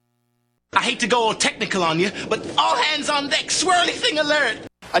I hate to go all technical on you, but all hands on deck, swirly thing alert.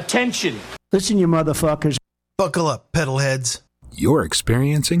 Attention. Listen, you motherfuckers. Buckle up, pedal heads. You're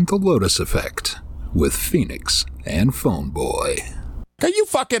experiencing the Lotus Effect with Phoenix and Phone Boy. Are you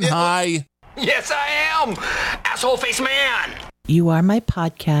fucking high? Yes, I am. Asshole face man. You are my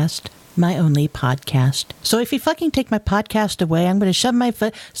podcast, my only podcast. So if you fucking take my podcast away, I'm going to shove my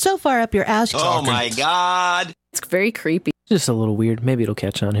foot so far up your ass. Oh my God. It's very creepy. Just a little weird. Maybe it'll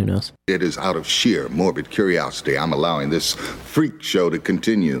catch on. Who knows? It is out of sheer morbid curiosity I'm allowing this freak show to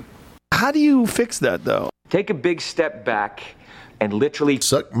continue. How do you fix that, though? Take a big step back and literally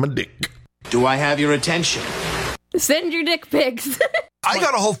suck my dick. Do I have your attention? Send your dick pics. I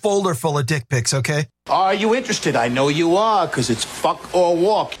got a whole folder full of dick pics, okay? Are you interested? I know you are, because it's fuck or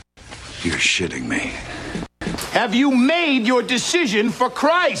walk. You're shitting me. Have you made your decision for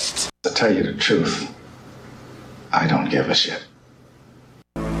Christ? To tell you the truth, I don't give a shit.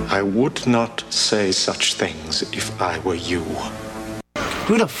 I would not say such things if I were you.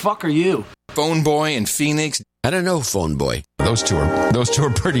 Who the fuck are you? Phone Boy and Phoenix. I don't know, Phone Boy. Those two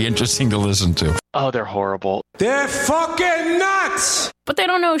are pretty interesting to listen to. Oh, they're horrible. They're fucking nuts! But they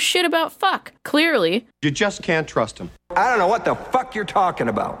don't know shit about fuck, clearly. You just can't trust them. I don't know what the fuck you're talking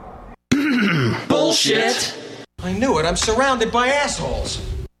about. Bullshit. I knew it. I'm surrounded by assholes.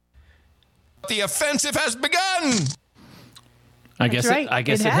 The offensive has begun. I guess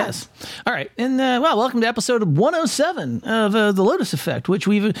it has. All right, and welcome to episode 107 of the Lotus Effect, which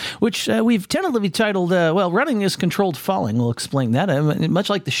we've tentatively titled "Running is Controlled Falling." We'll explain that.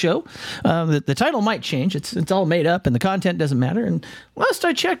 Much like the show, the title might change. It's all made up, and the content doesn't matter. And last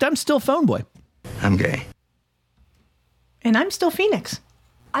I checked, I'm still Phone Boy. I'm gay. And I'm still Phoenix.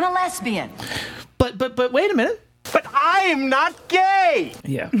 I'm a lesbian. But wait a minute. But I am not gay.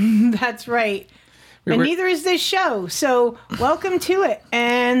 Yeah, that's right. And neither is this show. So welcome to it.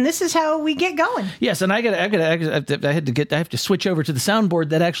 And this is how we get going. Yes, and I have to switch over to the soundboard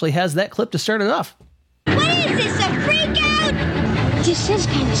that actually has that clip to start it off. What is this, a freak out? This is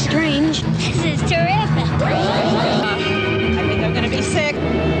kind of strange. This is terrific. I think I'm going to be sick.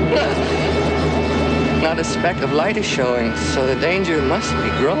 Not a speck of light is showing, so the danger must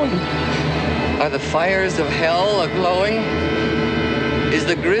be growing. Are the fires of hell a-glowing? Is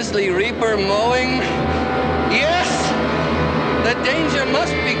the grisly reaper mowing? Yes! The danger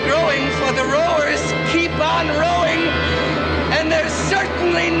must be growing, for the rowers keep on rowing, and they're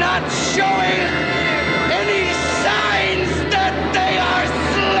certainly not showing any signs that they are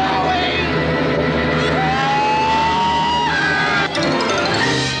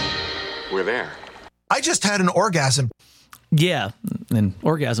slowing! We're there. I just had an orgasm. Yeah, and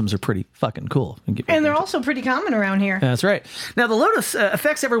orgasms are pretty fucking cool. And they're also pretty common around here. That's right. Now, the Lotus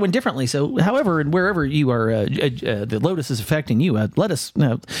affects everyone differently. So, however and wherever you are, the Lotus is affecting you. Let us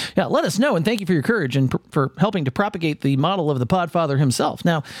know, and thank you for your courage and for helping to propagate the model of the Podfather himself.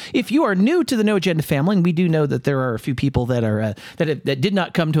 Now, if you are new to the No Agenda family, and we do know that there are a few people that are that did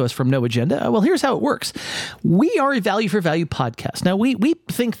not come to us from No Agenda. Well, here's how it works. We are a value for value podcast. Now, we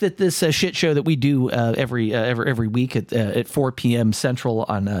think that this shit show that we do every week at 4 p.m. Central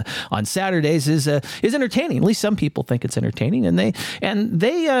on Saturdays is entertaining. At least some people think it's entertaining, and they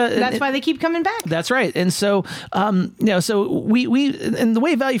that's why they keep coming back. That's right. And so so we and the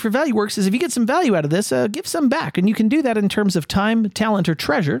way value for value works is if you get some value out of this, give some back, and you can do that in terms of time, talent, or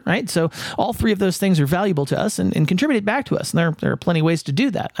treasure. Right. So all three of those things are valuable to us and contribute it back to us. And there are plenty of ways to do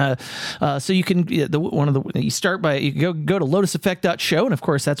that. So you can you start by you go to lotuseffect.show, and of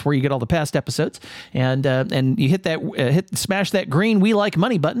course that's where you get all the past episodes, and you smash that green "We Like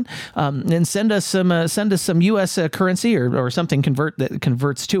Money" button, and send us some U.S. currency or something that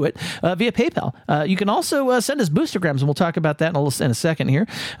converts to it via PayPal. You can also send us boostergrams, and we'll talk about that in a second here.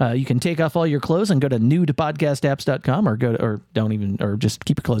 You can take off all your clothes and go to newtopodcastapps.com, or just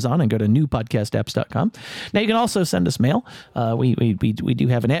keep your clothes on and go to newpodcastapps.com. Now you can also send us mail. We do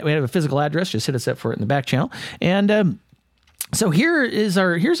have we have a physical address. Just hit us up for it in the back channel. And so here's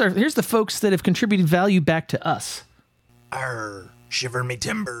the folks that have contributed value back to us. Arr, shiver me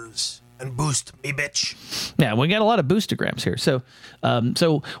timbers and boost me bitch. Yeah, we got a lot of boostograms here. So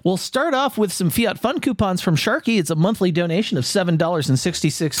we'll start off with some Fiat Fun coupons from Sharky. It's a monthly donation of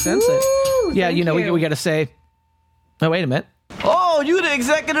 $7.66. Yeah, we got to say, oh, wait a minute. Oh, you the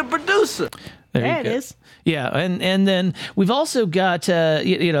executive producer. There it is. Yeah, and then we've also got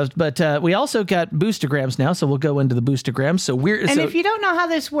we also got boostograms now, so we'll go into the boostograms. So if you don't know how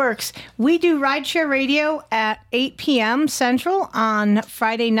this works, we do Rideshare Radio at 8 p.m. Central on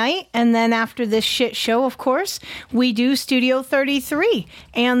Friday night, and then after this shit show, of course, we do Studio 33,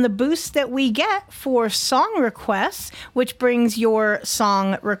 and the boost that we get for song requests, which brings your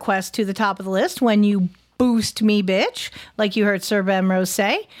song request to the top of the list when you boost me, bitch, like you heard Sir Bemrose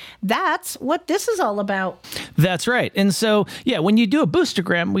say. That's what this is all about. That's right. And so, yeah, when you do a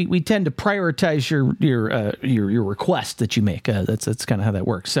boostergram, we tend to prioritize your request that you make. That's kind of how that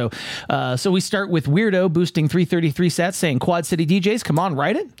works. So we start with Weirdo boosting 333 sats, saying Quad City DJs, come on,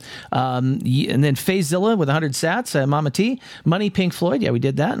 write it. And then Phazilla with 100 sats, Mama T, Money, Pink Floyd. Yeah, we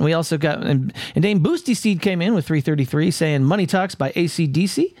did that. And we also got, and Dame Boosty Seed came in with 333 saying Money Talks by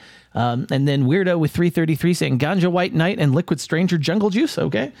AC/DC. And then Weirdo with 333 saying Ganja White Night and Liquid Stranger Jungle Juice.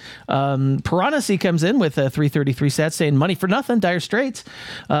 Okay. Piranha comes in with 333 sats saying Money for Nothing, Dire Straits.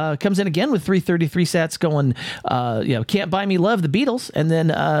 Comes in again with 333 sats going, Can't Buy Me Love, the Beatles. And then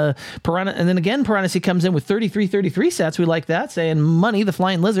Piranha comes in with 33 sats. We like that, saying Money, the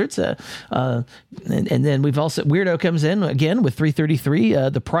Flying Lizards. And then we've also, Weirdo comes in again with 333,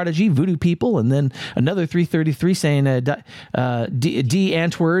 The Prodigy, Voodoo People. And then another 333 saying D.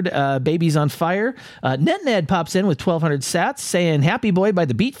 Antwoord, Babies on Fire. NetNed pops in with 1200 sats saying Happy Boy by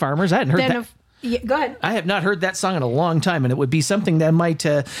the Beat Farmers. I hadn't heard that. Go ahead. I have not heard that song in a long time, and it would be something that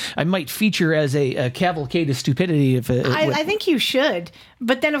I might feature as a cavalcade of stupidity. I think you should.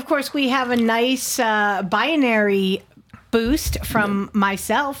 But then, of course, we have a nice binary boost from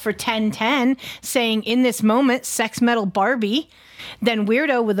myself for 1010 saying In This Moment, Sex Metal Barbie. Then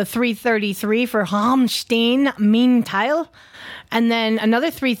Weirdo with a 333 for Hamstein, Mean Tile. And then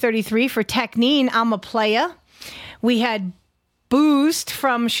another 333 for Technine, I'm a Playa. We had Boost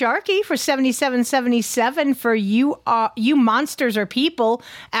from Sharky for 7777 for You Monsters Are People,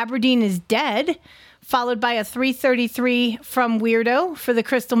 Aberdeen is Dead. Followed by a 333 from Weirdo for The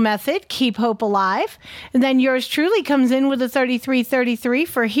Crystal Method, Keep Hope Alive. And then yours truly comes in with a 3333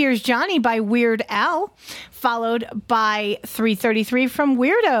 for Here's Johnny by Weird Al. Followed by 333 from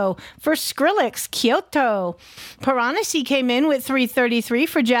Weirdo for Skrillex, Kyoto. Piranha came in with 333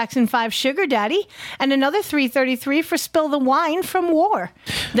 for Jackson 5, Sugar Daddy. And another 333 for Spill the Wine from War.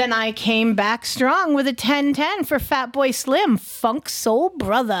 Then I came back strong with a 1010 for Fatboy Slim, Funk Soul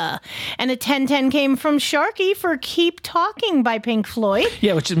Brother. And a 1010 came from Sharky for Keep Talking by Pink Floyd.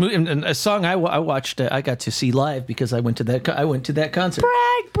 Yeah, which is a song I watched. I got to see live because I went to that concert.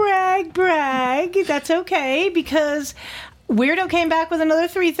 Brag. That's okay, because Weirdo came back with another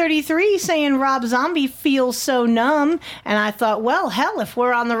 333 saying Rob Zombie feels so numb. And I thought, well, hell, if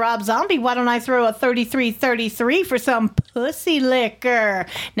we're on the Rob Zombie, why don't I throw a 3333 for some pussy liquor?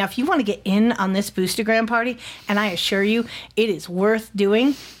 Now, if you want to get in on this Boostergram party, and I assure you it is worth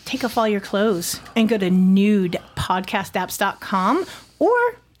doing, take off all your clothes and go to nudepodcastapps.com, or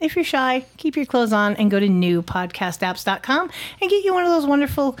if you're shy, keep your clothes on and go to newpodcastapps.com and get you one of those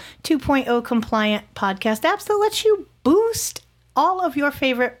wonderful 2.0 compliant podcast apps that lets you boost all of your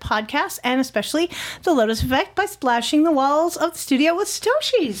favorite podcasts, and especially The Lotus Effect by splashing the walls of the studio with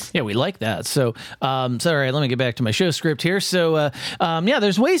Satoshis. Yeah, we like that. So, all right, let me get back to my show script here. So,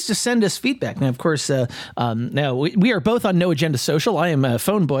 there's ways to send us feedback. Now, of course, now we are both on No Agenda Social. I am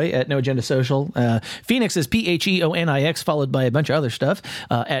Phone Boy at No Agenda Social. Phoenix is PHEONIX, followed by a bunch of other stuff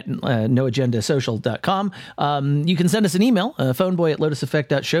at noagendasocial.com. You can send us an email, phoneboy at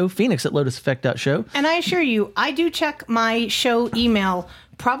lotuseffect.show, phoenix at lotuseffect.show. And I assure you, I do check my show email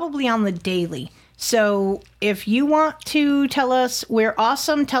probably on the daily. So if you want to tell us we're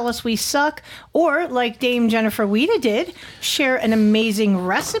awesome, tell us we suck, or like Dame Jennifer Weeda did, share an amazing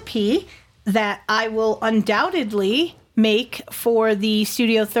recipe that I will undoubtedly make for the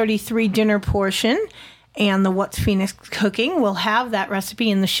Studio 33 dinner portion, and the What's Phoenix Cooking will have that recipe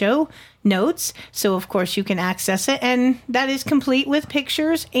in the show notes. So of course you can access it, and that is complete with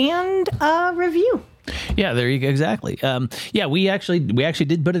pictures and a review. Yeah, there you go. Exactly. We actually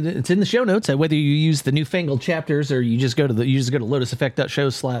did put it. It's in the show notes. Whether you use the newfangled chapters or you just go to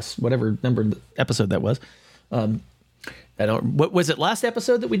lotuseffect.show/whatever number episode that was. What was it, last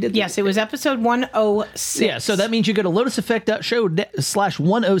episode that we did? Yes, it was episode 106. Yeah, so that means you go to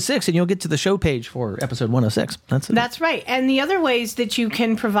lotuseffect.show/106 and you'll get to the show page for episode 106. That's right. And the other ways that you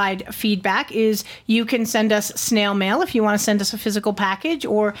can provide feedback is you can send us snail mail if you want to send us a physical package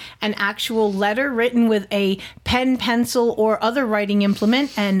or an actual letter written with a pen, pencil, or other writing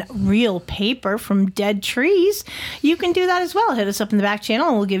implement and real paper from dead trees. You can do that as well. Hit us up in the back channel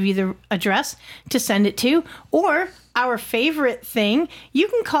and we'll give you the address to send it to. Or our favorite thing, you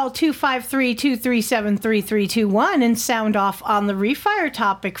can call 253-237-3321 and sound off on the refire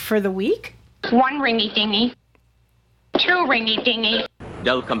topic for the week. One ringy dingy. Two ringy dingy.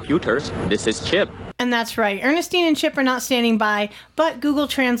 Dell Computers, this is Chip. And that's right. Ernestine and Chip are not standing by, but Google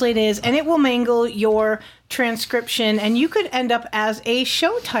Translate is, and it will mangle your transcription, and you could end up as a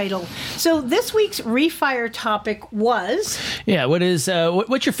show title. So this week's refire topic was... Yeah, what's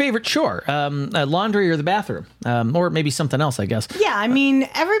your favorite chore? Laundry or the bathroom? Or maybe something else, I guess. Yeah, I mean,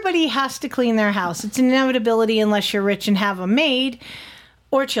 everybody has to clean their house. It's an inevitability unless you're rich and have a maid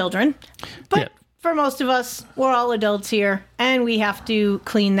or children. But for most of us, we're all adults here, and we have to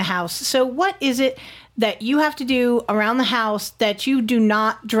clean the house. So what is it that you have to do around the house that you do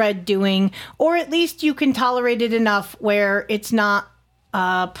not dread doing, or at least you can tolerate it enough where it's not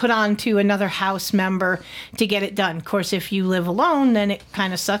put on to another house member to get it done? Of course, if you live alone, then it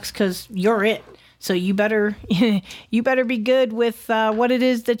kind of sucks because you're it. So you better be good with what it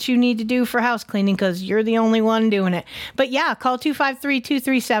is that you need to do for house cleaning because you're the only one doing it. But yeah, call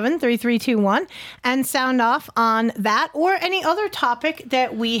 253-237-3321 and sound off on that or any other topic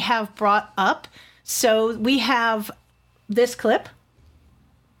that we have brought up. So we have this clip.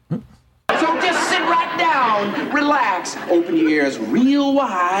 So just sit right down, relax, open your ears real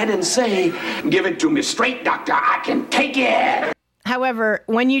wide and say, "Give it to me straight, doctor, I can take it." However,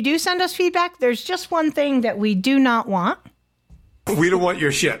 when you do send us feedback, there's just one thing that we do not want. We don't want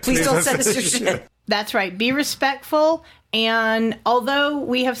your shit. Please don't send us your shit. That's right. Be respectful. And although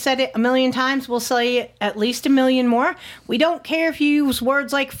we have said it a million times, we'll say it at least a million more. We don't care if you use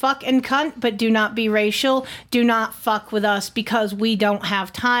words like fuck and cunt, but do not be racial. Do not fuck with us because we don't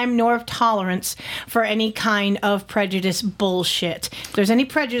have time nor tolerance for any kind of prejudice bullshit. If there's any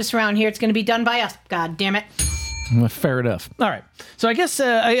prejudice around here, it's going to be done by us. God damn it. Fair enough. All right. So I guess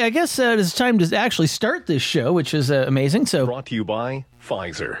it's time to actually start this show, which is amazing. So brought to you by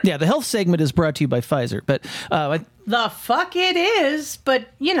Pfizer. Yeah, the health segment is brought to you by Pfizer. But the fuck it is. But,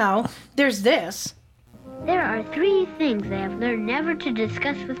 there's this. There are 3 things I have learned never to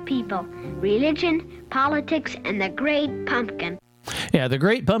discuss with people: religion, politics, and the great pumpkin. Yeah, the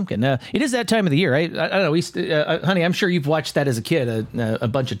Great Pumpkin. It is that time of the year, right? I don't know. Honey, I'm sure you've watched that as a kid a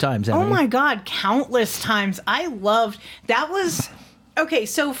bunch of times. Oh, my God. Countless times. I loved that. Okay,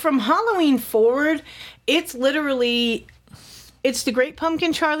 so from Halloween forward, it's the Great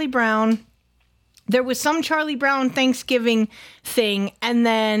Pumpkin, Charlie Brown. There was some Charlie Brown Thanksgiving thing. And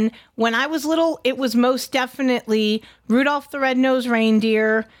then when I was little, it was most definitely Rudolph the Red-Nosed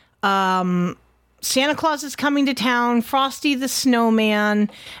Reindeer, Santa Claus is Coming to Town, Frosty the Snowman,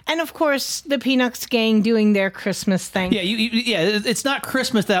 and of course the Peanuts gang doing their Christmas thing. Yeah, it's not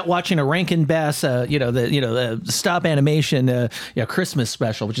Christmas without watching a Rankin Bass, the stop animation, Christmas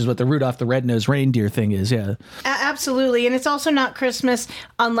special, which is what the Rudolph the Red-Nosed Reindeer thing is. Yeah, absolutely, and it's also not Christmas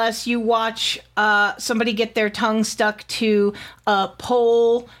unless you watch somebody get their tongue stuck to a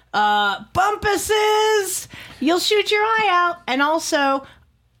pole. Bumpuses, you'll shoot your eye out, and also.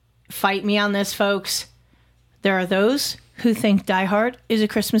 Fight me on this, folks. There are those who think Die Hard is a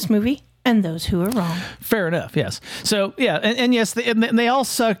Christmas movie, and those who are wrong. Fair enough. Yes. So yeah, and yes, they all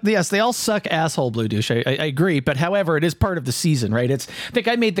suck. Yes, they all suck asshole, Blue Douche. I agree. But however, it is part of the season, right? I think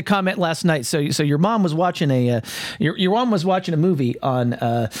I made the comment last night. So your mom was watching your mom was watching a movie on.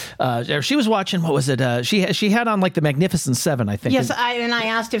 She was watching, what was it? She had on like the Magnificent Seven, I think. Yes, I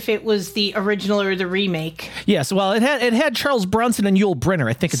asked if it was the original or the remake. Yes. Well, it had Charles Bronson and Yul Brynner.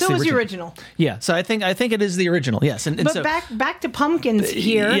 I think it's so. It was the original. Yeah. So I think it is the original. Yes. But so, back to pumpkins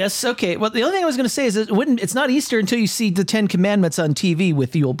here. Yes. Okay. Well, the only thing I was going to say is it's not Easter until you see the 10 Commandments on TV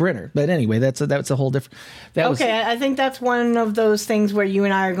with Yul Brynner. But anyway, that's a whole different. I think that's one of those things where you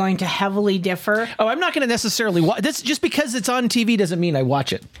and I are going to heavily differ. Oh, I'm not going to necessarily watch this. Just because it's on TV doesn't mean I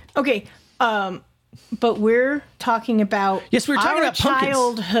watch it. Okay, but we're talking about we're talking about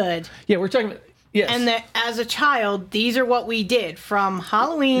childhood. Yeah, we're talking about and that as a child, these are what we did from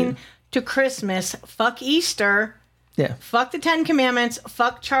Halloween to Christmas. Fuck Easter. Yeah. Fuck the 10 Commandments.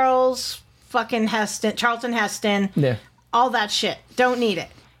 Fuck Charlton Heston. Yeah. All that shit. Don't need it.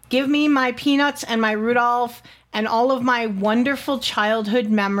 Give me my Peanuts and my Rudolph and all of my wonderful childhood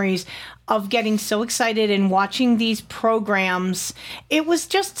memories of getting so excited and watching these programs. It was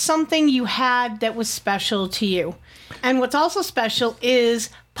just something you had that was special to you. And what's also special is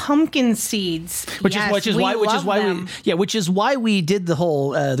pumpkin seeds, which is why we did the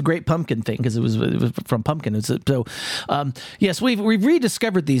whole the Great Pumpkin thing, because it was from pumpkin. So yes, we've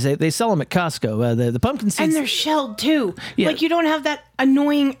rediscovered these. They sell them at Costco. The pumpkin seeds, and they're shelled too. Yeah. Like you don't have that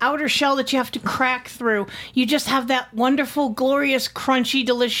annoying outer shell that you have to crack through. You just have that wonderful, glorious, crunchy,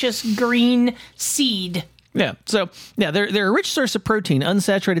 delicious green seed. Yeah. So, yeah, they're a rich source of protein,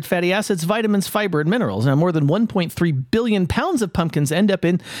 unsaturated fatty acids, vitamins, fiber, and minerals. Now, more than 1.3 billion pounds of pumpkins end up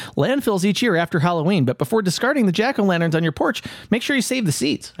in landfills each year after Halloween. But before discarding the jack-o'-lanterns on your porch, make sure you save the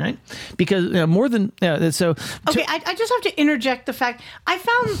seeds, right? Because more than so. Okay, I just have to interject the fact I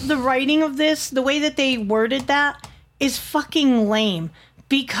found the writing of this, the way that they worded that, is fucking lame.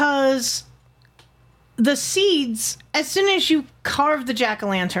 Because the seeds, as soon as you carve the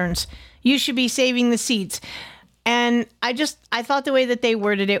jack-o'-lanterns, you should be saving the seeds. And I thought the way that they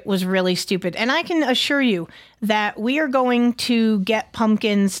worded it was really stupid. And I can assure you that we are going to get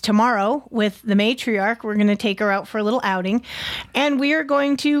pumpkins tomorrow with the matriarch. We're going to take her out for a little outing. And we are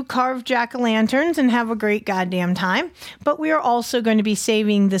going to carve jack-o'-lanterns and have a great goddamn time. But we are also going to be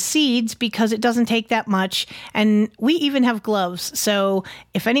saving the seeds because it doesn't take that much. And we even have gloves. So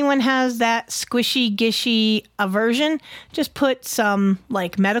if anyone has that squishy, gishy aversion, just put some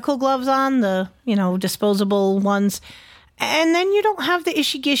like medical gloves on, the, disposable ones. And then you don't have the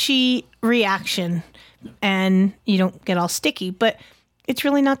ishy-gishy reaction and you don't get all sticky. But it's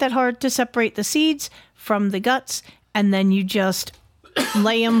really not that hard to separate the seeds from the guts. And then you just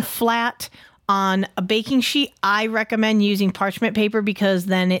lay them flat on a baking sheet. I recommend using parchment paper because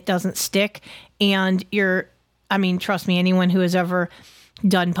then it doesn't stick. And trust me, anyone who has ever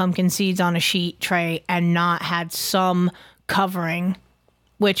done pumpkin seeds on a sheet tray and not had some covering,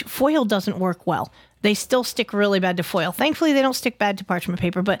 which foil doesn't work well. They still stick really bad to foil. Thankfully, they don't stick bad to parchment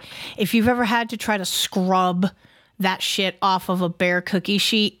paper. But if you've ever had to try to scrub that shit off of a bare cookie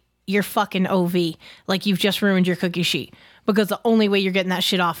sheet, you're fucking OV. Like, you've just ruined your cookie sheet. Because the only way you're getting that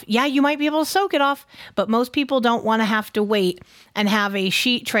shit off, yeah, you might be able to soak it off, but most people don't want to have to wait and have a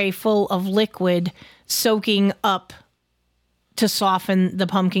sheet tray full of liquid soaking up to soften the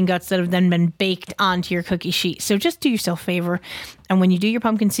pumpkin guts that have then been baked onto your cookie sheet. So just do yourself a favor. And when you do your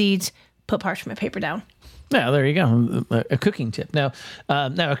pumpkin seeds, put parchment paper down. Yeah, there you go. A cooking tip. Now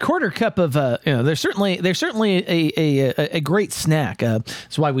a quarter cup of there's certainly a great snack.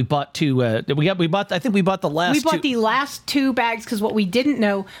 That's why we bought two. I think we bought the last. We bought the last 2 bags because what we didn't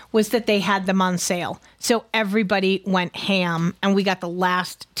know was that they had them on sale. So everybody went ham, and we got the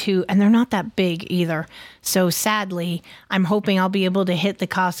last 2, and they're not that big either. So sadly, I'm hoping I'll be able to hit the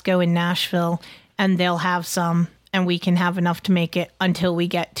Costco in Nashville, and they'll have some. And we can have enough to make it until we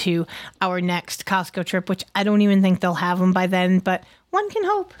get to our next Costco trip, which I don't even think they'll have them by then, but one can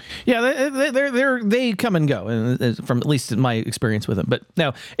hope. Yeah, they come and go, from at least in my experience with them. But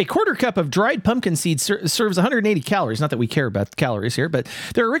now, a quarter cup of dried pumpkin seeds serves 180 calories. Not that we care about the calories here, but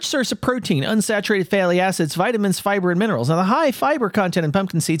they're a rich source of protein, unsaturated fatty acids, vitamins, fiber, and minerals. Now, the high fiber content in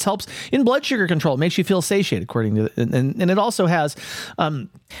pumpkin seeds helps in blood sugar control. It makes you feel satiated, according to and it also has.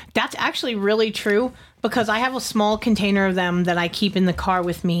 That's actually really true because I have a small container of them that I keep in the car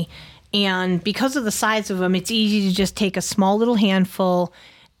with me. And because of the size of them, it's easy to just take a small little handful.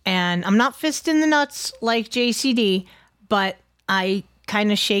 And I'm not fisting the nuts like JCD, but I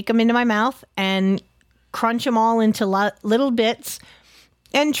kind of shake them into my mouth and crunch them all into little bits.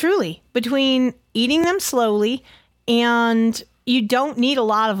 And truly, between eating them slowly, and you don't need a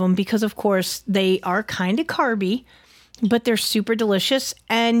lot of them because, of course, they are kind of carby, but they're super delicious.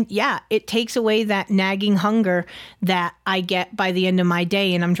 And yeah, it takes away that nagging hunger that I get by the end of my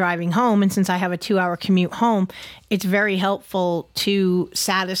day and I'm driving home. And since I have a 2-hour commute home, it's very helpful to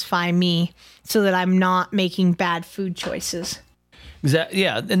satisfy me so that I'm not making bad food choices. Exactly.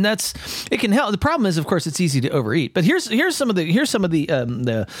 Yeah, and it can help. The problem is, of course, it's easy to overeat. But here's some of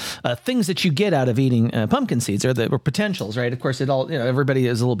the things that you get out of eating pumpkin seeds, or potentials, right? Of course, everybody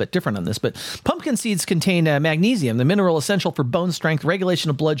is a little bit different on this, but pumpkin seeds contain magnesium, the mineral essential for bone strength,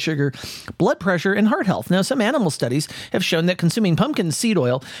 regulation of blood sugar, blood pressure, and heart health. Now, some animal studies have shown that consuming pumpkin seed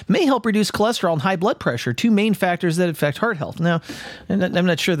oil may help reduce cholesterol and high blood pressure, 2 main factors that affect heart health. Now, I'm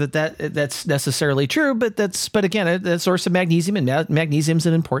not sure that's necessarily true, but again, a source of magnesium, and magnesium is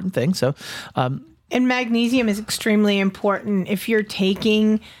an important thing. So, and magnesium is extremely important. If you're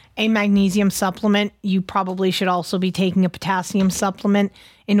taking a magnesium supplement, you probably should also be taking a potassium supplement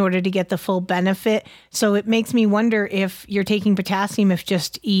in order to get the full benefit. So it makes me wonder if you're taking potassium, if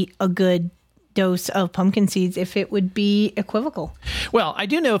just eat a good dose of pumpkin seeds, if it would be equivocal. Well, I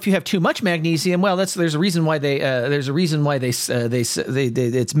do know if you have too much magnesium, there's a reason why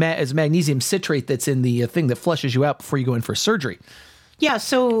it's magnesium citrate that's in the thing that flushes you out before you go in for surgery. Yeah,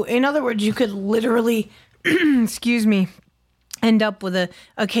 so in other words, you could literally, excuse me, end up with a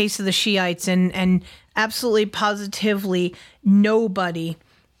case of the Shiites, and absolutely positively nobody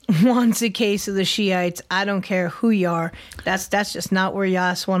wants a case of the Shiites. I don't care who you are. That's just not where you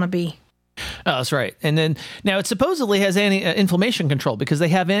ass want to be. Oh, that's right. And then now it supposedly has inflammation control because they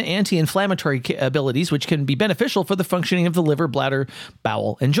have anti-inflammatory abilities, which can be beneficial for the functioning of the liver, bladder,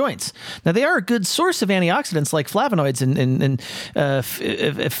 bowel, and joints. Now, they are a good source of antioxidants like flavonoids and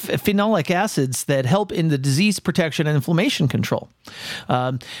phenolic acids that help in the disease protection and inflammation control.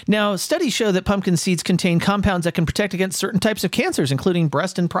 Now, studies show that pumpkin seeds contain compounds that can protect against certain types of cancers, including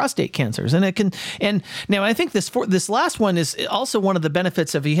breast and prostate cancers. And now I think this last one is also one of the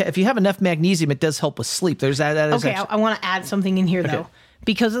benefits of if you have enough magnesium, it does help with sleep. There's that. Okay, I want to add something in here though,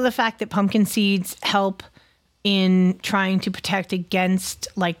 because of the fact that pumpkin seeds help in trying to protect against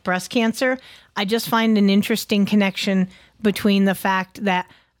like breast cancer. I just find an interesting connection between the fact that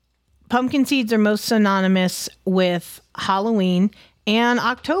pumpkin seeds are most synonymous with Halloween, and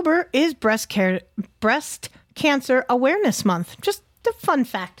October is breast cancer awareness month. Just a fun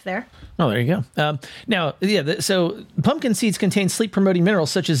fact there. Oh, there you go. So pumpkin seeds contain sleep-promoting minerals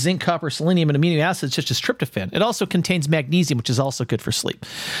such as zinc, copper, selenium, and amino acids such as tryptophan. It also contains magnesium, which is also good for sleep.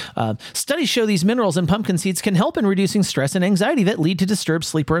 Studies show these minerals in pumpkin seeds can help in reducing stress and anxiety that lead to disturbed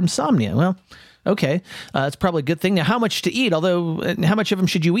sleep or insomnia. Well, okay, it's probably a good thing. Now, how much to eat? Although, how much of them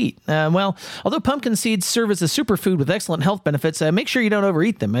should you eat? Although pumpkin seeds serve as a superfood with excellent health benefits, make sure you don't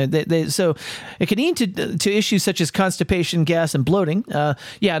overeat them. So it can lead to issues such as constipation, gas, and bloating.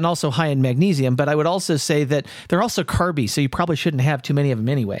 And also high in magnesium. But I would also say that they're also carby, so you probably shouldn't have too many of them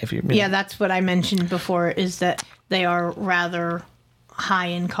anyway. Yeah, that's what I mentioned before, is that they are rather high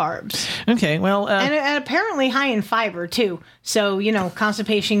in carbs. Okay, well... and apparently high in fiber, too. So,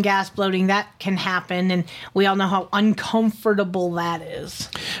 constipation, gas, bloating, that can happen, and we all know how uncomfortable that is.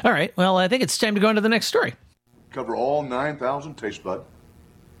 All right, well, I think it's time to go on to the next story. Cover all 9,000 taste bud.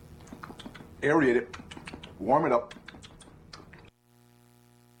 Aerate it. Warm it up.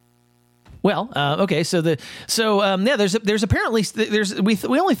 Well, okay, there's apparently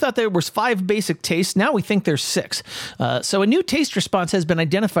we only thought there was 5 basic tastes. Now we think there's 6. So a new taste response has been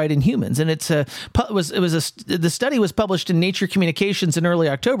identified in humans, and the study was published in Nature Communications in early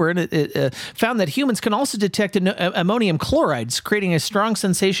October, and it found that humans can also detect ammonium chlorides, creating a strong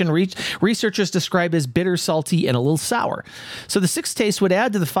sensation researchers describe as bitter, salty, and a little sour. So the 6th taste would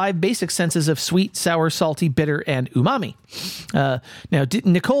add to the 5 basic senses of sweet, sour, salty, bitter, and umami. Now,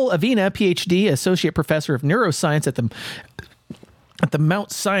 Nicole Avena, PhD, associate professor of neuroscience at the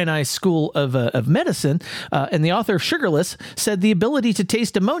Mount Sinai School of Medicine, and the author of Sugarless, said the ability to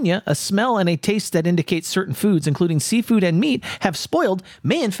taste ammonia, a smell and a taste that indicates certain foods, including seafood and meat, have spoiled,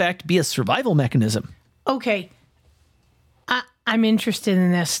 may in fact be a survival mechanism. Okay, I'm interested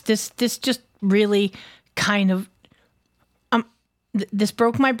in this. This just really kind of this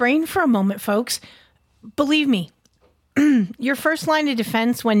broke my brain for a moment, folks. Believe me. Your first line of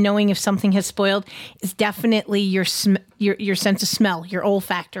defense when knowing if something has spoiled is definitely your sense of smell, your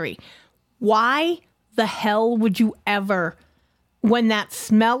olfactory. Why the hell would you ever, when that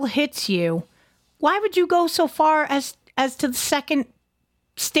smell hits you, why would you go so far as to the second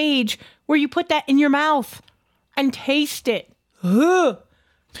stage where you put that in your mouth and taste it? Ugh.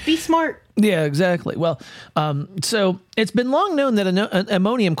 Be smart. Yeah, exactly. Well, so it's been long known that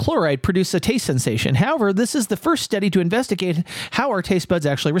ammonium chloride produces a taste sensation. However, this is the first study to investigate how our taste buds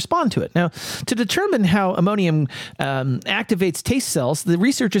actually respond to it. Now, to determine how ammonium activates taste cells, the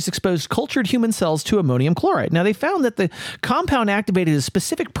researchers exposed cultured human cells to ammonium chloride. Now, they found that the compound activated a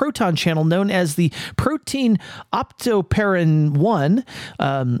specific proton channel known as the protein optoperin 1, or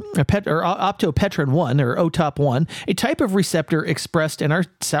optopetrin 1, or OTOP1, a type of receptor expressed in our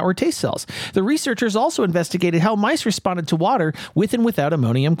sour taste cells. The researchers also investigated how mice responded to water with and without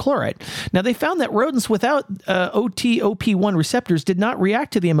ammonium chloride. Now, they found that rodents without OTOP1 receptors did not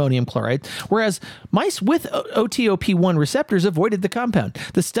react to the ammonium chloride, whereas mice with OTOP1 receptors avoided the compound.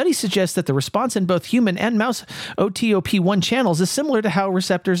 The study suggests that the response in both human and mouse OTOP1 channels is similar to how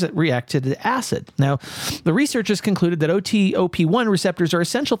receptors react to the acid. Now, the researchers concluded that OTOP1 receptors are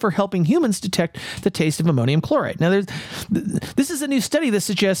essential for helping humans detect the taste of ammonium chloride. Now, this is a new study that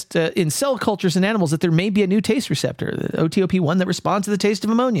suggests in cell cultures in animals that there may be a new taste receptor, the OTOP1, that responds to the taste of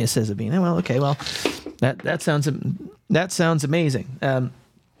ammonia, says Avena. Well, okay, that sounds amazing. I'm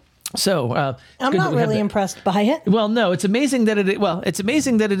not really impressed by it. Well, no, it's amazing that it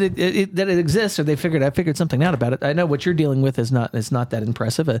exists. Or I figured something out about it. I know what you're dealing with is not that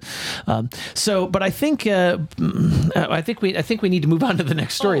impressive. But I think we need to move on to the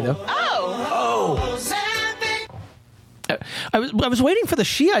next story, though. I was waiting for the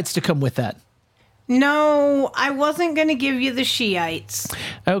Shiites to come with that. No, I wasn't going to give you the Shiites.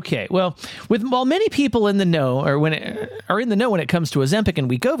 Okay, well, while many people in the know when it comes to Ozempic and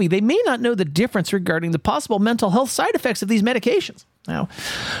Wegovy, they may not know the difference regarding the possible mental health side effects of these medications. Now,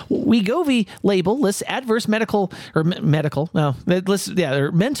 Wegovy label lists adverse mental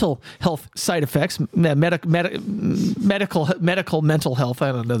health side effects, medical mental health.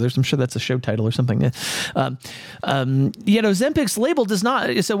 I don't know. I'm sure that's a show title or something. Yet Ozempic's label does not.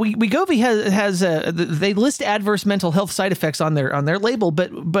 So Wegovy has they list adverse mental health side effects on their label,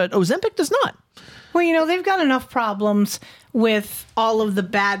 but Ozempic does not. Well, they've got enough problems with all of the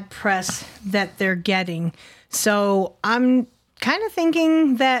bad press that they're getting. So I'm kind of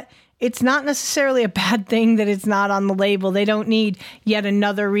thinking that it's not necessarily a bad thing that it's not on the label. They don't need yet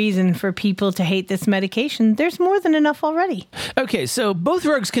another reason for people to hate this medication. There's more than enough already. Okay, so both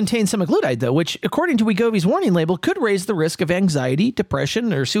drugs contain semaglutide, though, which, according to Wegovy's warning label, could raise the risk of anxiety,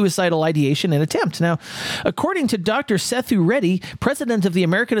 depression, or suicidal ideation and attempt. Now, according to Dr. Sethu Reddy, president of the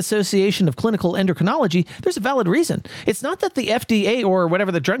American Association of Clinical Endocrinology, there's a valid reason. It's not that the FDA or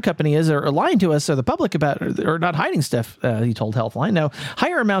whatever the drug company is are lying to us or the public about or not hiding stuff, he told Healthline. Now,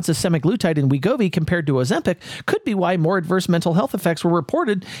 higher amounts of semaglutide in Wegovy compared to Ozempic could be why more adverse mental health effects were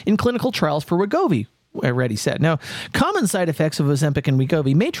reported in clinical trials for Wegovy, Reddy said. Now, common side effects of Ozempic and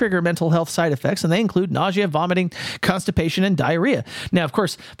Wegovy may trigger mental health side effects, and they include nausea, vomiting, constipation, and diarrhea. Now, of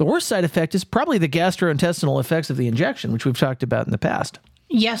course, the worst side effect is probably the gastrointestinal effects of the injection, which we've talked about in the past.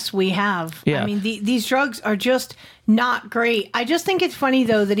 Yes, we have. Yeah. I mean, these drugs are just not great. I just think it's funny,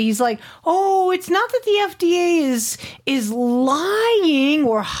 though, that he's like, oh, it's not that the FDA is lying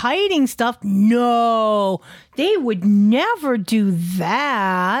or hiding stuff. No, they would never do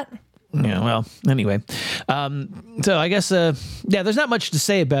that. Yeah, well, anyway. So I guess, there's not much to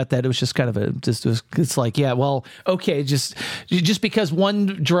say about that. It was just kind of it's like, yeah, well, okay, just because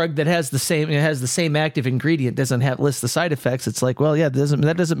one drug that has the same active ingredient doesn't list the side effects, it's like, well, yeah,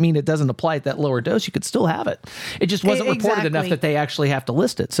 that doesn't mean it doesn't apply at that lower dose. You could still have it. It just wasn't reported enough that they actually have to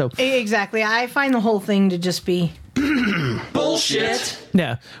list it. So exactly. I find the whole thing to just be bullshit.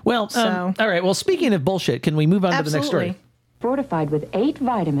 Yeah. Well, all right. Well, speaking of bullshit, can we move on to the next story? Fortified with 8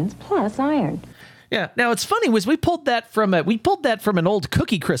 vitamins plus iron. Yeah. Now, it's funny was we pulled that from an old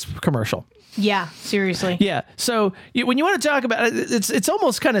Cookie Crisp commercial. Yeah, seriously. Yeah. So when you want to talk about it, it's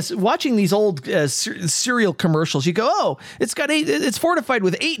almost kind of watching these old cereal commercials. You go, oh, it's fortified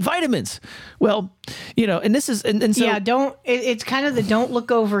with 8 vitamins. Well, and this is and so it's kind of the don't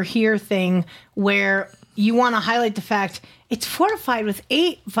look over here thing where you want to highlight the fact it's fortified with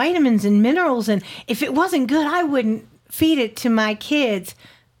 8 vitamins and minerals, and if it wasn't good, I wouldn't feed it to my kids.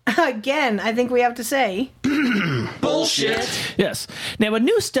 Again, I think we have to say bullshit. Yes. Now, a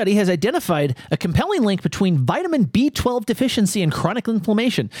new study has identified a compelling link between vitamin B12 deficiency and chronic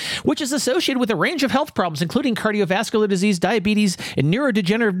inflammation, which is associated with a range of health problems, including cardiovascular disease, diabetes, and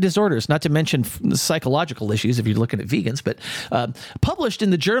neurodegenerative disorders, not to mention psychological issues if you're looking at vegans. But published in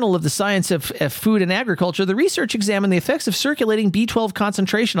the Journal of the Science of Food and Agriculture, the research examined the effects of circulating B12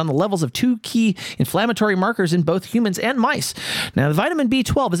 concentration on the levels of 2 key inflammatory markers in both humans and mice. Now, the vitamin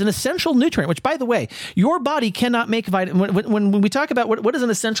B12 is an essential nutrient, which, by the way, your body cannot make vitamin. When we talk about what is an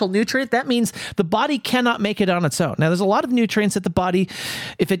essential nutrient, that means the body cannot make it on its own. Now, there's a lot of nutrients that the body,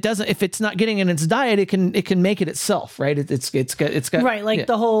 if it's not getting in its diet, it can make it itself, right? It's got right, like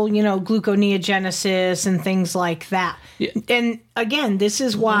the whole gluconeogenesis and things like that. Yeah. And again, this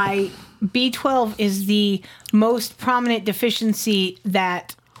is why B12 is the most prominent deficiency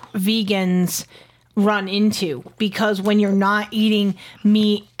that vegans run into, because when you're not eating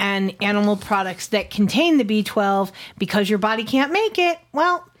meat and animal products that contain the B12 because your body can't make it,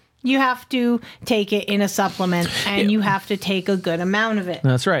 well, you have to take it in a supplement, and you have to take a good amount of it.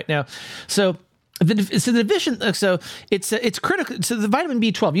 That's right. Now, so it's critical. So the vitamin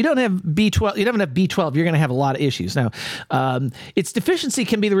B12, you don't have B12, you don't have B12, you're going to have a lot of issues. Now, its deficiency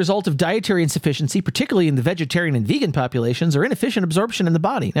can be the result of dietary insufficiency, particularly in the vegetarian and vegan populations, or inefficient absorption in the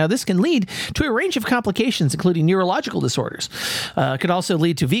body. Now, this can lead to a range of complications, including neurological disorders. It could also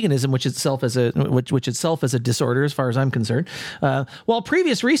lead to veganism, which itself is a disorder, as far as I'm concerned. While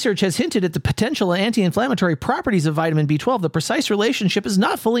previous research has hinted at the potential anti-inflammatory properties of vitamin B12, the precise relationship is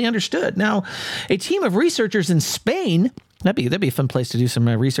not fully understood. Now, a team of researchers in Spain, that'd be a fun place to do some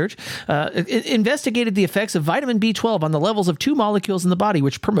research, investigated the effects of vitamin B12 on the levels of 2 molecules in the body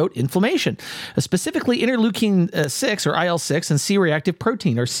which promote inflammation, specifically interleukin 6 or IL-6 and C-reactive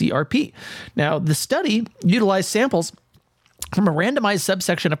protein or CRP. Now, the study utilized samples from a randomized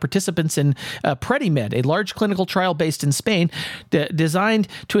subsection of participants in Predimed, a large clinical trial based in Spain designed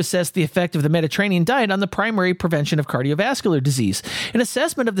to assess the effect of the Mediterranean diet on the primary prevention of cardiovascular disease. An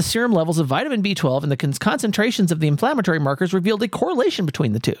assessment of the serum levels of vitamin B12 and the concentrations of the inflammatory markers revealed a correlation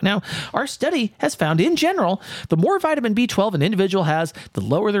between the two. Now, our study has found, in general, the more vitamin B12 an individual has, the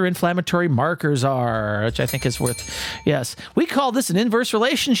lower their inflammatory markers are, which I think is worth, yes. We call this an inverse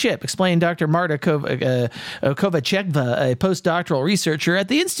relationship, explained Dr. Marta Kovacheva, a postdoctoral researcher at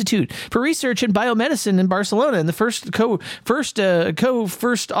the Institute for Research in Biomedicine in Barcelona, and the first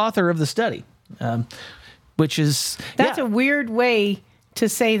author of the study, which is that's a weird way to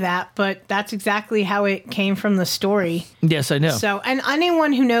say that, but that's exactly how it came from the story. Yes, I know. So, and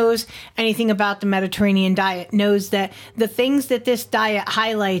anyone who knows anything about the Mediterranean diet knows that the things that this diet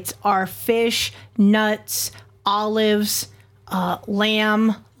highlights are fish, nuts, olives,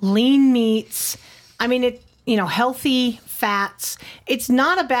 lamb, lean meats. I mean, healthy fats. It's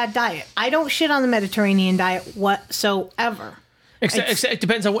not a bad diet. I don't shit on the Mediterranean diet whatsoever. It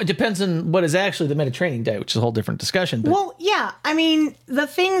depends on what is actually the Mediterranean diet, which is a whole different discussion. But. Well, yeah. I mean, the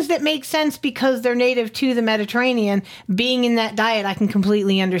things that make sense because they're native to the Mediterranean, being in that diet, I can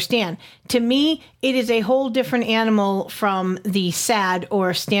completely understand. To me, it is a whole different animal from the SAD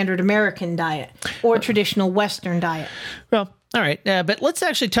or standard American diet or traditional Western diet. Well, all right, but let's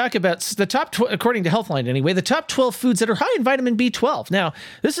actually talk about the top, according to Healthline anyway, the top 12 foods that are high in vitamin B12. Now,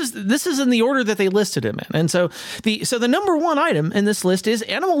 this is in the order that they listed them in, and so the number one item in this list is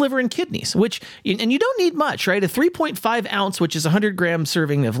animal liver and kidneys, which, and you don't need much, right? A 3.5 ounce, which is 100 gram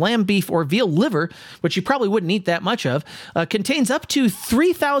serving of lamb, beef, or veal liver, which you probably wouldn't eat that much of, contains up to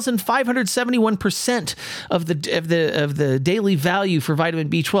 3,571% of the daily value for vitamin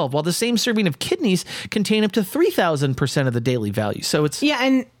B12, while the same serving of kidneys contain up to 3,000% of the daily value. So it's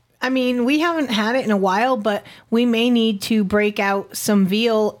and I mean, we haven't had it in a while, but we may need to break out some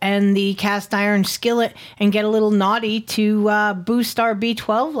veal and the cast iron skillet and get a little naughty to boost our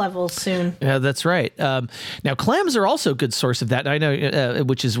B12 levels soon. Yeah, that's right. Now, clams are also a good source of that. I know,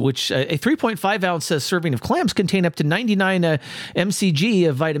 which a 3.5 ounce serving of clams contain up to 99 mcg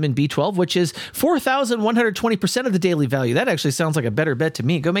of vitamin B12, which is 4,120% of the daily value. That actually sounds like a better bet to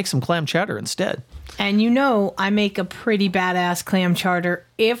me. Go make some clam chowder instead. And I make a pretty badass clam chowder,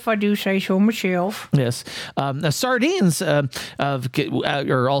 if I do say so myself. Yes. Sardines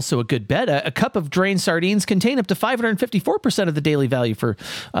are also a good bet. A cup of drained sardines contain up to 554% of the daily value for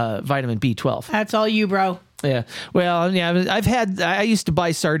vitamin B12. That's all you, bro. Yeah. Well, yeah, I used to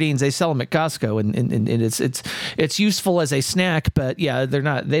buy sardines. They sell them at Costco, and it's useful as a snack, but yeah,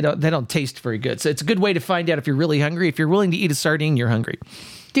 they don't taste very good. So it's a good way to find out if you're really hungry. If you're willing to eat a sardine, you're hungry.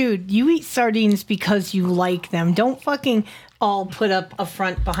 Dude, you eat sardines because you like them. Don't fucking all put up a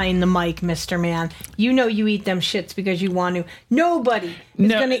front behind the mic, Mr. Man. You know you eat them shits because you want to. Nobody is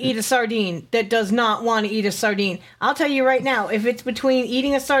going to eat a sardine that does not want to eat a sardine. I'll tell you right now, if it's between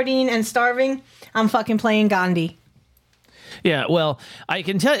eating a sardine and starving, I'm fucking playing Gandhi. Yeah, well, I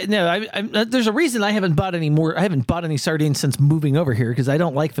can tell you, there's a reason I haven't bought any more. I haven't bought any sardines since moving over here because I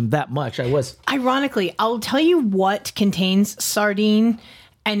don't like them that much. Ironically, I'll tell you what contains sardine,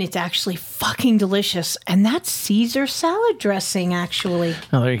 and it's actually fucking delicious, and that's Caesar salad dressing, actually.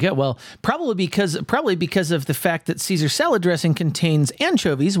 Oh, there you go. Well, probably because of the fact that Caesar salad dressing contains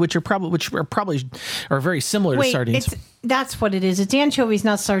anchovies, which are probably very similar to sardines. That's what it is. It's anchovies,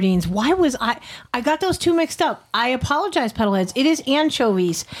 not sardines. Why was I got those two mixed up. I apologize, pedalheads. It is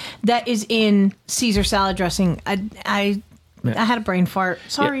anchovies that is in Caesar salad dressing. I had a brain fart.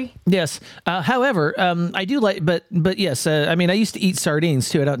 Sorry. Yeah. Yes. However, I do like, but yes, I mean, I used to eat sardines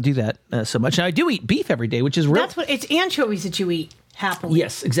too. I don't do that so much. Now, I do eat beef every day, which is real. It's anchovies that you eat happily.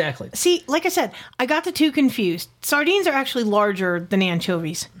 Yes, exactly. See, like I said, I got the two confused. Sardines are actually larger than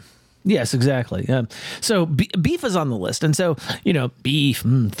anchovies. Yes, exactly. So beef is on the list. And so, beef, a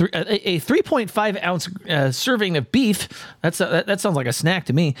 3.5 ounce serving of beef, that sounds like a snack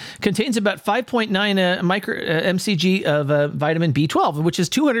to me, contains about 5.9 mcg of vitamin B12, which is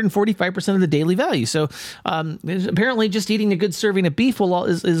 245% of the daily value. So apparently just eating a good serving of beef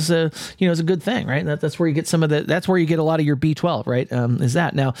is a good thing, right? That's where you get that's where you get a lot of your B12, right? Is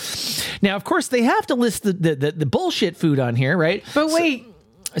that now, of course, they have to list the bullshit food on here, right? But wait.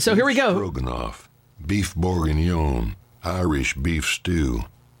 So here we go. Stroganoff, beef bourguignon, Irish beef stew.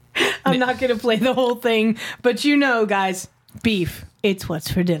 I'm not going to play the whole thing, but guys, beef, it's what's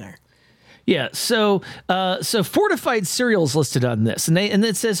for dinner. Yeah, so fortified cereals listed on this, and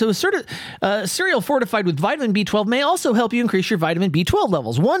it says cereal fortified with vitamin B12 may also help you increase your vitamin B12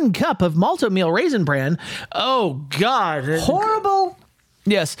 levels. 1 cup of Malto Meal Raisin Bran. Oh God, horrible.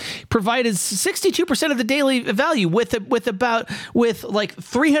 Yes, provided 62% of the daily value with like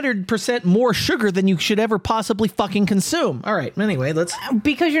 300% more sugar than you should ever possibly fucking consume. All right. Anyway,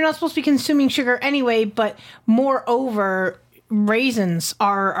 because you're not supposed to be consuming sugar anyway, but moreover, raisins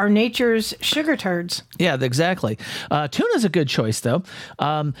are nature's sugar turds. Yeah, exactly. Tuna's a good choice though.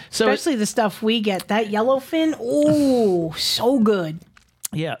 Especially the stuff we get, that yellowfin. Oh, so good.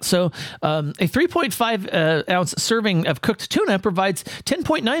 Yeah, so a 3.5 ounce serving of cooked tuna provides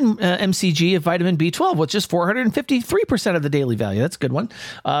 10.9 mcg of vitamin B12, which is 453% of the daily value. That's a good one.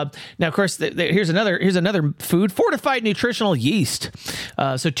 Now, of course, here's another food: fortified nutritional yeast.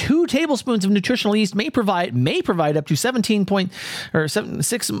 So 2 tablespoons of nutritional yeast may provide up to 17.6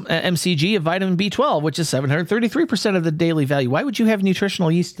 mcg of vitamin B12, which is 733% of the daily value. Why would you have nutritional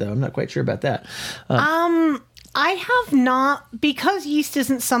yeast, though? I'm not quite sure about that. I have not, because yeast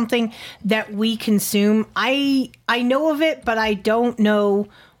isn't something that we consume. I know of it, but I don't know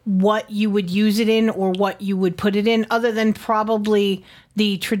what you would use it in or what you would put it in, other than probably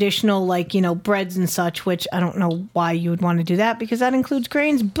the traditional, breads and such, which I don't know why you would want to do that, because that includes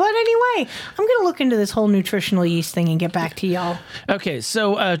grains. But anyway, I'm going to look into this whole nutritional yeast thing and get back to y'all. Okay,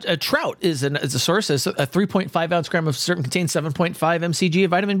 so a trout is a source. A 3.5 ounce gram of serving contains 7.5 mcg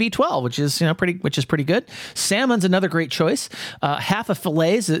of vitamin B12, which is pretty good. Salmon's another great choice. Half a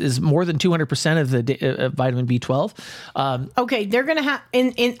fillets is more than 200% of the vitamin B12. Okay, they're going to have,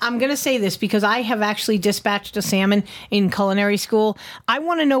 and I'm going to say this because I have actually dispatched a salmon in culinary school. I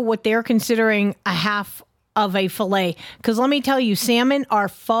want to know what they're considering a half of a fillet, because let me tell you, salmon are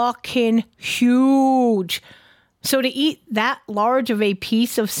fucking huge. So to eat that large of a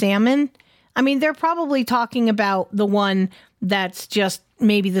piece of salmon, I mean, they're probably talking about the one that's just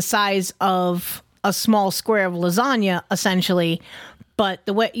maybe the size of a small square of lasagna, essentially. But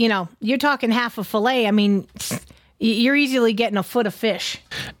the way, you're talking half a fillet. I mean, you're easily getting a foot of fish.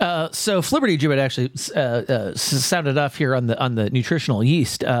 So Flibberty Gibbet actually sounded off here on the nutritional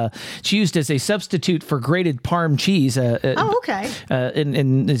yeast. It's used as a substitute for grated Parm cheese. Okay.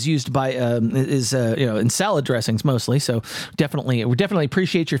 And is used in salad dressings mostly. So we definitely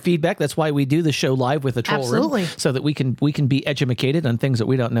appreciate your feedback. That's why we do the show live with the Troll Absolutely. Room, so that we can be educated on things that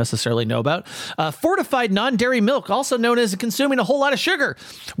we don't necessarily know about. Fortified non-dairy milk, also known as consuming a whole lot of sugar.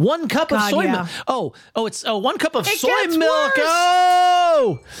 1 cup of soy milk. It's 1 cup of soy milk.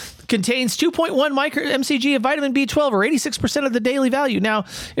 Oh, contains 2.1 mcg of vitamin B12, or 86% of the daily value. Now,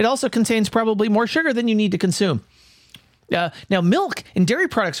 it also contains probably more sugar than you need to consume. Now, milk and dairy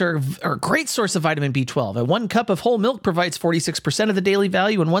products are a great source of vitamin B12. 1 cup of whole milk provides 46% of the daily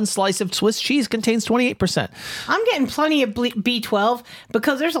value, and 1 slice of Swiss cheese contains 28%. I'm getting plenty of B12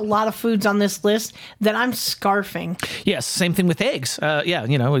 because there's a lot of foods on this list that I'm scarfing. Yes, same thing with eggs.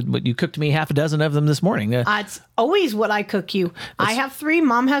 You cooked me half a dozen of them this morning. It's always what I cook you. I have 3,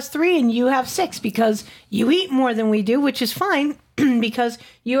 Mom has 3, and you have 6 because you eat more than we do, which is fine. Because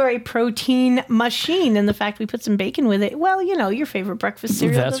you are a protein machine, and the fact we put some bacon with it, well, your favorite breakfast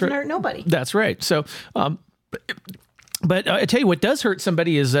cereal doesn't hurt nobody. That's right. So, but I tell you what does hurt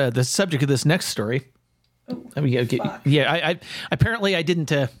somebody is the subject of this next story. I apparently I didn't.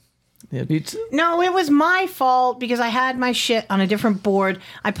 No, it was my fault because I had my shit on a different board.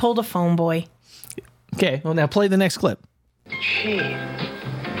 I pulled a phone boy. Okay, well now play the next clip. Gee.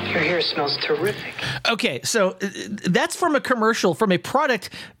 Your hair smells terrific. Okay, so that's from a commercial from a product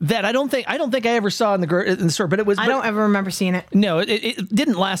that I don't think I ever saw in the store, but it was. I don't ever remember seeing it. No, it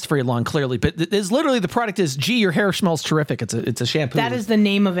didn't last very long, clearly. But it's literally the product is, gee, your hair smells terrific. It's a shampoo. That is the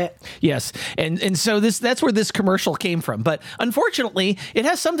name of it. Yes, and so that's where this commercial came from. But unfortunately, it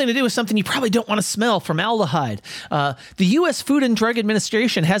has something to do with something you probably don't want to smell: formaldehyde. The U.S. Food and Drug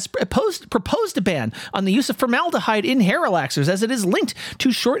Administration has proposed a ban on the use of formaldehyde in hair relaxers, as it is linked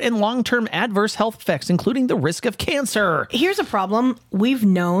to short and long-term adverse health effects, including the risk of cancer. Here's a problem. We've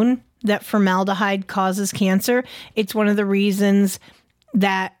known that formaldehyde causes cancer. It's one of the reasons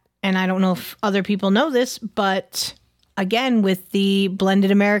that, and I don't know if other people know this, but again, with the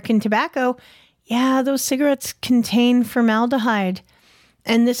blended American tobacco, those cigarettes contain formaldehyde.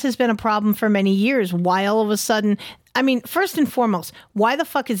 And this has been a problem for many years. Why all of a sudden, first and foremost, why the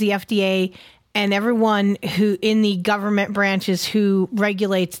fuck is the FDA and everyone who in the government branches who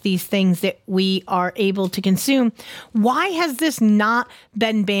regulates these things that we are able to consume, why has this not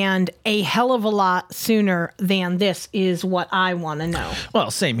been banned a hell of a lot sooner than this is what I want to know.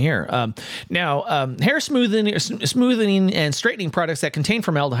 Well, same here. Hair smoothening and straightening products that contain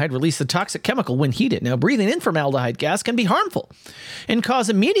formaldehyde release the toxic chemical when heated. Now, breathing in formaldehyde gas can be harmful and cause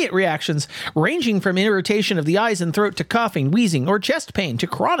immediate reactions ranging from irritation of the eyes and throat to coughing, wheezing, or chest pain to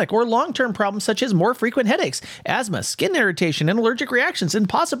chronic or long-term problems outcomes such as more frequent headaches, asthma, skin irritation, and allergic reactions, and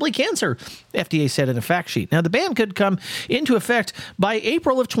possibly cancer, FDA said in a fact sheet. Now, the ban could come into effect by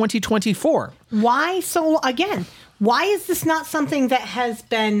April of 2024. Why is this not something that has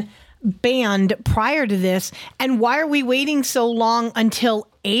been banned prior to this? And why are we waiting so long until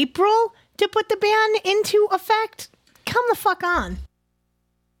April to put the ban into effect? Come the fuck on.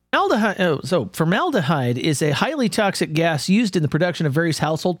 Formaldehyde is a highly toxic gas used in the production of various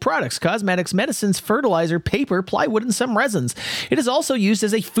household products, cosmetics, medicines, fertilizer, paper, plywood, and some resins. It is also used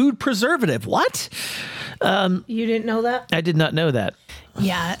as a food preservative. What? You didn't know that? I did not know that.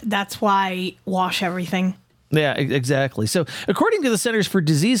 Yeah, that's why wash everything. Yeah, exactly. So according to the Centers for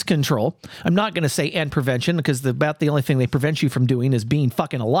Disease Control, I'm not going to say and prevention because about the only thing they prevent you from doing is being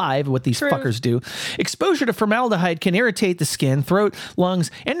fucking alive, what these fuckers do. Exposure to formaldehyde can irritate the skin, throat,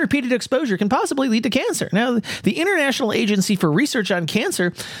 lungs, and repeated exposure can possibly lead to cancer. Now, the International Agency for Research on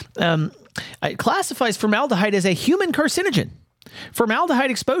Cancer classifies formaldehyde as a human carcinogen.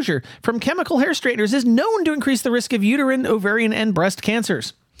 Formaldehyde exposure from chemical hair straighteners is known to increase the risk of uterine, ovarian, and breast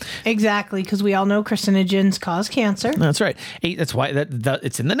cancers. Exactly, because we all know carcinogens cause cancer. That's right. That's why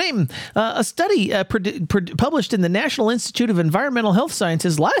it's in the name. A study published in the National Institute of Environmental Health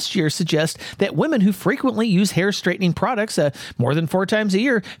Sciences last year suggests that women who frequently use hair straightening products more than 4 times a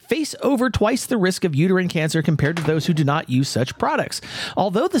year face over twice the risk of uterine cancer compared to those who do not use such products.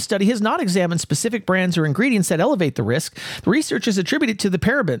 Although the study has not examined specific brands or ingredients that elevate the risk, the research is attributed to the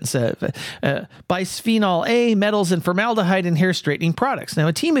parabens, bisphenol A, metals, and formaldehyde in hair straightening products. Now,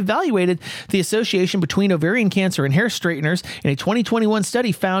 a team evaluated the association between ovarian cancer and hair straighteners in a 2021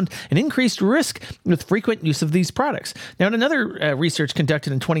 study found an increased risk with frequent use of these products. Now, in another research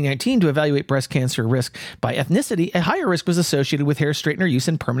conducted in 2019 to evaluate breast cancer risk by ethnicity, a higher risk was associated with hair straightener use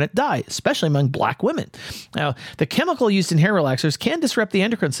in permanent dye, especially among black women. Now, the chemical used in hair relaxers can disrupt the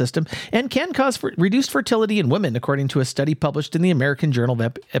endocrine system and can cause reduced fertility in women, according to a study published in the American Journal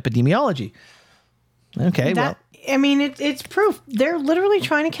of Epidemiology. Okay, it's proof. They're literally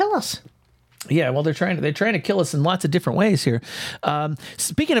trying to kill us. Yeah, well, they're trying to kill us in lots of different ways here.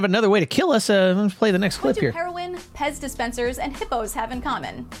 Speaking of another way to kill us, let's play the next clip here. What do heroin, Pez dispensers, and hippos have in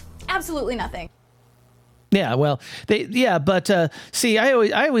common? Absolutely nothing. Yeah, well, see, I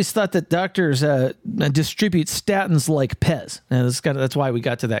always thought that doctors distribute statins like Pez. And that's why we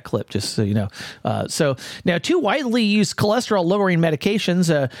got to that clip, just so you know. So now, 2 widely used cholesterol-lowering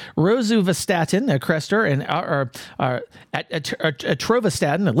medications, rosuvastatin, Crestor, and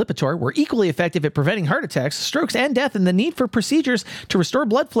atorvastatin, Lipitor, were equally effective at preventing heart attacks, strokes, and death, and the need for procedures to restore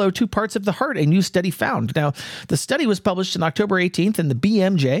blood flow to parts of the heart, a new study found. Now, the study was published on October 18th in the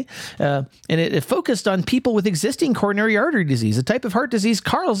BMJ, and it focused on people with existing coronary artery disease, a type of heart disease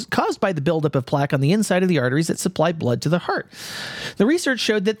caused by the buildup of plaque on the inside of the arteries that supply blood to the heart. The research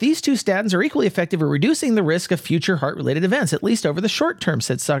showed that these 2 statins are equally effective at reducing the risk of future heart-related events, at least over the short term,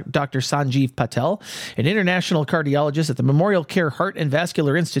 said Dr. Sanjeev Patel, an international cardiologist at the Memorial Care Heart and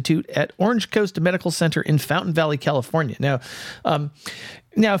Vascular Institute at Orange Coast Medical Center in Fountain Valley, California. Now,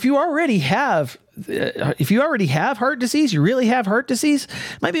 if you already have heart disease, you really have heart disease,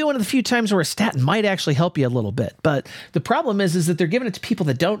 might be one of the few times where a statin might actually help you a little bit. But the problem is that they're giving it to people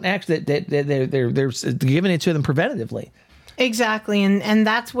that don't they're giving it to them preventatively. Exactly. And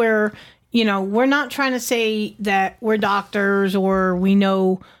that's where, we're not trying to say that we're doctors or we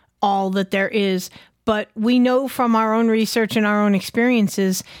know all that there is, but we know from our own research and our own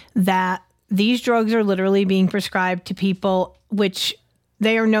experiences that these drugs are literally being prescribed to people which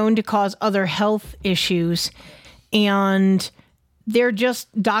they are known to cause other health issues, and they're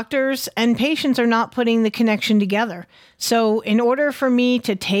just doctors and patients are not putting the connection together. So in order for me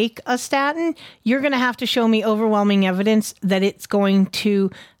to take a statin, you're going to have to show me overwhelming evidence that it's going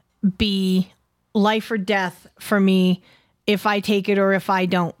to be life or death for me if I take it or if I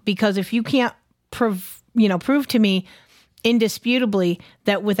don't. Because if you can't prove to me indisputably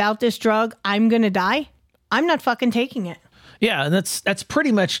that without this drug, I'm going to die, I'm not fucking taking it. Yeah, and that's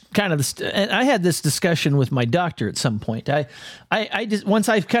pretty much kind of and I had this discussion with my doctor at some point. I just once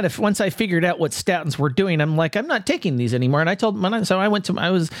I figured out what statins were doing, I'm like, I'm not taking these anymore. And I told him, so I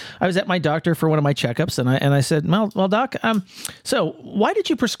was at my doctor for one of my checkups, and I said, well, doc, so why did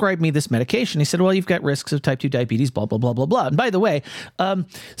you prescribe me this medication? He said, well, you've got risks of type 2 diabetes, blah blah blah blah blah. And by the way, now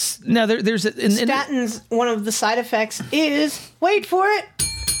there's statins. One of the side effects is, wait for it,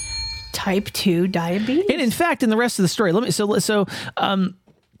 type 2 diabetes. And in fact, in the rest of the story,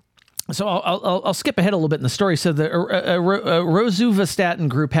 So I'll skip ahead a little bit in the story. So the rosuvastatin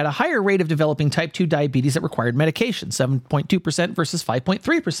group had a higher rate of developing type 2 diabetes that required medication, 7.2% versus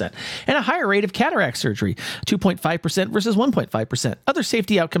 5.3%, and a higher rate of cataract surgery, 2.5% versus 1.5%. Other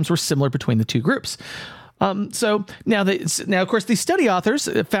safety outcomes were similar between the two groups. So now, of course, the study authors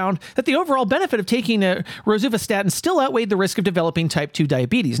found that the overall benefit of taking rosuvastatin still outweighed the risk of developing type 2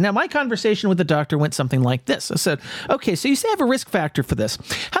 diabetes. Now, my conversation with the doctor went something like this. I said, okay, so you say I have a risk factor for this.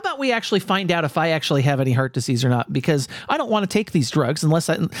 How about we actually find out if I actually have any heart disease or not? Because I don't want to take these drugs unless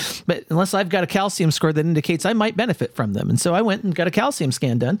I've got a calcium score that indicates I might benefit from them. And so I went and got a calcium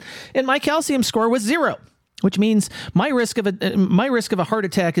scan done, and my calcium score was 0. Which means my risk of a heart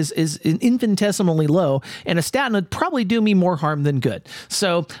attack is infinitesimally low, and a statin would probably do me more harm than good.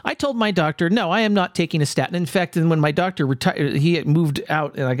 So I told my doctor, no, I am not taking a statin. In fact, when my doctor retired, he had moved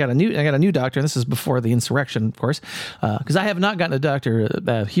out, and I got a new doctor. And this is before the insurrection, of course, because I have not gotten a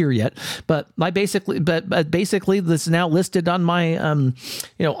doctor here yet. But basically, this is now listed on my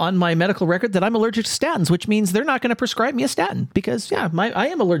on my medical record that I'm allergic to statins, which means they're not going to prescribe me a statin because I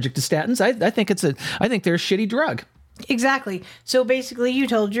am allergic to statins. I think they're shitty drug. Exactly. So basically, you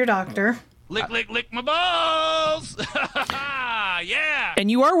told your doctor, lick my balls. Yeah.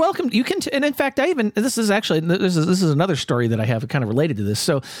 And you are welcome. You can, and in fact, this is another story that I have kind of related to this.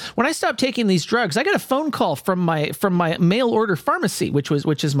 So when I stopped taking these drugs, I got a phone call from my mail order pharmacy,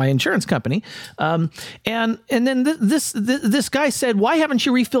 which is my insurance company. And then this guy said, "Why haven't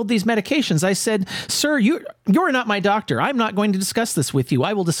you refilled these medications?" I said, "Sir, you're not my doctor. I'm not going to discuss this with you.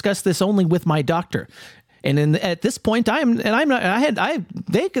 I will discuss this only with my doctor." And at this point, they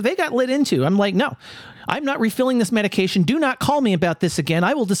got lit into. I'm like, no, I'm not refilling this medication. Do not call me about this again.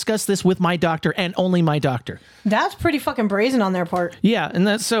 I will discuss this with my doctor and only my doctor. That's pretty fucking brazen on their part. Yeah, and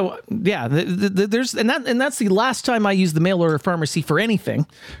that's that's the last time I use the mail order pharmacy for anything.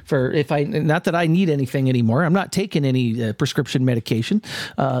 Not that I need anything anymore. I'm not taking any prescription medication.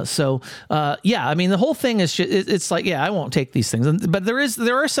 I mean, the whole thing is it's like, I won't take these things. But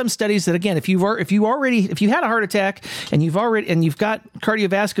there are some studies that, again, if you had a heart attack and you've got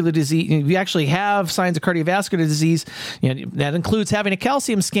cardiovascular disease, if you actually have signs of cardiovascular disease, that includes having a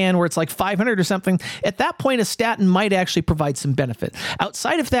calcium scan where it's like 500 or something. At that point, a statin might actually provide some benefit.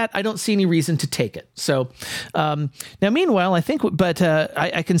 Outside of that, I don't see any reason to take it. So now, meanwhile, I think,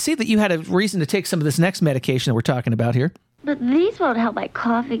 I can see that you had a reason to take some of this next medication that we're talking about here. But these won't help my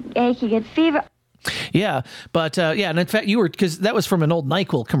coughing, aching, and fever. Yeah, but and in fact, because that was from an old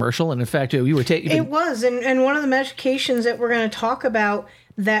NyQuil commercial, and in fact, you were taking. It was, and one of the medications that we're going to talk about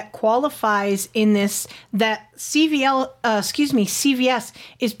that qualifies in this, that CVS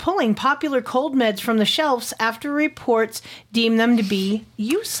is pulling popular cold meds from the shelves after reports deem them to be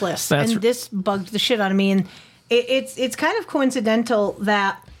useless. This bugged the shit out of me, and it's kind of coincidental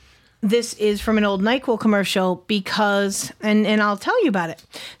that this is from an old NyQuil commercial because, and I'll tell you about it.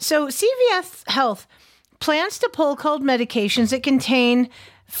 So CVS Health plans to pull cold medications that contain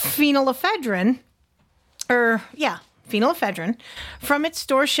phenylephrine from its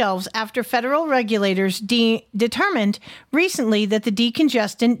store shelves after federal regulators determined recently that the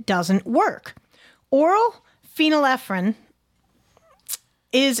decongestant doesn't work. Oral phenylephrine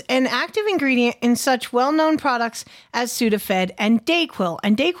is an active ingredient in such well-known products as Sudafed and Dayquil.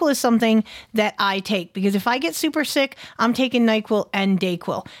 And Dayquil is something that I take because if I get super sick, I'm taking NyQuil and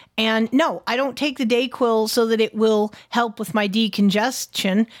Dayquil. And no, I don't take the Dayquil so that it will help with my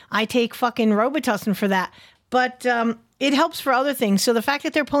decongestion. I take fucking Robitussin for that. But it helps for other things. So the fact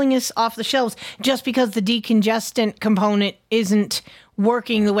that they're pulling this off the shelves just because the decongestant component isn't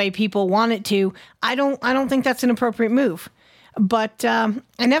working the way people want it to, I don't think that's an appropriate move. But an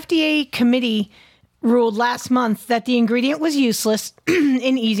FDA committee ruled last month that the ingredient was useless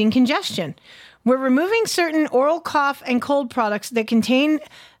in easing congestion. We're removing certain oral cough and cold products that contain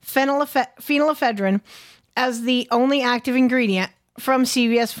phenylephrine as the only active ingredient from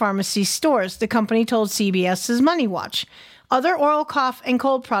CVS pharmacy stores, the company told CBS's Money Watch. Other oral cough and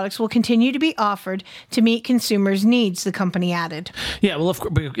cold products will continue to be offered to meet consumers' needs, the company added. Yeah, well,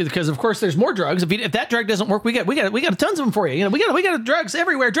 because of course there's more drugs. If that drug doesn't work, we got tons of them for you. We got drugs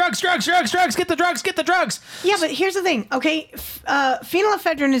everywhere. Drugs. Get the drugs. Yeah, but here's the thing. Okay,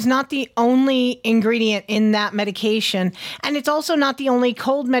 phenylephrine is not the only ingredient in that medication, and it's also not the only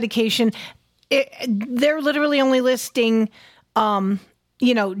cold medication. They're literally only listing, Dayquil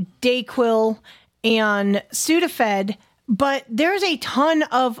and Sudafed. But there's a ton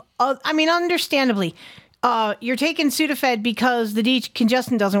of, understandably, you're taking Sudafed because the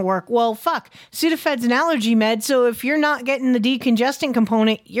decongestant doesn't work. Well, fuck. Sudafed's an allergy med, so if you're not getting the decongestant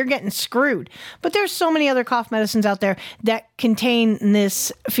component, you're getting screwed. But there's so many other cough medicines out there that contain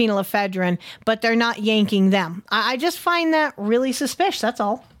this phenylephrine, but they're not yanking them. I just find that really suspicious, that's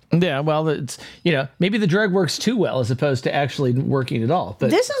all. Yeah, well, it's, maybe the drug works too well as opposed to actually working at all. But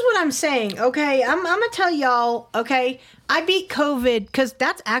this is what I'm saying, okay? I'm going to tell y'all, okay? I beat COVID because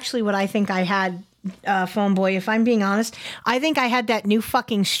that's actually what I think I had, Phone Boy, if I'm being honest. I think I had that new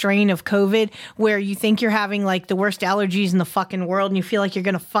fucking strain of COVID where you think you're having like the worst allergies in the fucking world and you feel like you're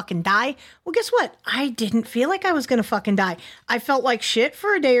going to fucking die. Well, guess what? I didn't feel like I was going to fucking die. I felt like shit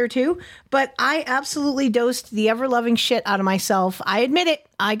for a day or two, but I absolutely dosed the ever-loving shit out of myself. I admit it.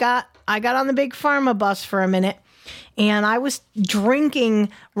 I got on the big pharma bus for a minute and I was drinking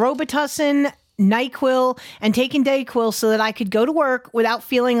Robitussin, NyQuil, and taking Dayquil so that I could go to work without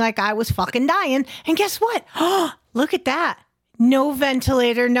feeling like I was fucking dying. And guess what? Oh, look at that. No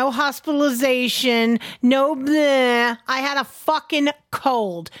ventilator, no hospitalization, no bleh. I had a fucking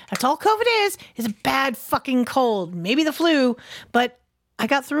cold. That's all COVID is a bad fucking cold. Maybe the flu, but I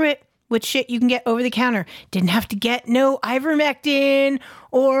got through it with shit you can get over the counter. Didn't have to get no ivermectin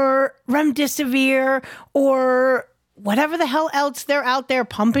or remdesivir or whatever the hell else they're out there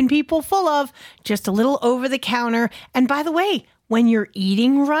pumping people full of, just a little over the counter. And by the way, when you're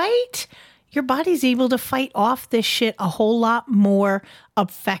eating right, your body's able to fight off this shit a whole lot more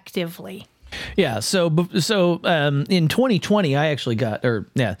effectively. Yeah. So in 2020, I actually got,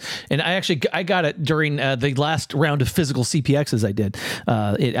 and I got it during the last round of physical CPXs I did.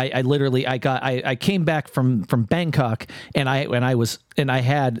 I came back from Bangkok and I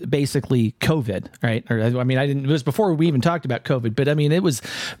had basically COVID, right? It was before we even talked about COVID, but it was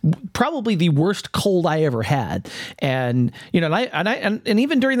probably the worst cold I ever had. And, and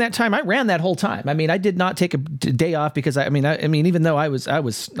even during that time, I ran that whole time. I did not take a day off because even though I was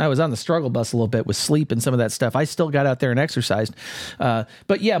on the struggle bus a little bit with sleep and some of that stuff, I still got out there and exercised.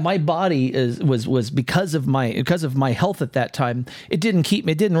 But yeah, my body was because of my health at that time. It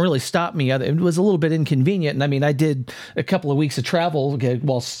didn't really stop me. It was a little bit inconvenient. And I did a couple of weeks of travel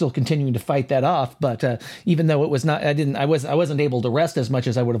while still continuing to fight that off. But even though it was not, I wasn't able to rest as much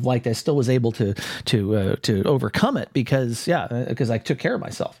as I would have liked. I still was able to overcome it because I took care of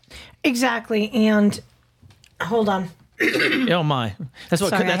myself. Exactly. And hold on. Oh my!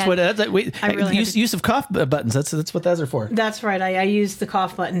 Use of cough buttons. That's what those are for. That's right. I used the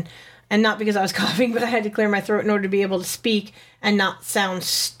cough button, and not because I was coughing, but I had to clear my throat in order to be able to speak and not sound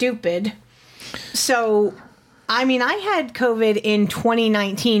stupid. So, I had COVID in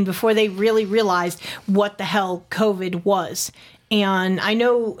 2019 before they really realized what the hell COVID was, and I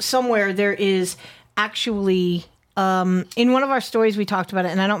know somewhere there is actually. In one of our stories, we talked about it,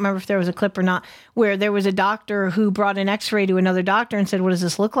 and I don't remember if there was a clip or not, where there was a doctor who brought an x-ray to another doctor and said, "What does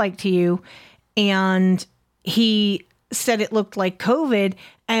this look like to you?" And he said it looked like COVID.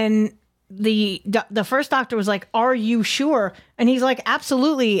 And the first doctor was like, "Are you sure?" And he's like,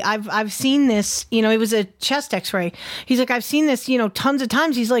 "Absolutely. I've seen this, it was a chest x-ray." He's like, "I've seen this, tons of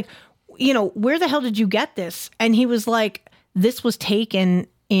times." He's like, "Where the hell did you get this?" And he was like, "This was taken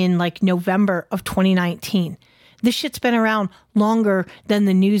in like November of 2019. This shit's been around longer than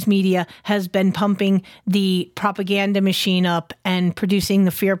the news media has been pumping the propaganda machine up and producing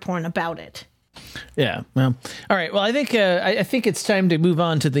the fear porn about it." Yeah. Well, all right. Well, I think it's time to move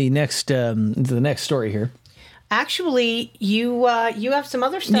on to the next story here. Actually, you have some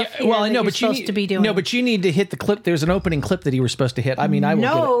other stuff. Yeah, well, I know, but you need to be doing. No, but you need to hit the clip. There's an opening clip that you were supposed to hit. I will.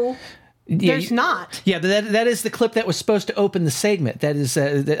 No. There's not. Yeah, that is the clip that was supposed to open the segment. That is,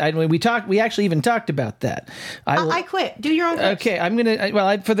 we actually even talked about that. I quit. Do your own clips. Okay, I'm gonna.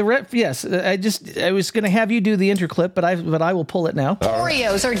 Yes, I was gonna have you do the interclip, but I will pull it now.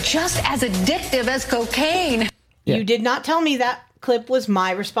 Oreos are just as addictive as cocaine. Yeah. You did not tell me that clip was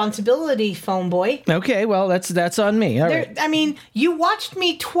my responsibility, Phone Boy. Okay, well that's on me. All right. You watched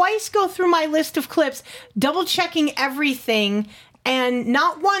me twice go through my list of clips, double checking everything. And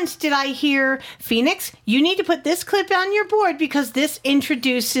not once did I hear, "Phoenix, you need to put this clip on your board because this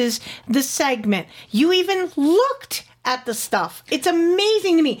introduces the segment." You even looked at the stuff. It's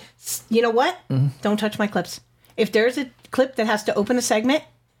amazing to me. You know what? Mm-hmm. Don't touch my clips. If there's a clip that has to open a segment,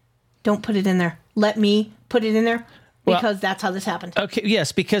 don't put it in there. Let me put it in there. Because that's how this happened. Okay,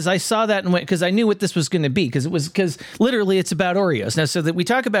 yes, because I saw that and went, because I knew what this was going to be, because literally it's about Oreos. Now, so that we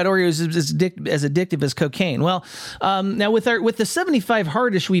talk about Oreos as addictive as cocaine. Well, now with the 75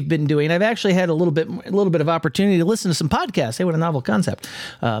 Hardish we've been doing, I've actually had a little bit of opportunity to listen to some podcasts. Hey, what a novel concept!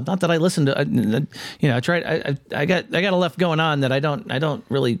 Not that I listened to, I tried. I got enough going on that I don't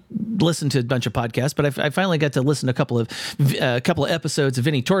really listened to a bunch of podcasts, but I finally got to listen to a couple of episodes of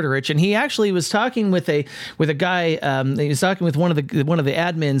Vinny Tortorich, and he actually was talking with a guy. He was talking with one of the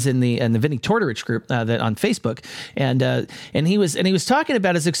admins in the Vinny Tortorich group that on Facebook, and he was talking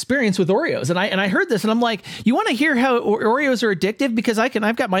about his experience with Oreos, and I heard this, and I'm like, you want to hear how Oreos are addictive? Because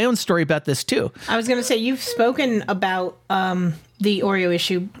I've got my own story about this too. I was going to say, you've spoken about the Oreo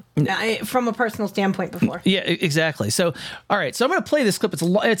issue from a personal standpoint before. Yeah, exactly. So, all right. So I'm going to play this clip.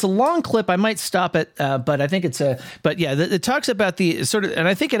 It's a long clip. I might stop it, but I think it talks about the sort of, and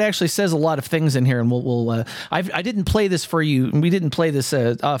I think it actually says a lot of things in here. And I didn't play this for you. We didn't play this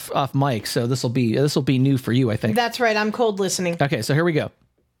off mic, so this will be new for you, I think. That's right. I'm cold listening. Okay, so here we go.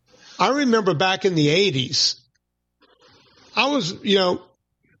 I remember back in the 80s, I was,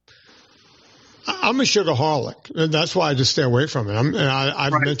 I'm a sugarholic, and that's why I just stay away from it.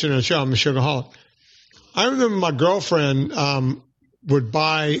 I've mentioned in the show, I'm a sugarholic. I remember my girlfriend would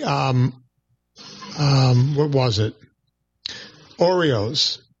buy, what was it?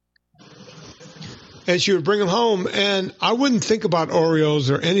 Oreos. And she would bring them home, and I wouldn't think about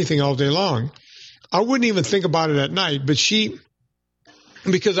Oreos or anything all day long. I wouldn't even think about it at night, but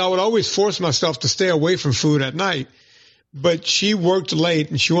because I would always force myself to stay away from food at night. But she worked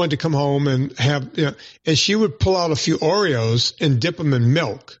late, and she wanted to come home and have, and she would pull out a few Oreos and dip them in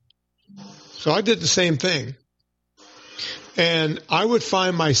milk. So I did the same thing. And I would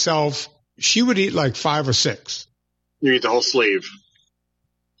find myself, she would eat like 5 or 6. You eat the whole sleeve.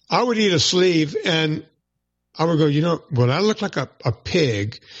 I would eat a sleeve, and I would go, well, I look like a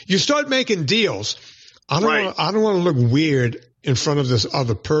pig. You start making deals. I don't want to look weird in front of this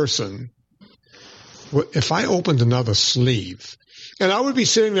other person. If I opened another sleeve, and I would be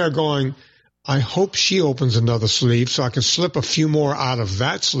sitting there going, I hope she opens another sleeve so I can slip a few more out of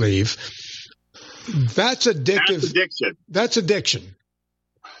that sleeve. That's addictive. That's addiction. That's addiction,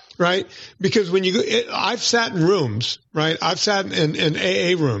 right? Because when you go, I've sat in rooms, right? I've sat in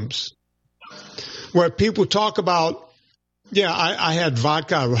AA rooms where people talk about, I had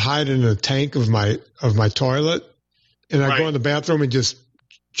vodka. I would hide it in a tank of my toilet, and I'd go in the bathroom and just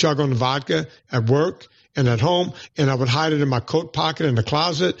chug on the vodka at work and at home, and I would hide it in my coat pocket in the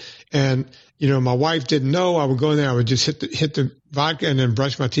closet. And my wife didn't know. I would go in there. I would just hit the vodka and then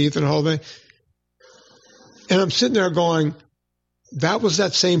brush my teeth and the whole thing. And I'm sitting there going, that was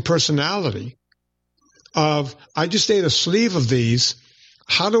that same personality of, I just ate a sleeve of these.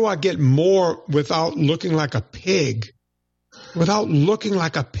 How do I get more without looking like a pig? Without looking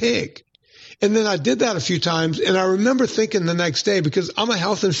like a pig. And then I did that a few times, and I remember thinking the next day, because I'm a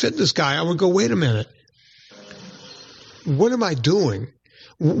health and fitness guy, I would go, wait a minute. What am I doing?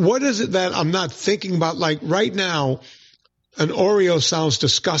 What is it that I'm not thinking about? Like right now, an Oreo sounds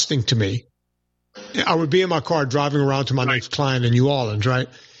disgusting to me. I would be in my car driving around to my next client in New Orleans, right?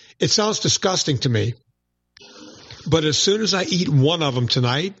 It sounds disgusting to me. But as soon as I eat one of them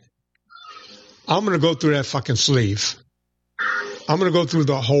tonight, I'm going to go through that fucking sleeve. I'm going to go through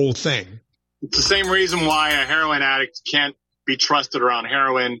the whole thing. It's the same reason why a heroin addict can't be trusted around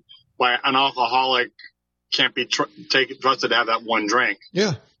heroin, why an alcoholic can't be trusted to have that one drink.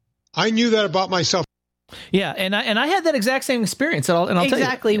 Yeah. I knew that about myself. Yeah, and I had that exact same experience, and I'll tell you.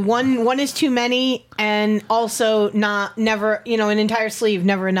 Exactly. One is too many, and also never, an entire sleeve,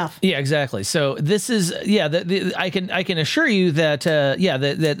 never enough. Yeah, exactly. So this is, I can assure you that,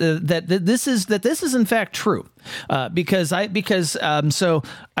 that this is in fact true. Because I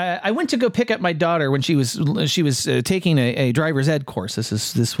went to go pick up my daughter when she was taking a driver's ed course.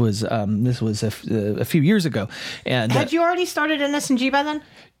 This was a few years ago. And had you already started an S&G by then?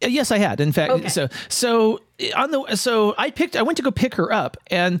 Yes, I had. In fact, okay. So I went to go pick her up,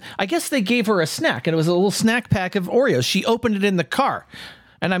 and I guess they gave her a snack, and it was a little snack pack of Oreos. She opened it in the car,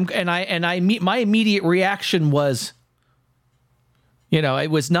 and my immediate reaction was,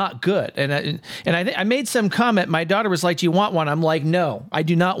 it was not good. And I made some comment. My daughter was like, "Do you want one?" I'm like, "No, I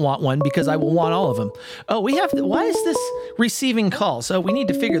do not want one because I will want all of them." Oh, why is this receiving calls? So we need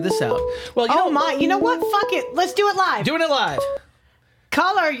to figure this out. Well, you know what? Fuck it. Let's do it live. Doing it live.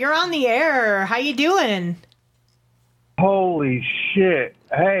 Caller, you're on the air. How you doing? Holy shit.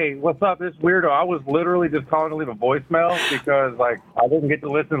 Hey, what's up? This weirdo. I was literally just calling to leave a voicemail because, I didn't get to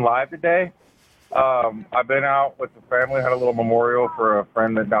listen live today. I've been out with the family, had a little memorial for a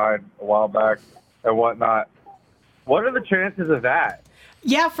friend that died a while back and whatnot. What are the chances of that?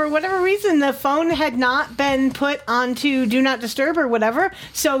 Yeah, for whatever reason, the phone had not been put onto Do Not Disturb or whatever.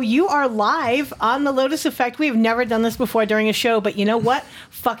 So you are live on the Lotus Effect. We have never done this before during a show, but you know what?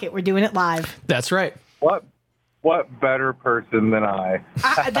 Fuck it. We're doing it live. That's right. What better person than I?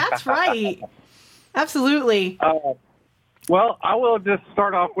 That's right. Absolutely. Well, I will just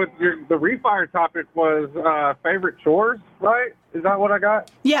start off with the refire topic was favorite chores, right? Is that what I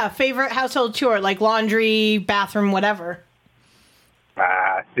got? Yeah, favorite household chore, like laundry, bathroom, whatever.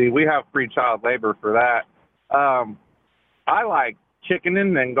 See, we have free child labor for that. I like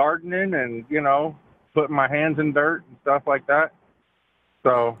chickening and gardening and, putting my hands in dirt and stuff like that.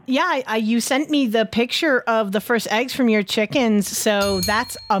 So yeah, you sent me the picture of the first eggs from your chickens, so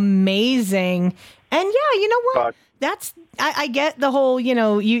that's amazing. And yeah, you know what? I get the whole,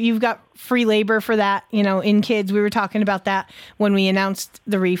 you've got free labor for that, in kids. We were talking about that when we announced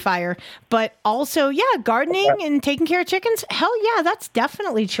the refire. But also, yeah, gardening and taking care of chickens. Hell yeah, that's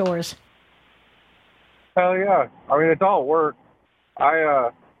definitely chores. Hell yeah. I mean, it's all work.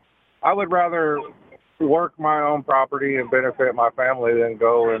 I would rather work my own property and benefit my family than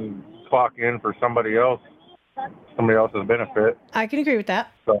go and clock in for somebody else's benefit. I can agree with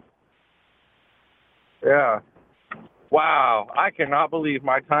that. So, yeah. Wow. I cannot believe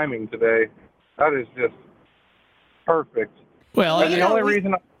my timing today. That is just perfect. Well, and the only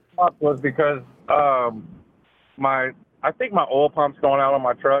reason I stopped was because I think my oil pump's going out on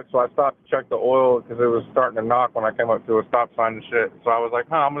my truck, so I stopped to check the oil because it was starting to knock when I came up to a stop sign and shit. So I was like,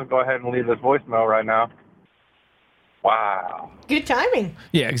 I'm going to go ahead and leave this voicemail right now. Wow. Good timing.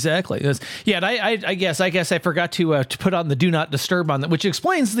 Yeah, exactly. Yeah, and I guess I forgot to put on the do not disturb on that, which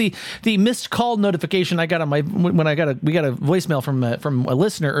explains the missed call notification I got on my we got a voicemail from a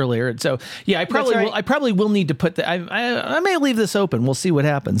listener earlier. And so yeah, I probably will need to put that. I may leave this open. We'll see what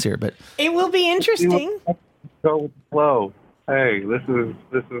happens here, but it will be interesting. Go with the flow. Hey, this is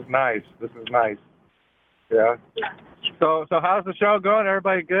nice. This is nice. Yeah. So how's the show going?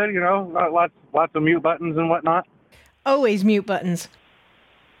 Everybody good? Lots of mute buttons and whatnot. Always mute buttons.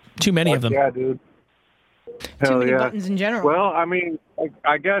 Too many of them. Yeah, dude. Too many buttons in general. Well, I mean,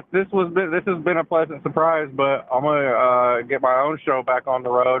 I guess this has been a pleasant surprise, but I'm gonna get my own show back on the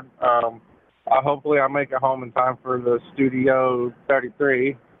road. Hopefully, I'll make it home in time for the Studio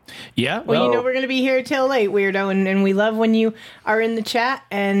 33. Yeah. Well, we're going to be here till late, weirdo, and we love when you are in the chat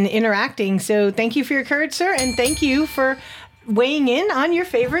and interacting. So thank you for your courage, sir, and thank you for weighing in on your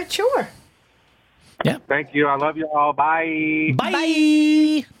favorite chore. Yeah. Thank you. I love you all. Bye.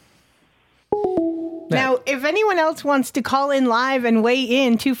 Bye. Now, if anyone else wants to call in live and weigh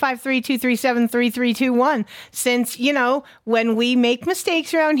in, 253-237-3321, since, when we make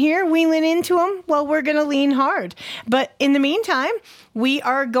mistakes around here, we lean into them, well, we're going to lean hard. But in the meantime, we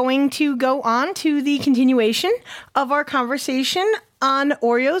are going to go on to the continuation of our conversation on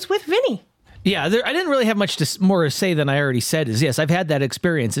Oreos with Vinny. Yeah, I didn't really have much more to say than I already said. Is yes, I've had that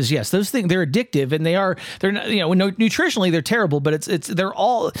experience. Is yes, those things, they're addictive and they're not, nutritionally they're terrible, but they're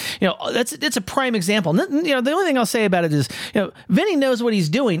all, it's a prime example. And, the only thing I'll say about it is, Vinny knows what he's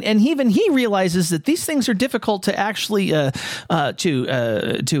doing, and even he realizes that these things are difficult to actually to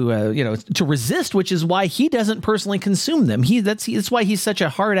resist, which is why he doesn't personally consume them. That's why he's such a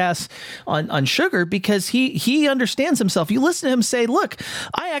hard ass on sugar, because he understands himself. You listen to him say, "Look,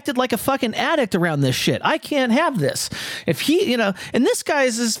 I acted like a fucking addict around this shit. I can't have this." If he, and this guy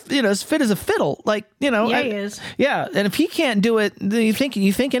is as fit as a fiddle. Like, yeah, he is. Yeah, and if he can't do it, you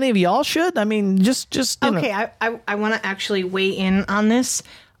think any of y'all should? I mean, just okay. I want to actually weigh in on this.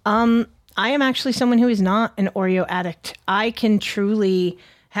 I am actually someone who is not an Oreo addict. I can truly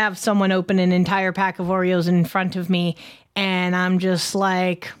have someone open an entire pack of Oreos in front of me, and I'm just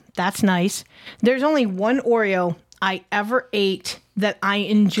like, that's nice. There's only one Oreo I ever ate that I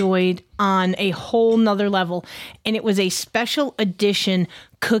enjoyed on a whole nother level, and it was a special edition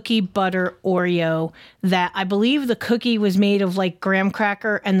cookie butter Oreo that I believe the cookie was made of like graham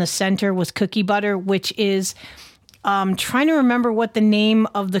cracker and the center was cookie butter, which is trying to remember what the name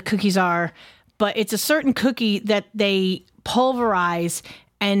of the cookies are, but it's a certain cookie that they pulverize,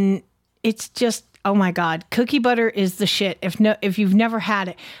 and it's just, oh my God, cookie butter is the shit. If you've never had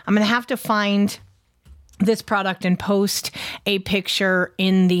it, I'm gonna have to find this product and post a picture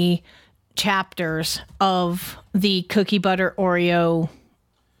in the chapters of the cookie butter Oreo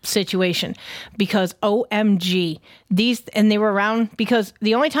situation, because OMG, they were around because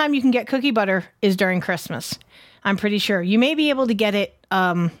the only time you can get cookie butter is during Christmas. I'm pretty sure you may be able to get it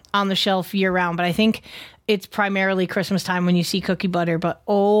on the shelf year round, but I think it's primarily Christmas time when you see cookie butter. But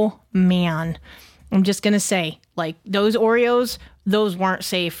oh man, I'm just going to say, like, those Oreos, those weren't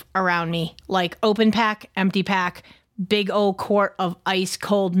safe around me. Like, open pack, empty pack, big old quart of ice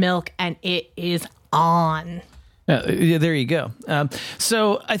cold milk, and it is on. Yeah, there you go.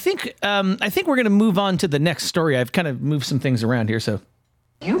 So I think we're going to move on to the next story. I've kind of moved some things around here. So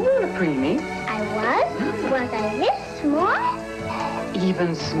You were a preemie. I was? Was I this small?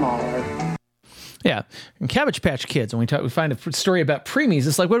 Even smaller. Yeah, and Cabbage Patch Kids. When we find a story about preemies,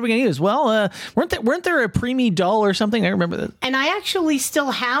 it's like, what are we going to use? Well, weren't there a preemie doll or something? I remember that. And I actually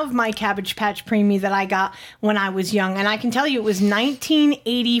still have my Cabbage Patch preemie that I got when I was young, and I can tell you it was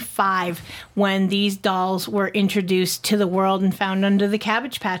 1985 when these dolls were introduced to the world and found under the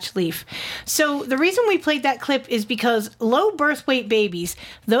Cabbage Patch leaf. So the reason we played that clip is because low birth weight babies,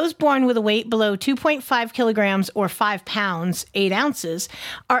 those born with a weight below 2.5 kilograms or 5 pounds, 8 ounces,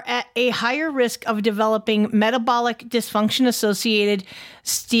 are at a higher risk of developing metabolic dysfunction associated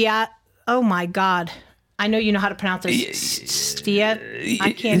oh my God. I know you know how to pronounce this.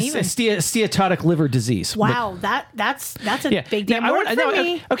 I can't even. Steatotic liver disease. Wow, that's a big damn word for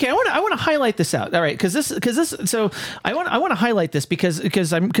me. Okay, I want to highlight this out. All right, because this. So I want to highlight this because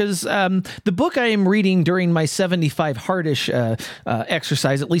the book I am reading during my 75 hardish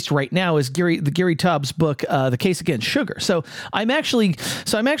exercise, at least right now, is Gary Taubes' book, The Case Against Sugar. So I'm actually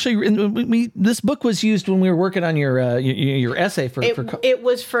this book was used when we were working on your essay for. It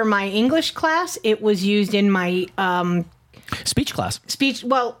was for my English class. It was used in my speech class.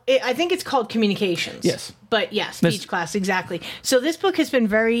 I think it's called communications. Yes. But yeah, speech class, exactly. So this book has been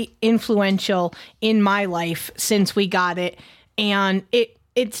very influential in my life since we got it. And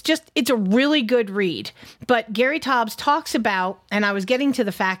it's a really good read. But Gary Taubes talks about, and I was getting to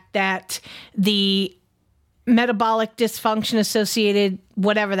the fact that the metabolic dysfunction associated,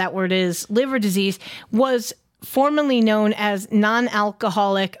 whatever that word is, liver disease, was formerly known as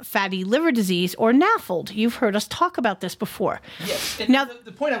non-alcoholic fatty liver disease, or NAFLD. You've heard us talk about this before. Yes. Now,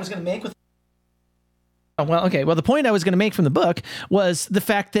 the point I was going to make with... the point I was going to make from the book was the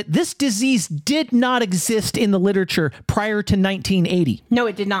fact that this disease did not exist in the literature prior to 1980. No,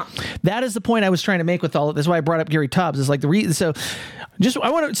 it did not. That is the point I was trying to make with all of this. Why I brought up Gary Taubes is like so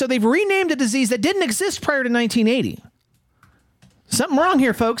they've renamed a disease that didn't exist prior to 1980. Something wrong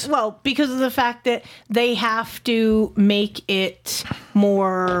here, folks. Well, because of the fact that they have to make it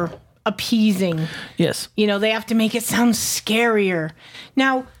more appeasing. Yes. They have to make it sound scarier.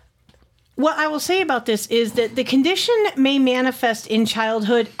 Now, what I will say about this is that the condition may manifest in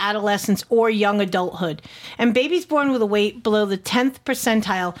childhood, adolescence, or young adulthood. And babies born with a weight below the 10th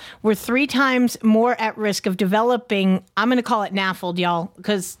percentile were 3 times more at risk of developing, I'm going to call it NAFLD, y'all,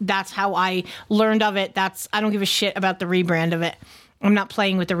 because that's how I learned of it. I don't give a shit about the rebrand of it. I'm not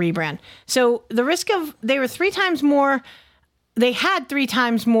playing with the rebrand. So they had 3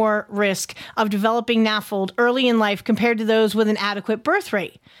 times more risk of developing NAFLD early in life compared to those with an adequate birth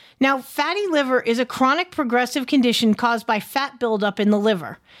rate. Now, fatty liver is a chronic progressive condition caused by fat buildup in the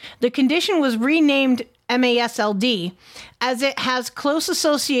liver. The condition was renamed MASLD as it has close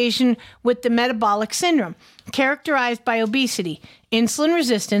association with the metabolic syndrome, characterized by obesity, insulin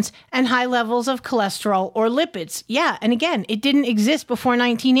resistance, and high levels of cholesterol or lipids. Yeah, and again, it didn't exist before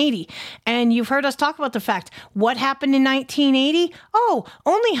 1980. And you've heard us talk about the fact, what happened in 1980? Oh,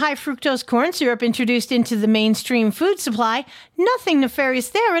 only high fructose corn syrup introduced into the mainstream food supply. Nothing nefarious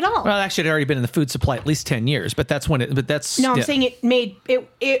there at all. Well, actually, it had already been in the food supply at least 10 years, but that's when I'm saying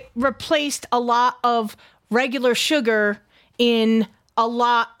it replaced a lot of regular sugar in a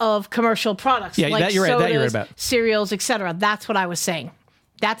lot of commercial products, like you're sodas, right about. cereals, etc. That's what I was saying.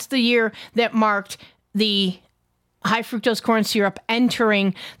 That's the year that marked the high fructose corn syrup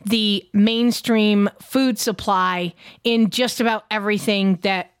entering the mainstream food supply in just about everything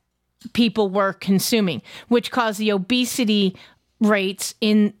that people were consuming, which caused the obesity rates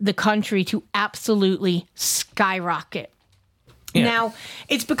in the country to absolutely skyrocket. Yeah. Now,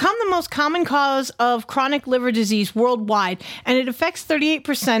 it's become the most common cause of chronic liver disease worldwide, and it affects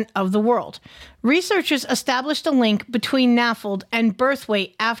 38% of the world. Researchers established a link between NAFLD and birth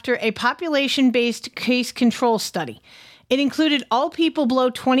weight after a population-based case control study. It included all people below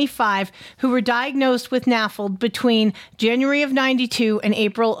 25 who were diagnosed with NAFLD between January of 92 and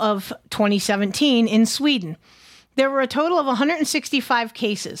April of 2017 in Sweden. There were a total of 165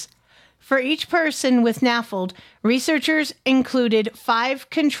 cases. For each person with NAFLD, researchers included 5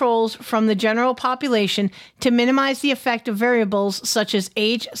 controls from the general population to minimize the effect of variables such as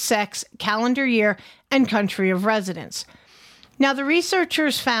age, sex, calendar year, and country of residence. Now, the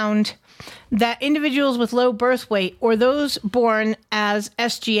researchers found that individuals with low birth weight or those born as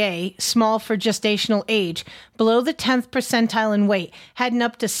SGA, small for gestational age, below the 10th percentile in weight, had an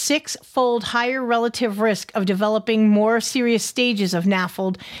up to 6-fold higher relative risk of developing more serious stages of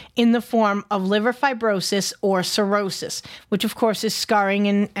NAFLD in the form of liver fibrosis or cirrhosis, which of course is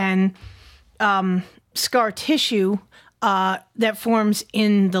scarring and scar tissue that forms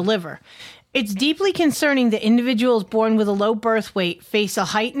in the liver. It's deeply concerning that individuals born with a low birth weight face a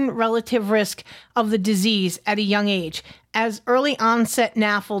heightened relative risk of the disease at a young age, as early onset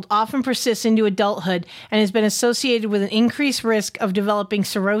NAFLD often persists into adulthood and has been associated with an increased risk of developing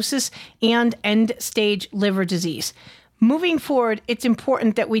cirrhosis and end-stage liver disease. Moving forward, it's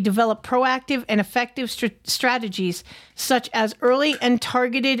important that we develop proactive and effective strategies such as early and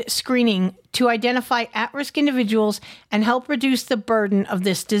targeted screening to identify at-risk individuals and help reduce the burden of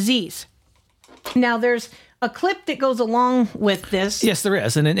this disease. Now, there's a clip that goes along with this. Yes, there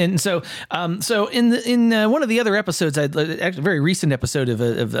is, and so in one of the other episodes, actually a very recent episode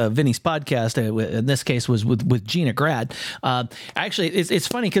of Vinny's podcast, in this case was with Gina Grad. Actually, it's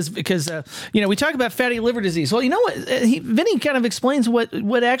funny because we talk about fatty liver disease. Well, you know what? Vinny kind of explains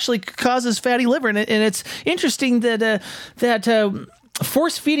what actually causes fatty liver, and it's interesting that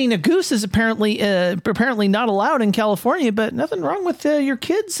force feeding a goose is apparently not allowed in California, but nothing wrong with your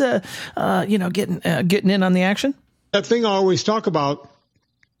kids, getting in on the action. That thing I always talk about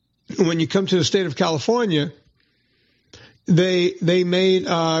when you come to the state of California, they made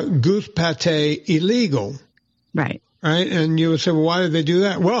goose pate illegal. Right. Right. And you would say, well, why did they do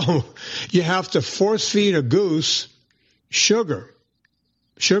that? Well, you have to force feed a goose sugar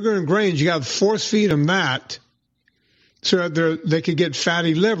and grains. You got to force feed them that. So they could get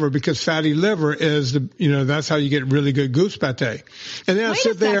fatty liver, because fatty liver is that's how you get really good goose pate. And then Wait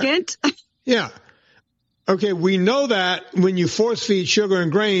a second. Yeah. Okay. We know that when you force feed sugar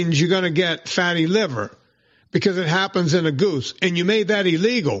and grains, you're going to get fatty liver because it happens in a goose, and you made that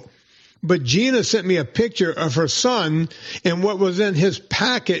illegal. But Gina sent me a picture of her son and what was in his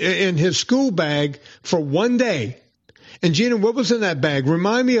packet, in his school bag for one day. And Gina, what was in that bag?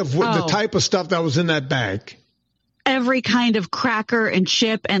 Remind me of the type of stuff that was in that bag. Every kind of cracker and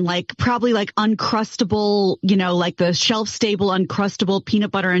chip and probably uncrustable, like the shelf stable uncrustable peanut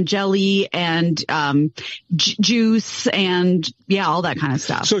butter and jelly and juice and all that kind of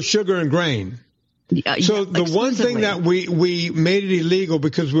stuff. So sugar and grain. So the one thing that we made it illegal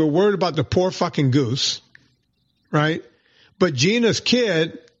because we were worried about the poor fucking goose, right? But Gina's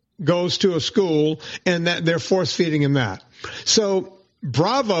kid goes to a school and that they're force feeding him that. So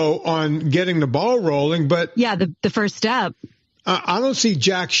bravo on getting the ball rolling, but the first step. I don't see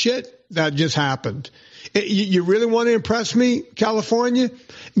jack shit that just happened. You really want to impress me, California?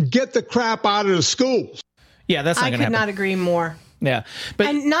 Get the crap out of the schools. Yeah, that's not going to happen. I could not agree more. Yeah,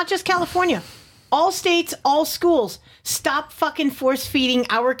 and not just California. All states, all schools, stop fucking force feeding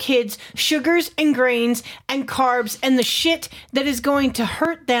our kids sugars and grains and carbs and the shit that is going to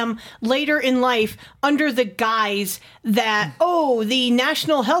hurt them later in life under the guise that, the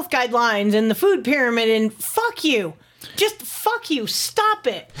national health guidelines and the food pyramid, and fuck you. Just fuck you. Stop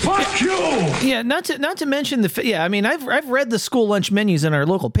it. Fuck you. Yeah, not to mention I've read the school lunch menus in our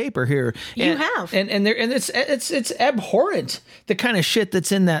local paper here. You have, and it's abhorrent, the kind of shit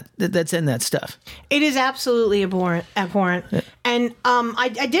that's in that stuff. It is absolutely abhorrent. Yeah. And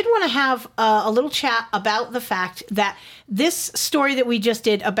I did want to have a little chat about the fact that this story that we just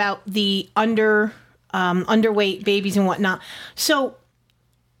did about the underweight babies and whatnot. So,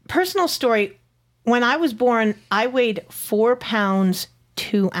 personal story. When I was born, I weighed 4 pounds,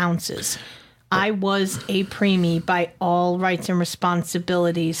 2 ounces. I was a preemie by all rights and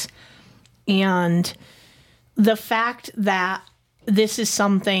responsibilities. And the fact that this is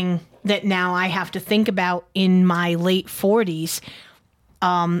something that now I have to think about in my late 40s.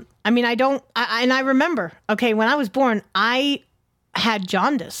 I remember, when I was born, I had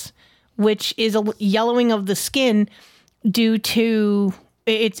jaundice, which is a yellowing of the skin due to...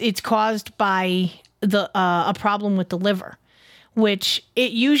 It's caused by a problem with the liver, which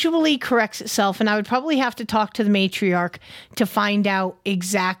it usually corrects itself. And I would probably have to talk to the matriarch to find out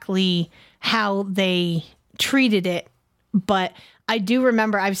exactly how they treated it. But I do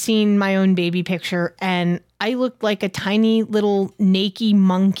remember I've seen my own baby picture and I looked like a tiny little naked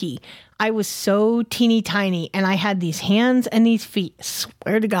monkey. I was so teeny tiny and I had these hands and these feet. I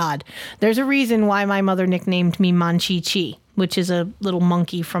swear to God. There's a reason why my mother nicknamed me Manchi-Chi, which is a little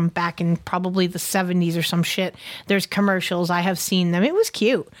monkey from back in probably the 70s or some shit. There's commercials. I have seen them. It was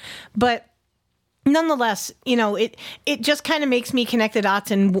cute. But nonetheless, it just kind of makes me connect the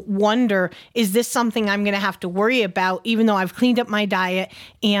dots and wonder, is this something I'm going to have to worry about, even though I've cleaned up my diet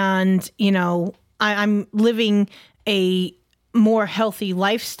and, I'm living a more healthy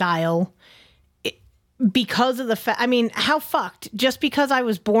lifestyle because of the fact, how fucked? Just because I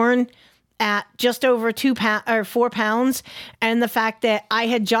was born at just over 4 pounds and the fact that I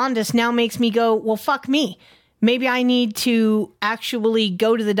had jaundice now makes me go, well, fuck me. Maybe I need to actually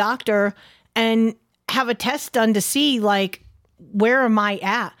go to the doctor and have a test done to see where am I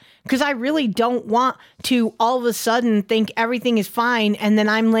at? Because I really don't want to all of a sudden think everything is fine and then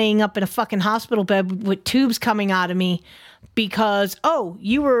I'm laying up in a fucking hospital bed with tubes coming out of me because, oh,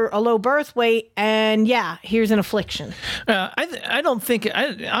 you were a low birth weight and yeah, here's an affliction. I don't think,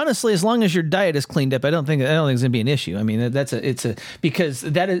 honestly, as long as your diet is cleaned up, I don't think it's going to be an issue. I mean, because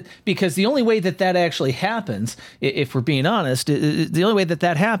the only way that actually happens, if we're being honest, the only way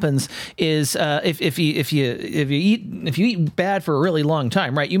that happens is if you eat bad for a really long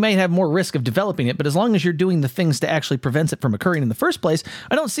time, right? You may have more risk of developing it, but as long as you're doing the things to actually prevent it from occurring in the first place,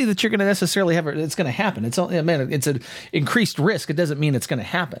 I don't see that you're going to necessarily it's going to happen. It's an increased risk. It doesn't mean it's going to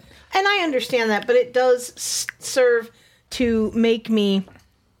happen. And I understand that, but it does serve to make me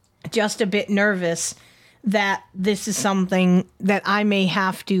just a bit nervous that this is something that I may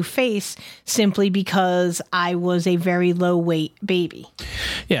have to face simply because I was a very low weight baby.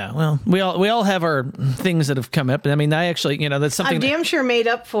 Yeah, well, we all have our things that have come up. I mean, I actually, that's something I'm damn sure made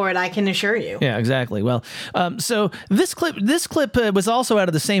up for it, I can assure you. Yeah, exactly. Well, so this clip was also out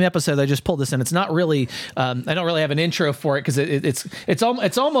of the same episode. I just pulled this in. It's not really, I don't really have an intro for it because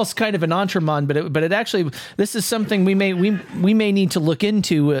it's almost kind of an entremont, but it actually, this is something we may need to look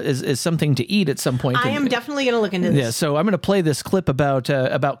into as something to eat at some point. I am definitely going to look into this. Yeah, so I'm going to play this clip about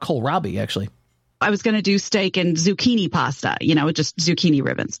kohlrabi, actually. I was going to do steak and zucchini pasta, just zucchini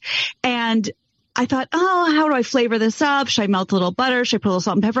ribbons. And I thought, oh, how do I flavor this up? Should I melt a little butter? Should I put a little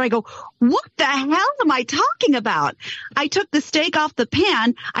salt and pepper? I go, what the hell am I talking about? I took the steak off the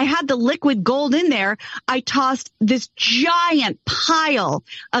pan. I had the liquid gold in there. I tossed this giant pile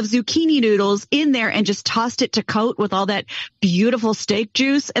of zucchini noodles in there and just tossed it to coat with all that beautiful steak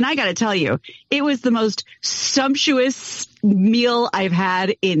juice. And I got to tell you, it was the most sumptuous meal I've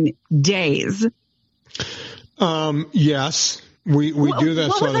had in days. Yes. We do that.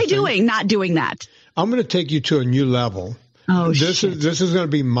 What was I doing? Not doing that. I'm going to take you to a new level. Oh, this is going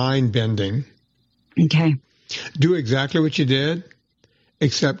to be mind bending. Okay. Do exactly what you did,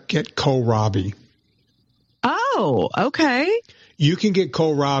 except get kohlrabi. Oh, okay. You can get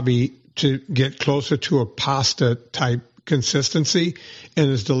kohlrabi to get closer to a pasta type consistency, and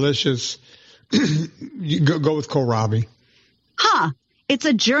it's delicious. You go with kohlrabi. Huh? It's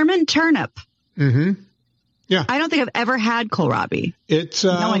a German turnip. Mm-hmm. Yeah. I don't think I've ever had kohlrabi. It's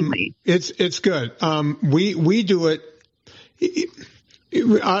knowingly. It's good. We do it.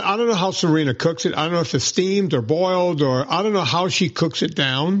 I don't know how Serena cooks it. I don't know if it's steamed or boiled, or I don't know how she cooks it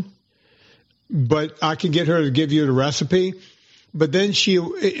down. But I can get her to give you the recipe. But then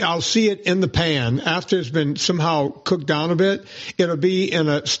I'll see it in the pan after it's been somehow cooked down a bit. It'll be in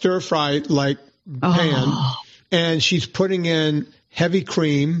a stir fry like pan, and she's putting in heavy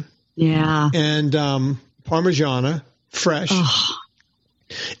cream. Yeah. And Parmigiana, fresh,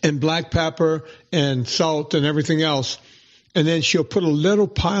 and black pepper and salt and everything else. And then she'll put a little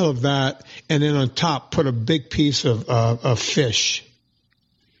pile of that, and then on top put a big piece of fish.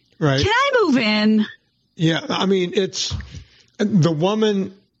 Right? Can I move in? Yeah. I mean, it's the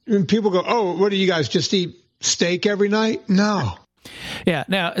woman. People go, oh, what do you guys just eat steak every night? No. Yeah.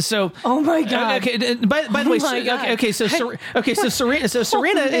 Now, so. Oh my God. Okay. By the way,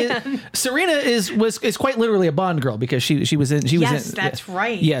 Serena is quite literally a Bond girl because she was in. Yes, that's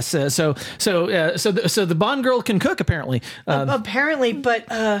right. Yes. So the Bond girl can cook apparently. Apparently,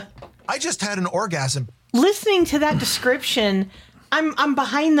 but I just had an orgasm. Listening to that description, I'm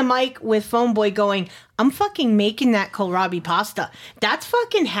behind the mic with Phone Boy going, I'm fucking making that kohlrabi pasta. That's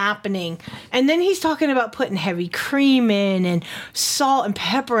fucking happening. And then he's talking about putting heavy cream in and salt and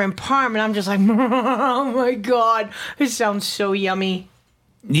pepper and parm. And I'm just like, oh my God, it sounds so yummy.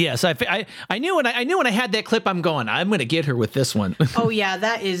 Yes, I knew when I had that clip, I'm going to get her with this one. Oh yeah,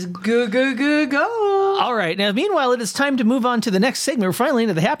 that is go. All right. Now, meanwhile, it is time to move on to the next segment. We're finally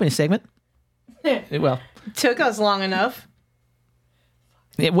into the happiness segment. Well, took us long enough.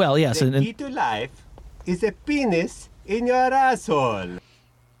 Well, yes. The key to life is a penis in your asshole.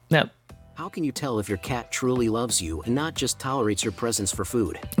 Now, how can you tell if your cat truly loves you and not just tolerates your presence for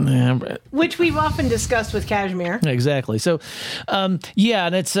food? Which we've often discussed with Kashmir. Exactly. So, yeah,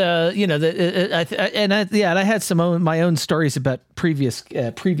 and it's I had some of my own stories about previous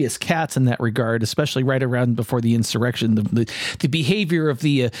cats in that regard, especially right around before the insurrection. The behavior of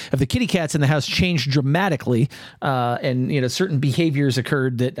the kitty cats in the house changed dramatically, and certain behaviors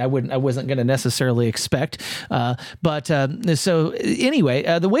occurred that I wasn't going to necessarily expect. So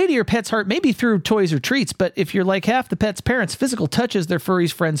anyway, the way to your pet's heart may be through toys or treats, but if you're like half the pet's parents, physical touch is their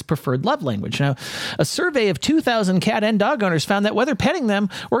furry's friend's preferred love language. Now, a survey of 2,000 cat and dog owners found that whether petting them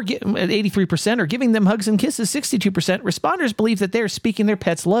at 83% or giving them hugs and kisses 62%, responders believe that that they're speaking their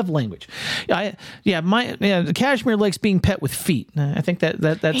pet's love language. Cashmere likes being pet with feet. I think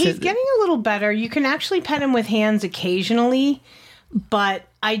that's He's it. getting a little better. You can actually pet him with hands occasionally, but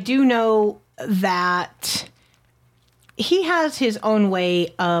I do know that he has his own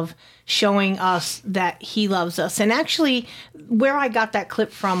way of showing us that he loves us. And actually, where I got that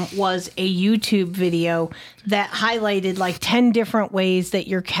clip from was a YouTube video that highlighted like 10 different ways that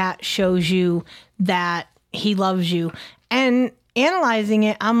your cat shows you that he loves you. And analyzing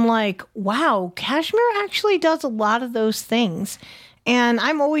it, I'm like, wow, Cashmere actually does a lot of those things. And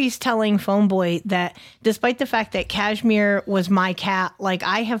I'm always telling Phone Boy that despite the fact that Cashmere was my cat, like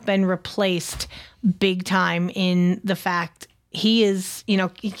I have been replaced big time in the fact he is,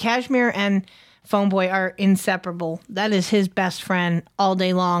 Cashmere and Phone Boy are inseparable. That is his best friend all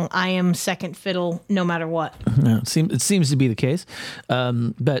day long. I am second fiddle no matter what. No, it seems to be the case.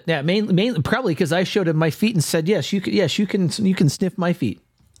 But yeah, mainly probably because I showed him my feet and said, you can sniff my feet.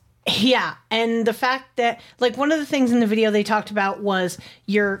 Yeah, and the fact that, like, one of the things in the video they talked about was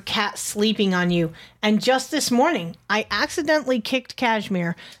your cat sleeping on you. And just this morning, I accidentally kicked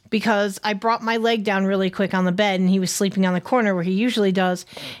Cashmere because I brought my leg down really quick on the bed and he was sleeping on the corner where he usually does.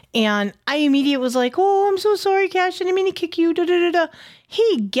 And I immediately was like, oh, I'm so sorry, Cash. I didn't mean to kick you. Da, da, da, da.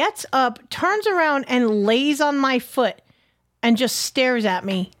 He gets up, turns around, and lays on my foot and just stares at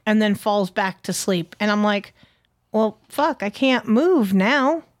me and then falls back to sleep. And I'm like, well, fuck, I can't move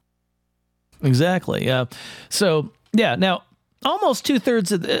now. Exactly. So, yeah, now almost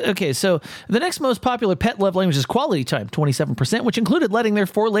 2/3 of so the next most popular pet love language is quality time, 27%, which included letting their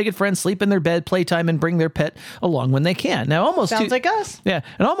four-legged friends sleep in their bed, playtime, and bring their pet along when they can. Now, sounds like us. Yeah,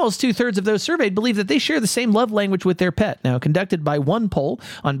 and almost 2/3 of those surveyed believe that they share the same love language with their pet. Now, conducted by One Poll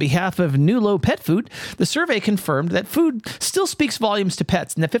on behalf of Nulo Pet Food, the survey confirmed that food still speaks volumes to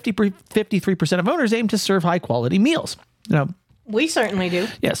pets, and that 53% of owners aim to serve high-quality meals. We certainly do.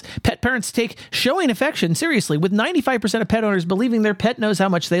 Yes. Pet parents take showing affection seriously, with 95% of pet owners believing their pet knows how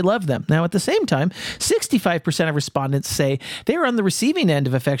much they love them. Now, at the same time, 65% of respondents say they are on the receiving end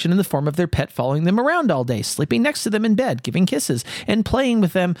of affection in the form of their pet following them around all day, sleeping next to them in bed, giving kisses, and playing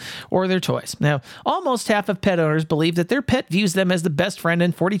with them or their toys. Now, almost half of pet owners believe that their pet views them as the best friend,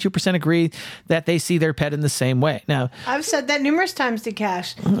 and 42% agree that they see their pet in the same way. Now, I've said that numerous times to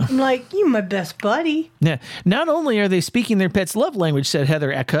Cash. I'm like, you my best buddy. Yeah. Not only are they speaking their pet's love language, said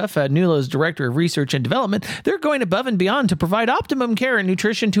Heather Eckhoff, Nulo's Director of Research and Development, they're going above and beyond to provide optimum care and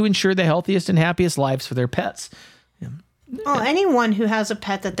nutrition to ensure the healthiest and happiest lives for their pets. Oh, anyone who has a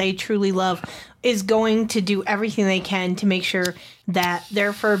pet that they truly love is going to do everything they can to make sure that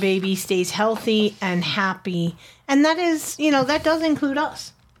their fur baby stays healthy and happy. And that is, that does include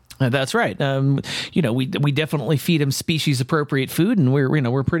us. That's right. We definitely feed him species appropriate food, and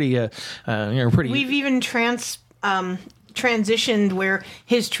we're pretty. We've even transitioned where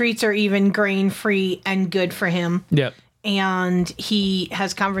his treats are even grain free and good for him. Yep. And he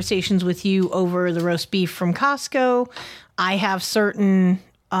has conversations with you over the roast beef from Costco. I have certain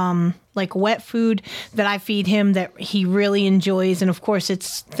like wet food that I feed him that he really enjoys, and of course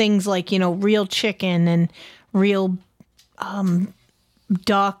it's things like real chicken and real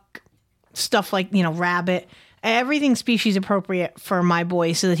duck, stuff like rabbit, everything species appropriate for my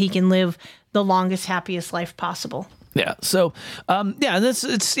boy so that he can live the longest, happiest life possible. Yeah. So,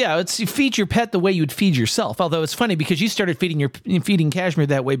 it's you feed your pet the way you'd feed yourself. Although it's funny because you started feeding Cashmere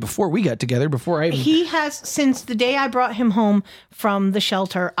that way before we got together. He has, since the day I brought him home from the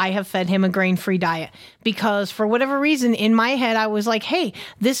shelter, I have fed him a grain-free diet because for whatever reason in my head I was like, hey,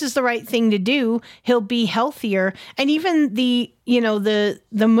 this is the right thing to do. He'll be healthier, and even the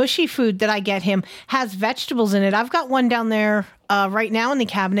mushy food that I get him has vegetables in it. I've got one down there right now in the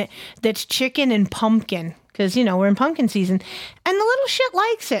cabinet that's chicken and pumpkin. Because, we're in pumpkin season. And the little shit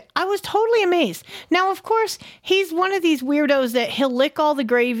likes it. I was totally amazed. Now, of course, he's one of these weirdos that he'll lick all the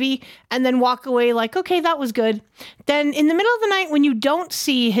gravy and then walk away like, okay, that was good. Then in the middle of the night, when you don't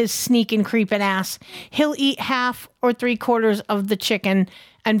see his sneak and creeping ass, he'll eat half or 3/4 of the chicken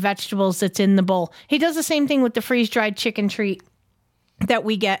and vegetables that's in the bowl. He does the same thing with the freeze-dried chicken treat that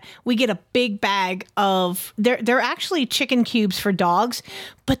we get a big bag of, they're actually chicken cubes for dogs,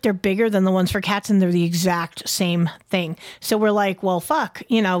 but they're bigger than the ones for cats, and they're the exact same thing. So we're like, well, fuck,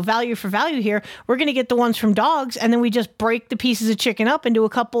 value for value here. We're going to get the ones from dogs, and then we just break the pieces of chicken up into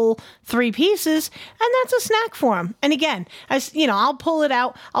 3 pieces, and that's a snack for him. And again, I'll pull it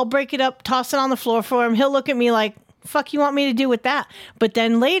out, I'll break it up, toss it on the floor for him. He'll look at me like, fuck you want me to do with that? But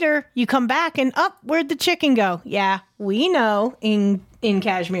then later you come back and where'd the chicken go? Yeah, we know in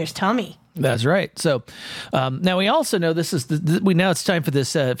Cashmere's tummy. That's right. So now we also know this is now it's time for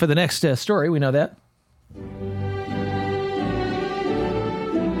this for the next story. We know that.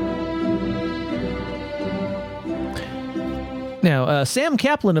 Now, Sam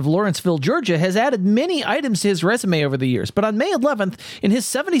Kaplan of Lawrenceville, Georgia, has added many items to his resume over the years, but on May 11th, in his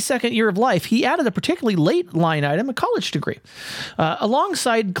 72nd year of life, he added a particularly late line item, a college degree.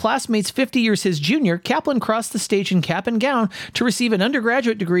 Alongside classmates 50 years his junior, Kaplan crossed the stage in cap and gown to receive an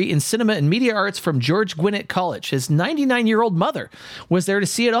undergraduate degree in cinema and media arts from George Gwinnett College. His 99-year-old mother was there to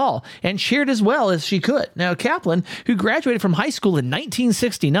see it all and cheered as well as she could. Now, Kaplan, who graduated from high school in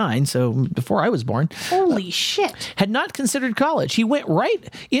 1969, so before I was born, holy shit, had not considered college. He went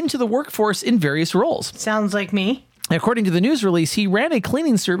right into the workforce in various roles. Sounds like me. According to the news release, he ran a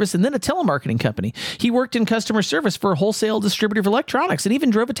cleaning service and then a telemarketing company. He worked in customer service for a wholesale distributor of electronics and even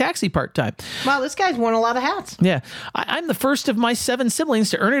drove a taxi part-time. Wow, this guy's worn a lot of hats. Yeah. I'm the first of my 7 siblings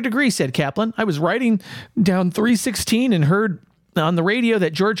to earn a degree, said Kaplan. I was riding down 316 and heard on the radio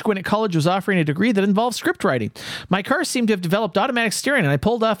that George Gwinnett College was offering a degree that involved script writing. My car seemed to have developed automatic steering, and I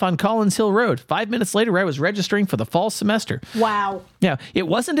pulled off on Collins Hill Road. 5 minutes later, I was registering for the fall semester. Wow. Now, it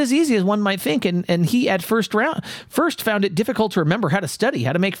wasn't as easy as one might think, and he at first found it difficult to remember how to study,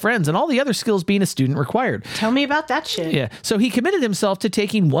 how to make friends, and all the other skills being a student required. Tell me about that shit. Yeah. So he committed himself to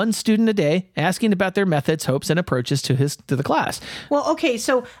taking one student a day, asking about their methods, hopes, and approaches to the class. Well, okay,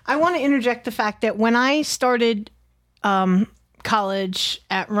 so I want to interject the fact that when I started college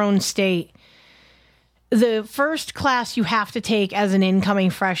at Roane State, the first class you have to take as an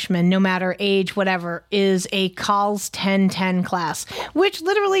incoming freshman, no matter age, whatever, is a Cols 1010 class, which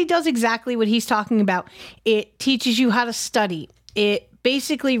literally does exactly what he's talking about. It teaches you how to study. It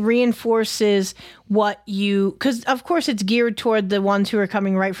basically reinforces what you, because of course it's geared toward the ones who are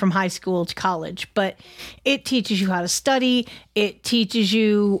coming right from high school to college, but it teaches you how to study. It teaches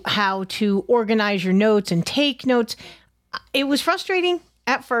you how to organize your notes and take notes. It was frustrating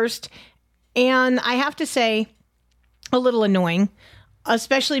at first, and I have to say, a little annoying,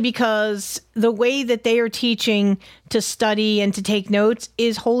 especially because the way that they are teaching to study and to take notes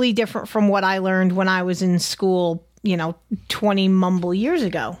is wholly different from what I learned when I was in school, 20 mumble years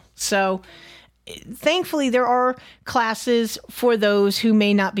ago. So thankfully, there are classes for those who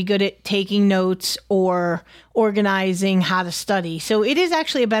may not be good at taking notes or organizing how to study. So it is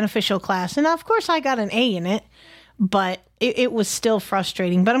actually a beneficial class. And of course, I got an A in it. But it was still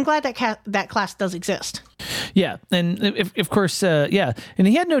frustrating. But I'm glad that class does exist. Yeah, and of course, and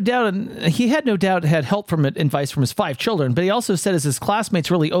he had no doubt had help from it, advice from his 5 children. But he also said as his classmates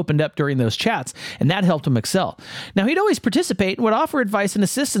really opened up during those chats, and that helped him excel. Now he'd always participate and would offer advice and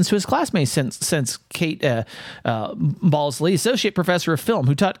assistance to his classmates since Kate Balsley, associate professor of film,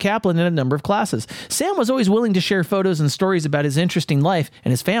 who taught Kaplan in a number of classes. Sam was always willing to share photos and stories about his interesting life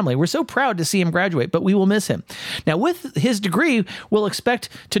and his family. We're so proud to see him graduate, but we will miss him. Now, with his degree, we'll expect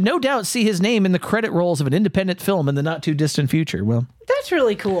to no doubt see his name in the credit rolls of an independent film in the not too distant future. Well, that's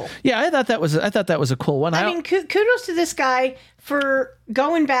really cool. Yeah, I thought that was a cool one. I mean, kudos to this guy for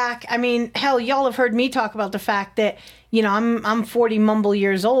going back. I mean, hell, y'all have heard me talk about the fact that, I'm 40 mumble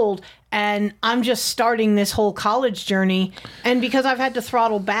years old and I'm just starting this whole college journey. And because I've had to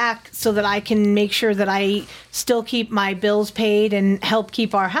throttle back so that I can make sure that I still keep my bills paid and help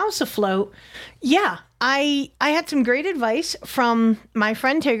keep our house afloat. Yeah, I had some great advice from my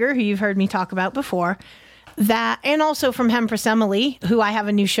friend Tigger, who you've heard me talk about before, and also from Hempress Emily, who I have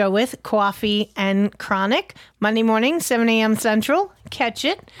a new show with, Coffee and Chronic, Monday morning, 7 a.m. Central. Catch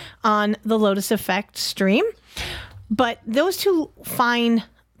it on the Lotus Effect stream. But those two fine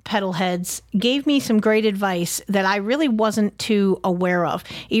pedal heads gave me some great advice that I really wasn't too aware of,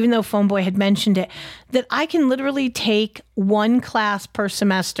 even though Phoneboy had mentioned it, that I can literally take one class per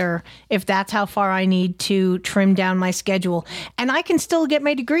semester if that's how far I need to trim down my schedule, and I can still get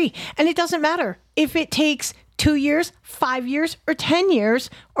my degree. And it doesn't matter if it takes 2 years, 5 years, or 10 years,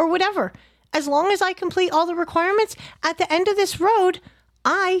 or whatever. As long as I complete all the requirements, at the end of this road,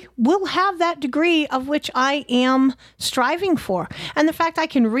 I will have that degree of which I am striving for. And the fact I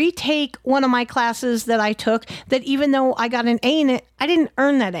can retake one of my classes that I took, that even though I got an A in it, I didn't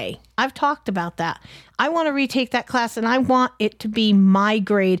earn that A. I've talked about that. I want to retake that class and I want it to be my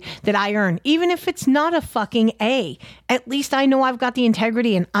grade that I earn. Even if it's not a fucking A, at least I know I've got the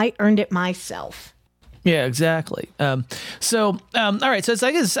integrity and I earned it myself. Yeah, exactly. All right. So it's,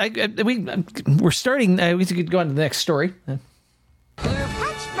 I guess we're starting. We could go on to the next story.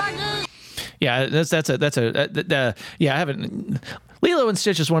 Yeah, I haven't. Lilo and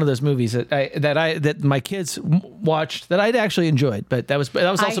Stitch is one of those movies that my kids watched that I'd actually enjoyed, but that was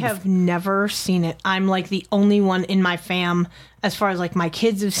also. I have never seen it. I'm like the only one in my fam as far as like my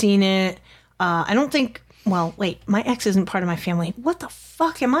kids have seen it. I don't think. Well, wait, my ex isn't part of my family. What the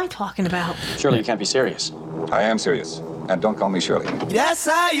fuck am I talking about? Surely you can't be serious. I am serious, and don't call me Shirley. That's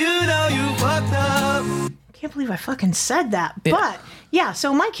how you know you fucked up. can't believe I fucking said that. Yeah. But yeah,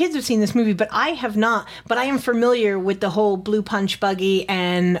 so my kids have seen this movie, but I have not. But I am familiar with the whole Blue Punch Buggy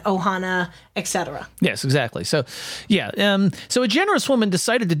and Ohana, etc. Yes, exactly. So, yeah. So a generous woman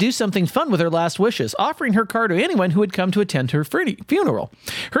decided to do something fun with her last wishes, offering her car to anyone who would come to attend her funeral.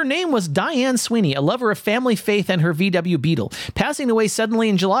 Her name was Diane Sweeney, a lover of family faith and her VW Beetle. Passing away suddenly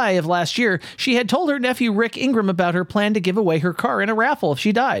in July of last year, she had told her nephew Rick Ingram about her plan to give away her car in a raffle if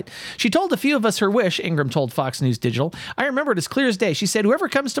she died. She told a few of us her wish, Ingram told Fox News Digital. I remember it as clear as day. She said, whoever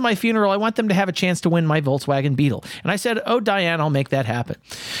comes to my funeral, I want them to have a chance to win my Volkswagen Beetle. And I said, oh, Diane, I'll make that happen.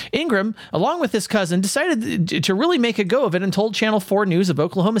 Ingram, along with his cousin, decided to really make a go of it and told Channel 4 News of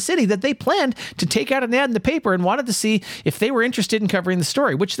Oklahoma City that they planned to take out an ad in the paper and wanted to see if they were interested in covering the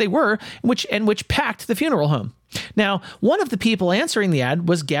story, which they were, which packed the funeral home. Now, one of the people answering the ad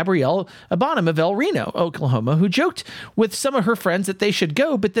was Gabrielle Bonham of El Reno, Oklahoma, who joked with some of her friends that they should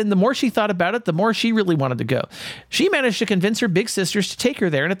go, but then the more she thought about it, the more she really wanted to go. She managed to convince her big sisters to take her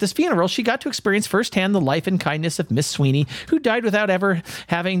there, and at this funeral, she got to experience firsthand the life and kindness of Miss Sweeney, who died without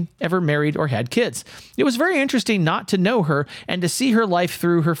having married or had kids. It was very interesting not to know her and to see her life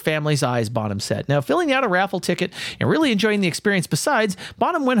through her family's eyes, Bonham said. Now, filling out a raffle ticket and really enjoying the experience besides,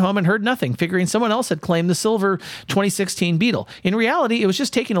 Bonham went home and heard nothing, figuring someone else had claimed the silver 2016 Beetle. In reality, it was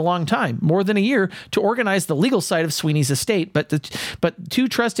just taking a long time, more than a year, to organize the legal side of Sweeney's estate, but two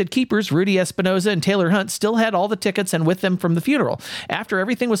trusted keepers, Rudy Espinoza and Taylor Hunt, still had all the tickets and with them from the funeral. After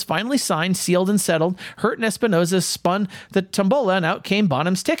everything was finally signed, sealed, and settled, Hurt and Espinoza spun the tombola and out came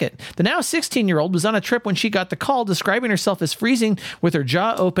Bonham's ticket. The now 16-year-old was on a trip when she got the call, describing herself as freezing with her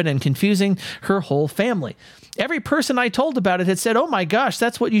jaw open and confusing her whole family. Every person I told about it had said, oh my gosh,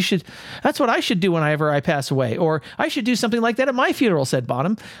 that's what I should do whenever I pass away. Or I should do something like that at my funeral, said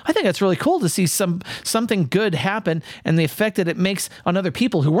Bonham. I think that's really cool to see something good happen and the effect that it makes on other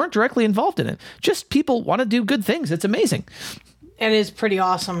people who weren't directly involved in it. Just people want to do good things. It's amazing. It is pretty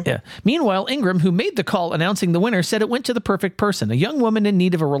awesome. Yeah. Meanwhile, Ingram, who made the call announcing the winner, said it went to the perfect person, a young woman in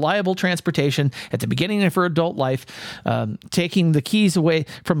need of a reliable transportation at the beginning of her adult life, taking the keys away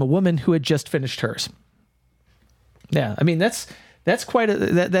from a woman who had just finished hers. Yeah, I mean that's quite a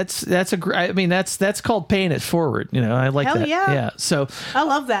that's called paying it forward. You know, I like Hell that. Yeah. Yeah. So I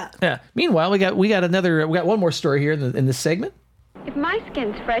love that. Yeah. Meanwhile, we got one more story here in this segment. If my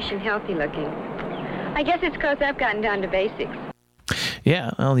skin's fresh and healthy looking, I guess it's because I've gotten down to basics.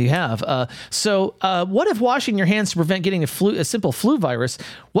 Yeah, well, you have. So what if washing your hands to prevent getting a simple flu virus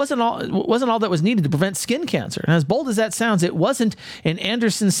wasn't all that was needed to prevent skin cancer? And as bold as that sounds, it wasn't an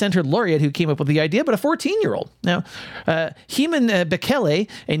Anderson-centered laureate who came up with the idea, but a 14-year-old. Now, Heman Bekele,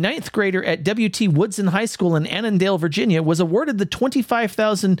 a ninth grader at W.T. Woodson High School in Annandale, Virginia, was awarded the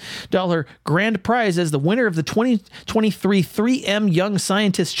 $25,000 grand prize as the winner of the 2023 3M Young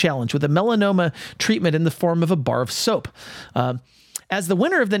Scientist Challenge with a melanoma treatment in the form of a bar of soap. As the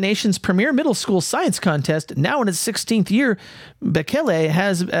winner of the nation's premier middle school science contest, now in its 16th year, Bekele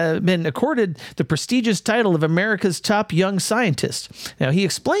has been accorded the prestigious title of America's top young scientist. Now, he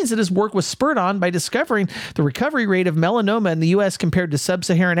explains that his work was spurred on by discovering the recovery rate of melanoma in the U.S. compared to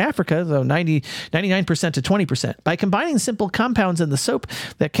sub-Saharan Africa, though 99% to 20%. By combining simple compounds in the soap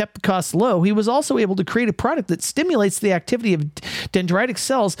that kept costs low, he was also able to create a product that stimulates the activity of dendritic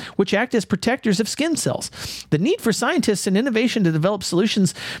cells, which act as protectors of skin cells. The need for scientists and innovation to develop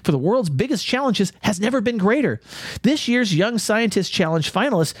solutions for the world's biggest challenges has never been greater. This year's Young Scientist Challenge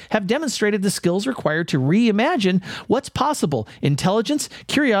finalists have demonstrated the skills required to reimagine what's possible. Intelligence,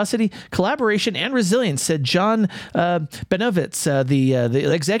 curiosity, collaboration, and resilience, said John Benovitz,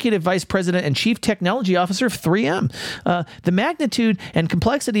 the Executive Vice President and Chief Technology Officer of 3M. The magnitude and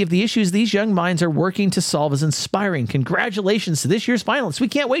complexity of the issues these young minds are working to solve is inspiring. Congratulations to this year's finalists. We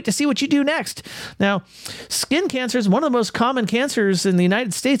can't wait to see what you do next. Now, skin cancer is one of the most common cancers in the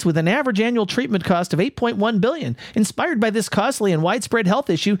United States, with an average annual treatment cost of $8.1 billion. Inspired by this costly and widespread health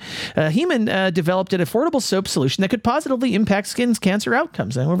issue, Heman developed an affordable soap solution that could positively impact skin cancer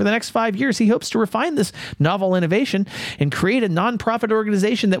outcomes. And over the next 5 years, he hopes to refine this novel innovation and create a nonprofit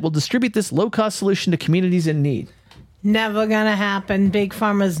organization that will distribute this low-cost solution to communities in need. Never gonna happen. Big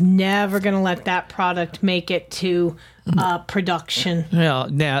Pharma's never gonna let that product make it to production. Well,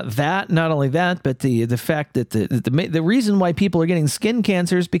 now that, not only that, but the fact that the reason why people are getting skin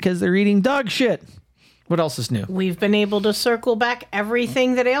cancer is because they're eating dog shit. What else is new? We've been able to circle back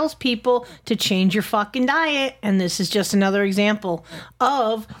everything that ails people to change your fucking diet. And this is just another example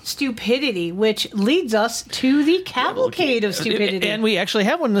of stupidity, which leads us to the cavalcade of stupidity. And we actually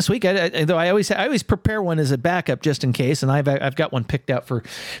have one this week. Though I always prepare one as a backup just in case, and I've got one picked out for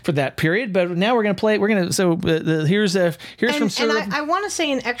that period. But now we're gonna play. Here's from Sir. And I want to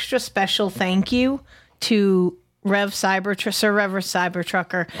say an extra special thank you to Sir Rev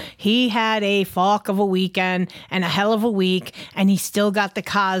Cybertrucker. He had a fuck of a weekend and a hell of a week, and he still got the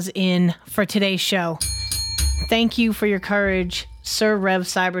cause in for today's show. Thank you for your courage, Sir Rev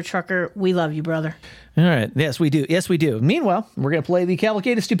Cybertrucker. We love you, brother. All right. Yes, we do. Yes, we do. Meanwhile, we're going to play the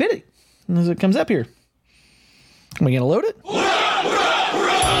Cavalcade of Stupidity as it comes up here. Are we going to load it?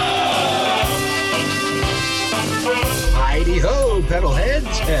 Heidi-ho,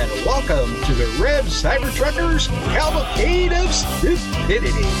 pedalheads, and welcome to the Rev Cybertruckers Cavalcade of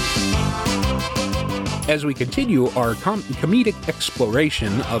Stupidity. As we continue our comedic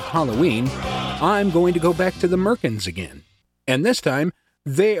exploration of Halloween, I'm going to go back to the Merkins again. And this time,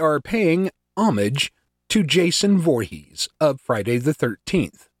 they are paying homage to Jason Voorhees of Friday the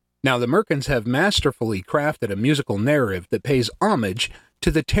 13th. Now, the Merkins have masterfully crafted a musical narrative that pays homage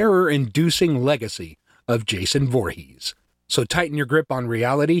to the terror-inducing legacy of Jason Voorhees. So tighten your grip on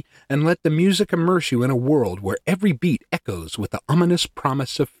reality and let the music immerse you in a world where every beat echoes with the ominous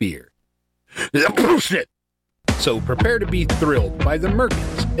promise of fear. Bullshit! So prepare to be thrilled by the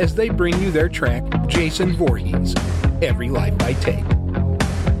Merkins as they bring you their track, Jason Voorhees, Every Life I Take.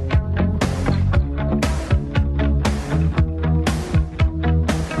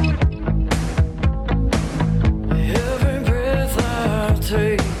 Every breath I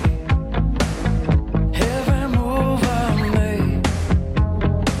take, every move I make,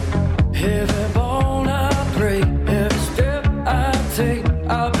 every bone I break, every step I take,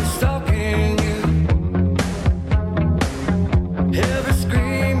 I'll be stalking you. Every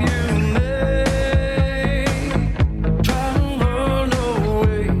scream you make, try to run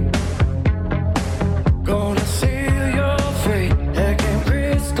away. Gonna seal your fate, I can't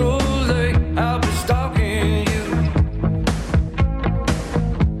crystal lake, I'll be stalking you.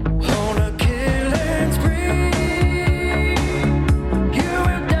 On a killing spree, you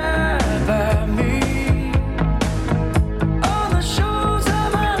will die by me. On the shores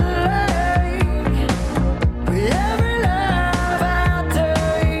of my lake, with every life I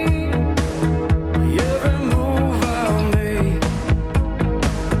take, every move I make,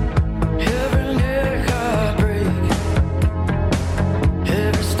 every neck I break,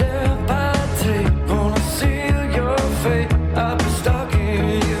 every step I take, gonna seal your fate, I'll be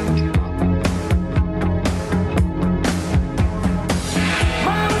stalking you.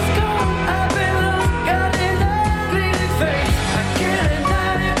 Mama's gone, I've been lost, got an ugly face. I can't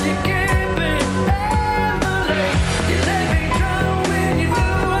deny it, you can't be Emily. You let me drown when you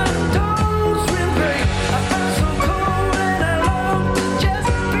knew I don't swim great. I felt so cold and I long to just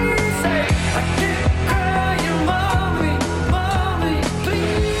be safe. I keep crying, mommy, mommy,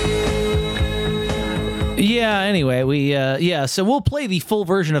 please. Yeah, anyway, so we'll play the full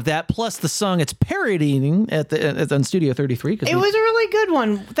version of that, plus the song it's parodying on Studio 33. It was a really good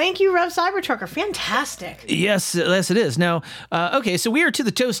one. Thank you, Rev Cybertrucker. Fantastic. Yes, it is. Now, okay, so we are to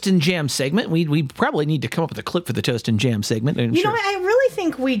the Toast and Jam segment. We probably need to come up with a clip for the Toast and Jam segment. You know what? I really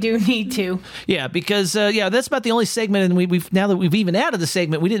think we do need to. Yeah, because that's about the only segment, and we've now that we've even added the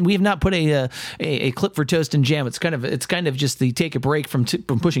segment, we have not put a clip for Toast and Jam. It's kind of just the take a break from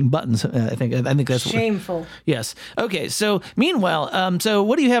pushing buttons. I think that's Shameful. Yes. Okay. So meanwhile, so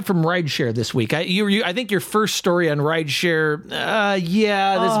what do you have from rideshare this week? I think your first story on rideshare.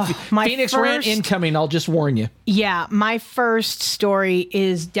 My Phoenix first rant incoming. I'll just warn you. Yeah, my first story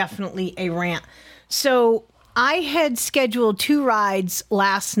is definitely a rant. So I had scheduled 2 rides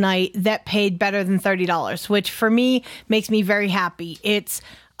last night that paid better than $30, which for me makes me very happy. It's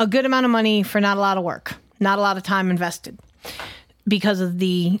a good amount of money for not a lot of work, not a lot of time invested, because of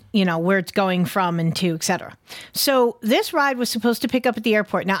the, where it's going from and to, etc. So this ride was supposed to pick up at the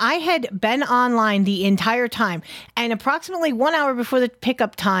airport. Now, I had been online the entire time, and approximately 1 hour before the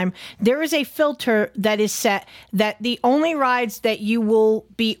pickup time, there is a filter that is set that the only rides that you will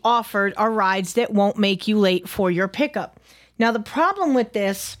be offered are rides that won't make you late for your pickup. Now, the problem with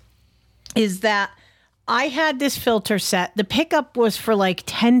this is that I had this filter set. The pickup was for like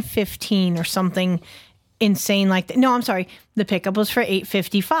 10:15 or something insane like that. No, I'm sorry. The pickup was for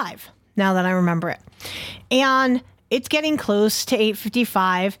 8:55, now that I remember it. And it's getting close to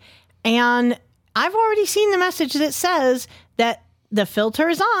 8:55, and I've already seen the message that says that the filter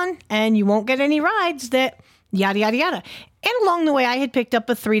is on and you won't get any rides, that yada, yada, yada. And along the way, I had picked up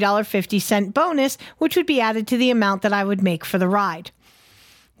a $3.50 bonus, which would be added to the amount that I would make for the ride.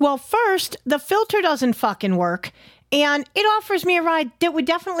 Well, first, the filter doesn't fucking work, and it offers me a ride that would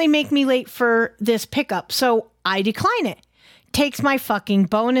definitely make me late for this pickup, so I decline it. Takes my fucking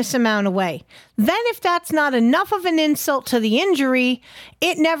bonus amount away. Then if that's not enough of an insult to the injury,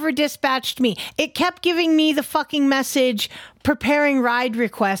 it never dispatched me. It kept giving me the fucking message, preparing ride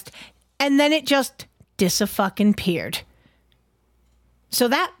request, and then it just dis-a-fucking-peared. So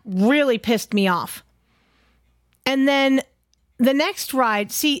that really pissed me off. And then the next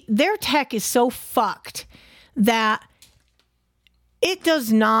ride, see, their tech is so fucked that it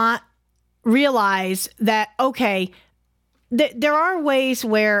does not realize that, okay, there are ways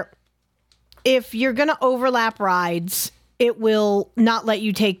where if you're going to overlap rides, it will not let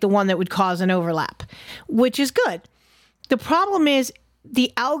you take the one that would cause an overlap, which is good. The problem is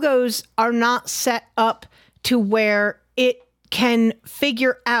the algos are not set up to where it can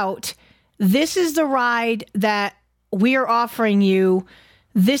figure out, this is the ride that we are offering you.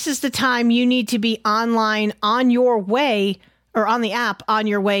 This is the time you need to be online on your way, or on the app on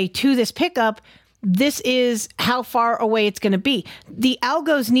your way to this pickup. This is how far away it's going to be. The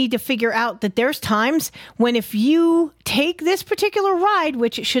algos need to figure out that there's times when if you take this particular ride,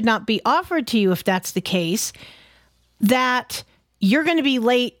 which it should not be offered to you if that's the case, that you're going to be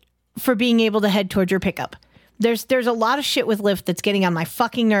late for being able to head towards your pickup. There's a lot of shit with Lyft that's getting on my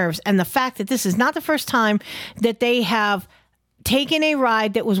fucking nerves. And the fact that this is not the first time that they have taken a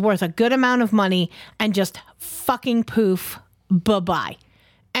ride that was worth a good amount of money and just fucking poof, bye-bye.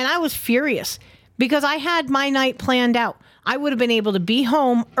 And I was furious because I had my night planned out. I would have been able to be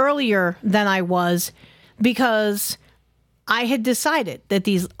home earlier than I was because I had decided that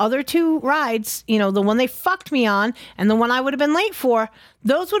these other two rides, you know, the one they fucked me on and the one I would have been late for,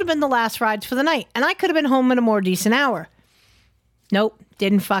 those would have been the last rides for the night. And I could have been home at a more decent hour. Nope,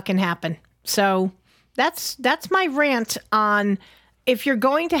 didn't fucking happen. So that's my rant on, if you're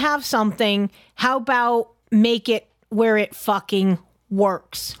going to have something, how about make it where it fucking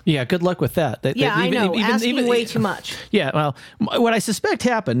works. Yeah, good luck with that. I know. Asking way too much. Yeah, well, what I suspect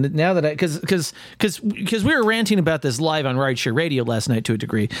happened now that because we were ranting about this live on Rideshare Radio last night to a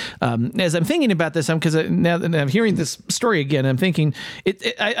degree. As I'm thinking about this, now that I'm hearing this story again, I'm thinking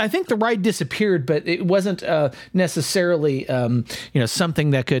I think the ride disappeared, but it wasn't necessarily something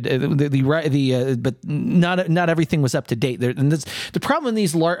that could but not everything was up to date. There, and the problem in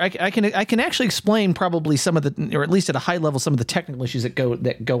these I can actually explain probably some of the, or at least at a high level, some of the technical issues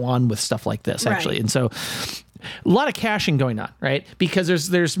that go on with stuff like this, actually. Right. And so a lot of caching going on, right? Because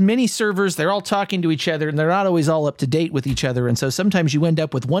there's many servers, they're all talking to each other and they're not always all up to date with each other. And so sometimes you end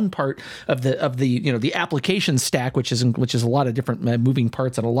up with one part of the application stack, which is a lot of different moving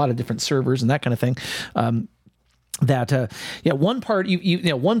parts on a lot of different servers and that kind of thing. One part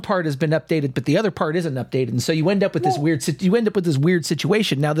one part has been updated, but the other part isn't updated, and so you end up with this weird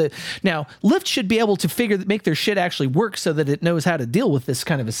situation. Now Lyft should be able to make their shit actually work so that it knows how to deal with this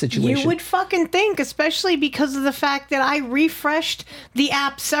kind of a situation. You would fucking think, especially because of the fact that I refreshed the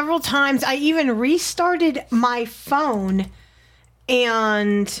app several times. I even restarted my phone,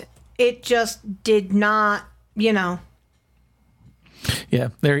 and it just did not, Yeah,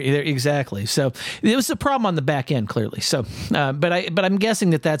 there exactly. So it was a problem on the back end, clearly. So, but I'm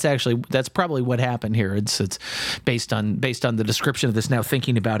guessing that's probably what happened here. It's based on the description of this. Now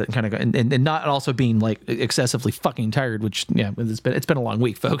thinking about it and not also being like excessively fucking tired. Which it's been a long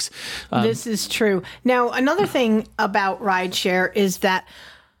week, folks. This is true. Now another thing about rideshare is that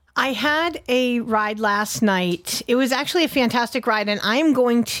I had a ride last night. It was actually a fantastic ride, and I'm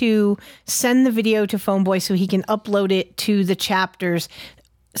going to send the video to Phoneboy so he can upload it to the chapters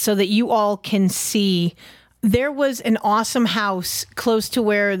so that you all can see. There was an awesome house close to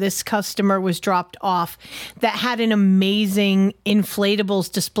where this customer was dropped off that had an amazing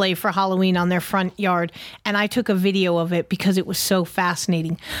inflatables display for Halloween on their front yard, and I took a video of it because it was so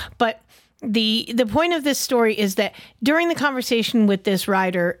fascinating. But the point of this story is that during the conversation with this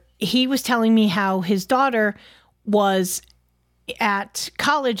rider, he was telling me how his daughter was at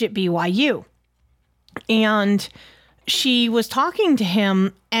college at BYU. And she was talking to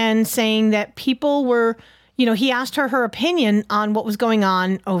him and saying that people were, he asked her opinion on what was going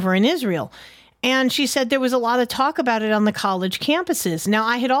on over in Israel. And she said there was a lot of talk about it on the college campuses. Now,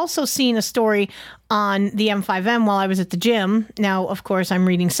 I had also seen a story on the M5M while I was at the gym. Now, of course, I'm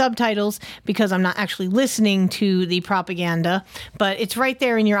reading subtitles because I'm not actually listening to the propaganda, but it's right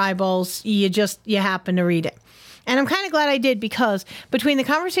there in your eyeballs. You happen to read it. And I'm kind of glad I did, because between the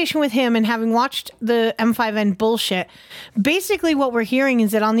conversation with him and having watched the M5N bullshit, basically what we're hearing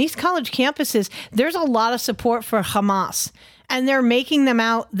is that on these college campuses, there's a lot of support for Hamas. And they're making them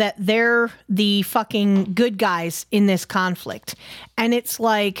out that they're the fucking good guys in this conflict. And it's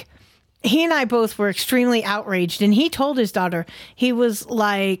like, he and I both were extremely outraged. And he told his daughter, he was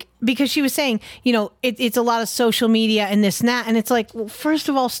like, because she was saying, it's a lot of social media and this and that. And it's like, well, first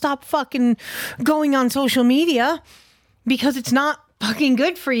of all, stop fucking going on social media, because it's not fucking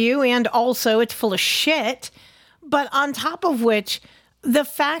good for you. And also it's full of shit. But on top of which, the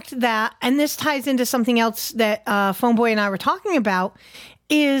fact that, and this ties into something else that Phone Boy and I were talking about,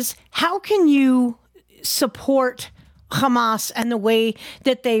 is how can you support Hamas and the way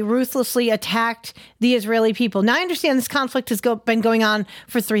that they ruthlessly attacked the Israeli people? Now, I understand this conflict has been going on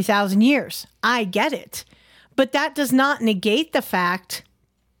for 3,000 years. I get it. But that does not negate the fact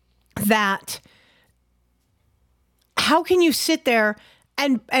that how can you sit there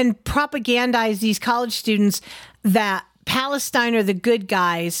and propagandize these college students that Palestine are the good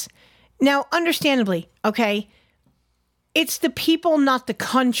guys? Now, understandably, okay, it's the people, not the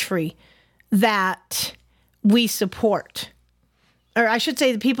country, that we support. Or I should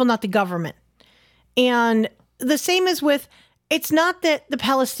say the people, not the government. And the same is with, it's not that the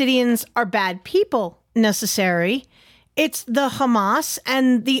Palestinians are bad people necessary. It's the Hamas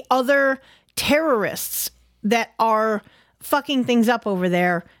and the other terrorists that are fucking things up over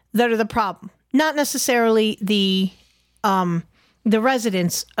there that are the problem. Not necessarily the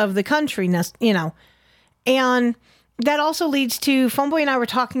residents of the country, you know. And that also leads to, Phone Boy and I were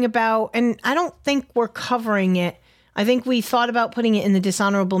talking about, and I don't think we're covering it. I think we thought about putting it in the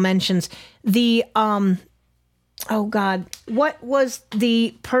dishonorable mentions. The, oh God, what was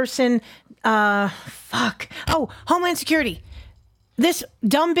the person, Oh, Homeland Security. This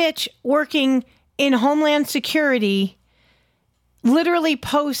dumb bitch working in Homeland Security literally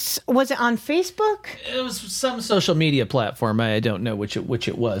posts, was it on Facebook? It was some social media platform. I don't know which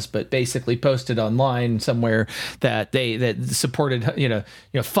it was, but basically posted online somewhere that that supported, you know,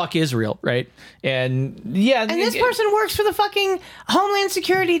 fuck Israel, right? And yeah, and this person works for the fucking Homeland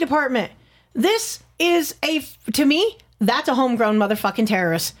Security Department. This is to me, that's a homegrown motherfucking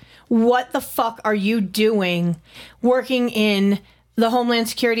terrorist. What the fuck are you doing working in the Homeland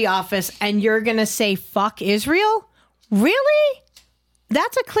Security office and you're gonna say fuck Israel? Really?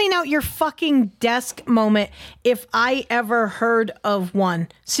 That's a clean out your fucking desk moment if I ever heard of one.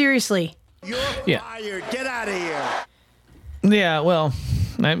 Seriously. You're fired. Get out of here. Yeah, well,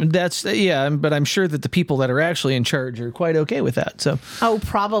 but I'm sure that the people that are actually in charge are quite okay with that. So,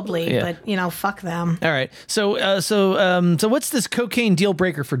 probably, yeah. But fuck them. All right. So what's this cocaine deal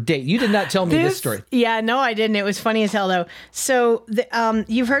breaker for date? You did not tell me this story. Yeah, no, I didn't. It was funny as hell though. So,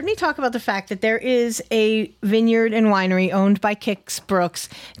 you've heard me talk about the fact that there is a vineyard and winery owned by Kix Brooks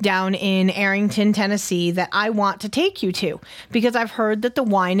down in Arrington, Tennessee, that I want to take you to because I've heard that the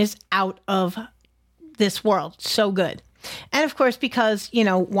wine is out of this world. So good. And of course, because,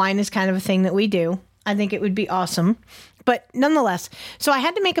 wine is kind of a thing that we do, I think it would be awesome. But nonetheless, so I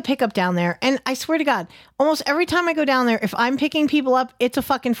had to make a pickup down there. And I swear to God, almost every time I go down there, if I'm picking people up, it's a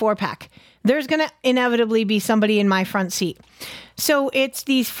fucking 4-pack. There's going to inevitably be somebody in my front seat. So it's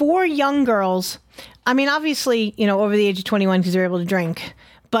these 4 young girls. I mean, obviously, over the age of 21 because they're able to drink.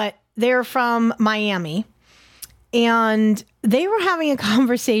 But they're from Miami. And they were having a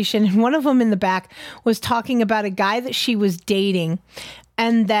conversation, and one of them in the back was talking about a guy that she was dating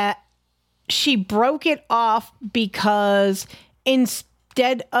and that she broke it off because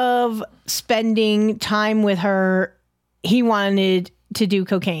instead of spending time with her, he wanted to do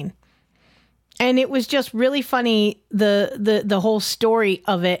cocaine. And it was just really funny, the whole story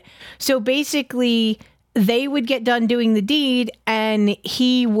of it. So basically, they would get done doing the deed and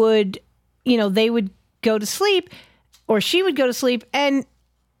he would, they would go to sleep, or she would go to sleep, and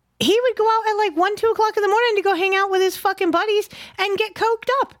he would go out at 1, 2 o'clock in the morning to go hang out with his fucking buddies and get coked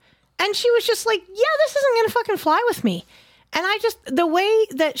up. And she was just like, yeah, this isn't going to fucking fly with me. And the way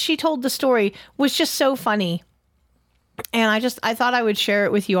that she told the story was just so funny. And I thought I would share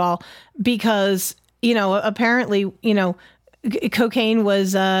it with you all because, apparently, cocaine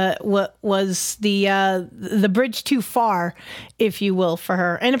was what was the bridge too far, if you will, for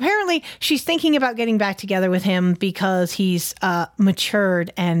her. And apparently she's thinking about getting back together with him because he's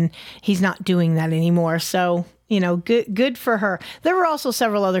matured and he's not doing that anymore. So, good for her. There were also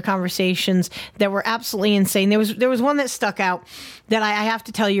several other conversations that were absolutely insane. There was one that stuck out that I have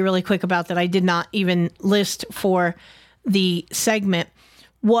to tell you really quick about that I did not even list for the segment.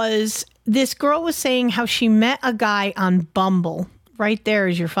 Was this girl was saying how she met a guy on Bumble. Right there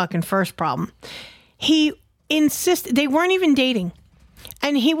is your fucking first problem. He insisted, they weren't even dating.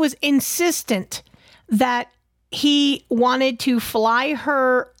 And he was insistent that he wanted to fly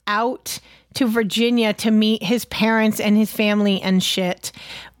her out to Virginia to meet his parents and his family and shit.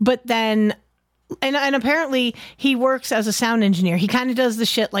 But then, and apparently he works as a sound engineer. He kind of does the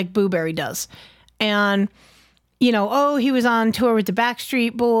shit like Boo Berry does. And he was on tour with the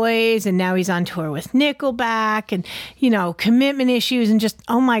Backstreet Boys and now he's on tour with Nickelback and, commitment issues and just,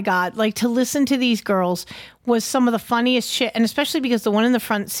 oh my God, to listen to these girls was some of the funniest shit. And especially because the one in the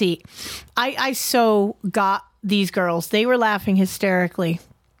front seat, I so got these girls. They were laughing hysterically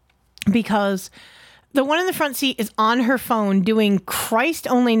because the one in the front seat is on her phone doing Christ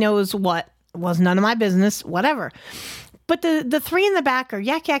only knows what. It was none of my business, whatever. But the three in the back are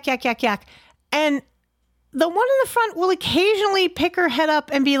yak, yak, yak, yak, yak. And the one in the front will occasionally pick her head up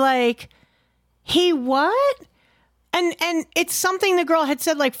and be like, he what? And it's something the girl had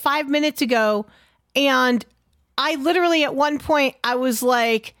said like 5 minutes ago. And I literally at one point, I was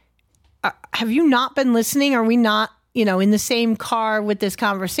like, have you not been listening? Are we not, in the same car with this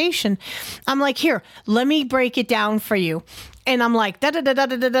conversation? I'm like, here, let me break it down for you. And I'm like, da da da da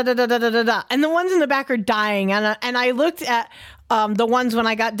da da da da da da da. And the ones in the back are dying. And I looked at the ones when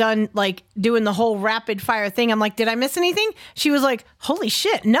I got done, like doing the whole rapid fire thing. I'm like, did I miss anything? She was like, holy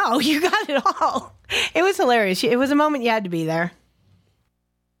shit, no, you got it all. It was hilarious. It was a moment you had to be there.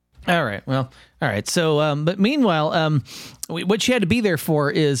 All right. Well, all right. So, but meanwhile, what she had to be there for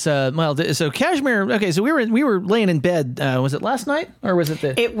is, so Kashmir. Okay. So we were laying in bed. Was it last night or was it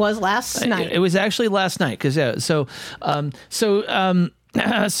It was last night. It was actually last night. Cause So one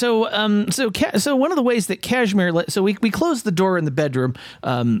of the ways that Kashmir, so we closed the door in the bedroom,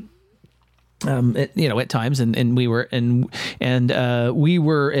 at times, and we were in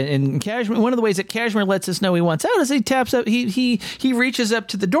Kashmir. One of the ways that Kashmir lets us know he wants out is he taps up. He reaches up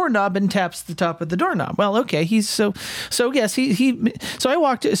to the doorknob and taps the top of the doorknob. Well, okay, so I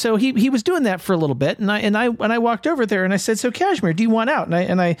walked. So he was doing that for a little bit, and I walked over there and I said, "So Kashmir, do you want out?"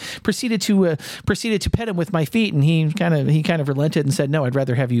 And I proceeded to pet him with my feet, and he kind of relented and said, "No, I'd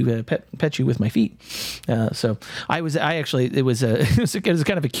rather have you pet you with my feet." So it was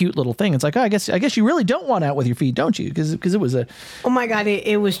kind of a cute little thing. It's like, oh, I guess you really don't want out with your feet, don't you? Because it was a... Oh my God,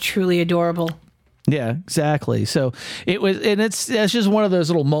 it was truly adorable. Yeah, exactly. So it was, and it's just one of those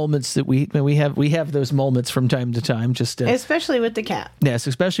little moments that we have those moments from time to time, just especially with the cat. Yes,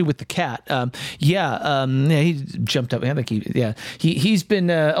 especially with the cat. He jumped up. I think he's been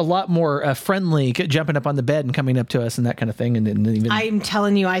a lot more friendly, jumping up on the bed and coming up to us and that kind of thing. And even I'm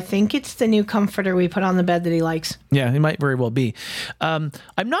telling you, I think it's the new comforter we put on the bed that he likes. Yeah, it might very well be. I'm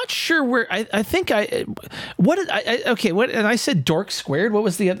not sure where. I think and I said dork squared. What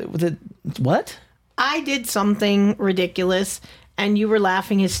was the other? What? I did something ridiculous, and you were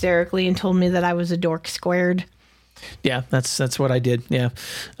laughing hysterically and told me that I was a dork squared. Yeah, that's what I did. Yeah.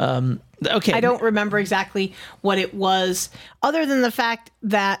 Okay. I don't remember exactly what it was, other than the fact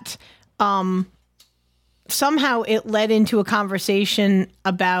that somehow it led into a conversation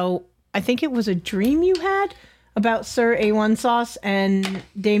about, I think it was a dream you had about Sir A1 Sauce and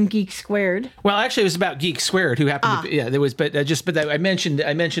Dame Geek Squared. Well, actually, it was about Geek Squared, who happened to be, there was, but I mentioned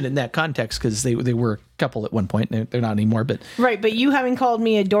it in that context because they were a couple at one point. They're not anymore, but right. But you having called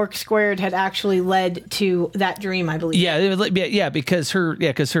me a dork squared had actually led to that dream, I believe. Yeah, because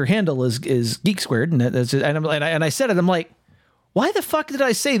her handle is Geek Squared, and I said it. I'm like, why the fuck did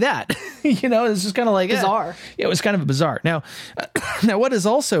I say that? It's just kind of like bizarre. Yeah, it was kind of bizarre. Now what is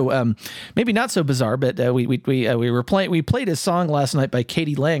also maybe not so bizarre, but we played a song last night by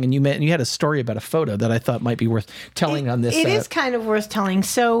Katie Lang, and you had a story about a photo that I thought might be worth telling on this. It is kind of worth telling.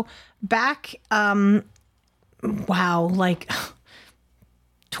 So back, like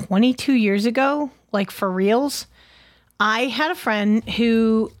 22 years ago, like for reals, I had a friend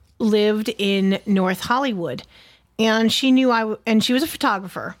who lived in North Hollywood. And she knew and she was a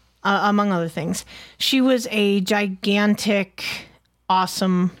photographer, among other things. She was a gigantic,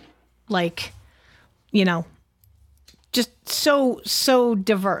 awesome, just so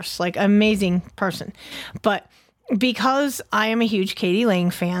diverse, like amazing person. But because I am a huge Katie Lang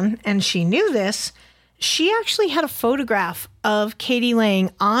fan, and she knew this, she actually had a photograph of Katie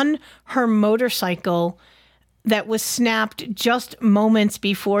Lang on her motorcycle that was snapped just moments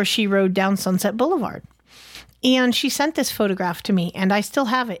before she rode down Sunset Boulevard. And she sent this photograph to me, and I still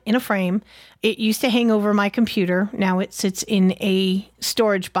have it in a frame. It used to hang over my computer. Now it sits in a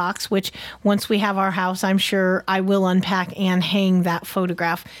storage box, which once we have our house, I'm sure I will unpack and hang that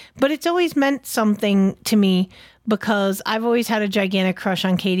photograph. But it's always meant something to me because I've always had a gigantic crush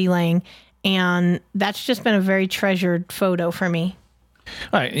on Katie Lang, and that's just been a very treasured photo for me.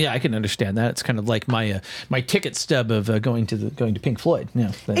 All right, yeah, I can understand that. It's kind of like my ticket stub of going to Pink Floyd.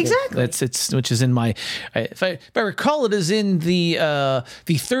 Yeah, exactly. Which is in my, if I recall, it is in the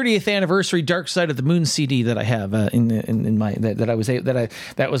 30th anniversary Dark Side of the Moon CD that I have in my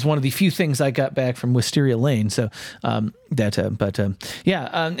that was one of the few things I got back from Wisteria Lane. So and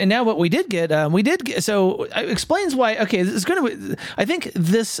now what we did get so it explains why. Okay, this is going to. I think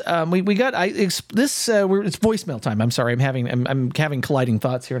this it's voicemail time. I'm sorry, I'm having collider colliding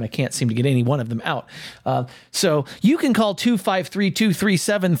thoughts here, and I can't seem to get any one of them out. So you can call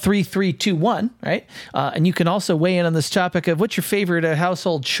 253-237-3321, right? And you can also weigh in on this topic of what's your favorite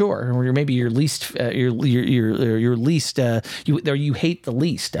household chore, or maybe your least, your least, you hate the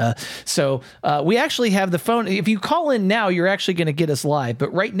least. So we actually have the phone. If you call in now, you're actually going to get us live.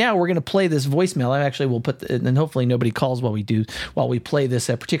 But right now, we're going to play this voicemail. I actually will put, and hopefully nobody calls while we play this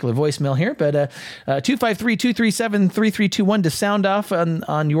particular voicemail here. But 253-237-3321 to sound off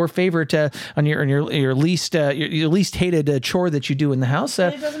on your favorite, on your least hated chore that you do in the house.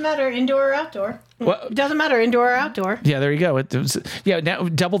 It doesn't matter indoor or outdoor. It doesn't matter indoor or outdoor. Yeah, there you go. Now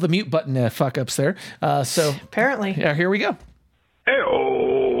double the mute button fuck ups there. So apparently, yeah, here we go.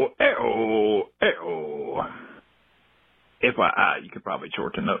 Ew. FYI, you could probably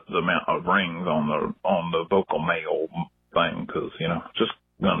shorten up the amount of rings on the vocal mail thing, because just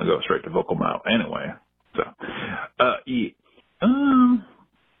gonna go straight to vocal mail anyway. So, yeah.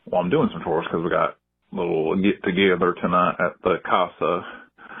 Well, I'm doing some chores because we got a little get together tonight at the casa,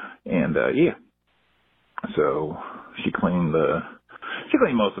 and yeah. So she cleaned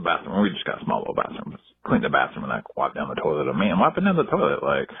most of the bathroom. We just got a small little bathroom. Cleaned the bathroom and I wiped down the toilet. And man, wiping down the toilet,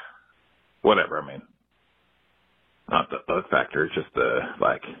 like, whatever. I mean, not the factor. It's just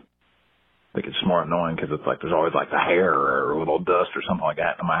I think it's more annoying because it's like there's always like the hair or a little dust or something like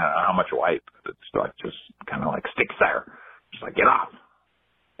that. No matter how much you wipe, it's like just kind of like sticks there. Just like get off.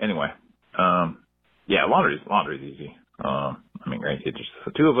 Anyway, yeah, laundry's easy. I mean, granted, it's just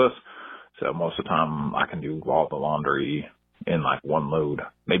the two of us, so most of the time I can do all the laundry in like one load,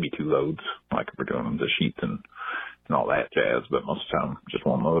 maybe two loads, like if we're doing the sheets and all that jazz. But most of the time, just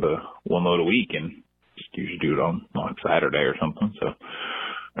one load a week, and just usually do it on like Saturday or something. So,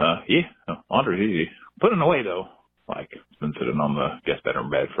 yeah, laundry's easy. Putting away though, like it's been sitting on the guest bedroom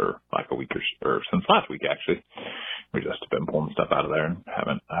bed for like a week or since last week actually. We just been pulling stuff out of there and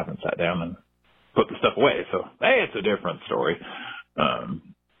haven't sat down and put the stuff away. So hey, it's a different story.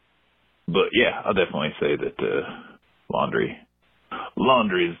 But yeah, I'll definitely say that laundry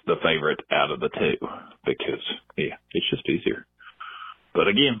is the favorite out of the two because yeah, it's just easier. But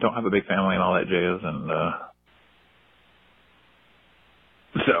again, don't have a big family and all that jazz, and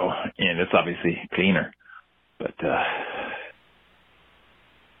so it's obviously cleaner. But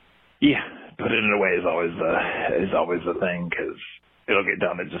yeah, putting it away is always the thing because it'll get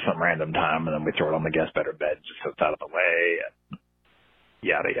done at just some random time, and then we throw it on the guest bedroom bed, just so it's out of the way, and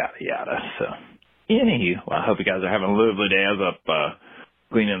yada yada yada. So. Anywho, well, I hope you guys are having a lovely day. I was up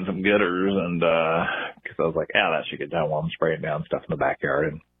cleaning some gutters, and because I was like, that should get done while I'm spraying down stuff in the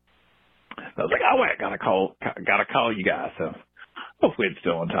backyard. And I was like, oh wait, gotta call you guys. So hopefully it's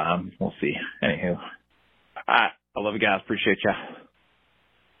still on time. We'll see. Anywho, I love you guys. Appreciate you.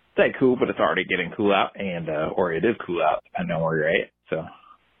 Stay cool, but it's already getting cool out, and or it is cool out depending on where you're at. So,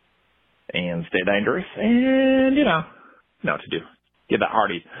 and stay dangerous, and know what to do. Get that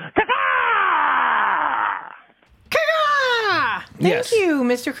hearty. Thank you,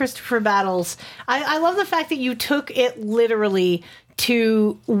 Mr. Christopher Battles. I love the fact that you took it literally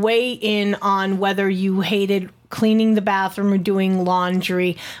to weigh in on whether you hated cleaning the bathroom or doing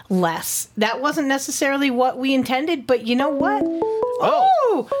laundry less. That wasn't necessarily what we intended, but you know what?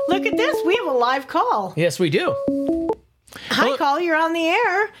 Oh, look at this. We have a live call. Yes, we do. Hi, call. You're on the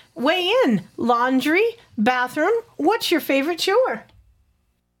air. Weigh in. Laundry, bathroom. What's your favorite chore?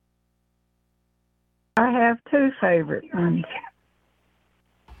 I have two favorite ones.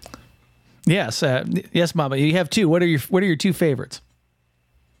 Yes, yes, Mama. You have two. What are your two favorites?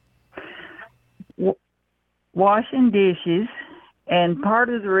 Washing dishes, and part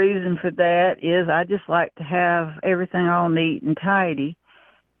of the reason for that is I just like to have everything all neat and tidy.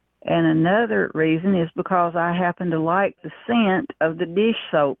 And another reason is because I happen to like the scent of the dish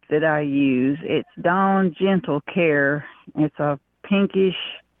soap that I use. It's Dawn Gentle Care. It's a pinkish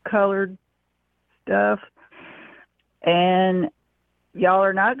colored stuff. And y'all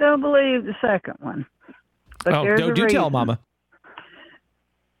are not going to believe the second one. But do tell, Mama.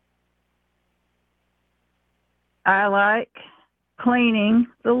 I like cleaning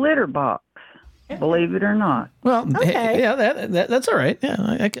the litter box. Believe it or not. Well, okay. Yeah, that's all right.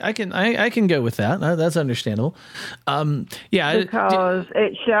 Yeah, I can go with that. That's understandable. Yeah, because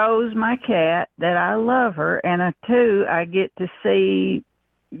it shows my cat that I love her, and two, I get to see,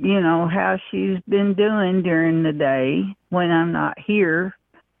 how she's been doing during the day when I'm not here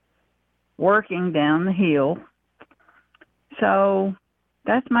working down the hill. So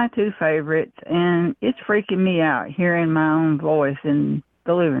that's my two favorites, and it's freaking me out hearing my own voice in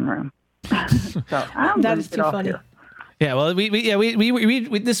the living room. So that is too funny. Yeah, well, we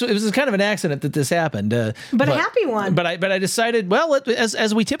this it was kind of an accident that this happened, but a happy one. But I decided, well,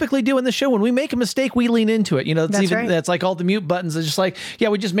 as we typically do in the show, when we make a mistake, we lean into it. You know, that's like all the mute buttons. It's just like, yeah,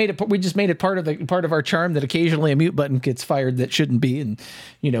 we just made it part of our charm that occasionally a mute button gets fired that shouldn't be, and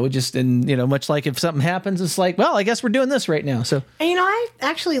much like if something happens, it's like, well, I guess we're doing this right now. So, and I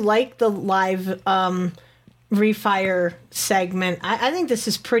actually like the live refire segment. I think this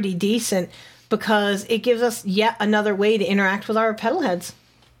is pretty decent, because it gives us yet another way to interact with our pedal heads.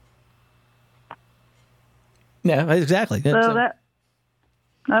 Yeah, exactly. So that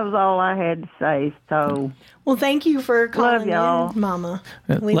was all I had to say. So, well, thank you for calling y'all. in, Mama.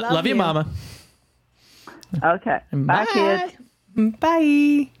 We love you, Mama. Okay. Bye, kids.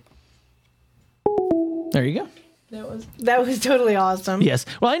 Bye. There you go. That was totally awesome. Yes.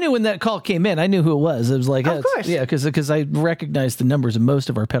 Well, I knew when that call came in, I knew who it was. It was like, of course. Yeah, because I recognized the numbers of most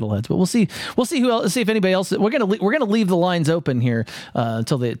of our pedal heads. But we'll see who else. See if anybody else. We're gonna leave the lines open here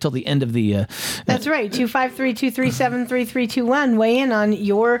till the end of the. That's right. 253-237-3321. Weigh in on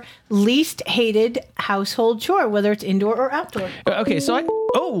your least hated household chore, whether it's indoor or outdoor. Okay, so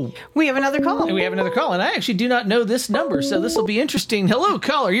we have another call. We have another call, and I actually do not know this number, so this will be interesting. Hello,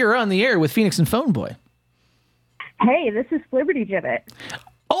 caller. You're on the air with Phoenix and Phone Boy. Hey, this is Liberty Gibbet.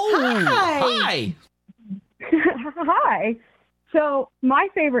 Oh, hi. Hi. So my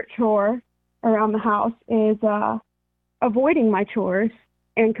favorite chore around the house is avoiding my chores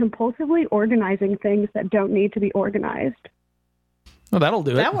and compulsively organizing things that don't need to be organized. Well, that'll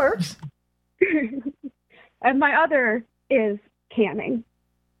do it. That works. And my other is canning.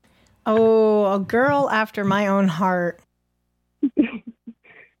 Oh, a girl after my own heart.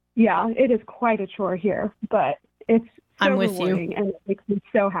 Yeah, it is quite a chore here, but it's so I'm with rewarding, you. and it makes me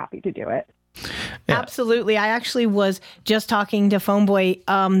so happy to do it. Yeah. Absolutely. I actually was just talking to Phone Boy.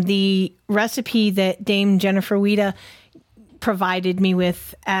 The recipe that Dame Jennifer Weta provided me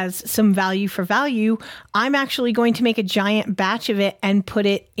with as some value for value, I'm actually going to make a giant batch of it and put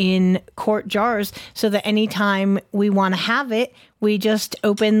it in quart jars so that anytime we want to have it, we just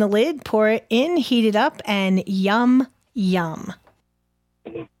open the lid, pour it in, heat it up, and yum, yum.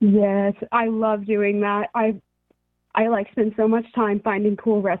 Yes, I love doing that. I spend so much time finding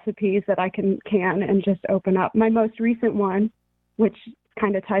cool recipes that I can and just open up. My most recent one, which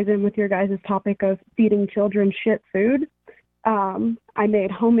kind of ties in with your guys' topic of feeding children shit food, I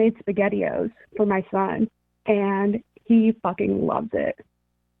made homemade SpaghettiOs for my son, and he fucking loves it.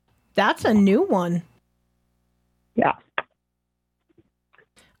 That's a new one. Yeah.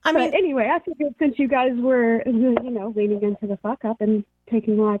 But anyway, I figured since you guys were, leaning into the fuck up and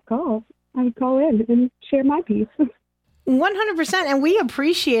taking live calls, I would call in and share my piece. 100%, and we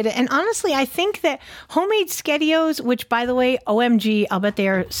appreciate it. And honestly, I think that homemade SpaghettiOs, which, by the way, OMG, I'll bet they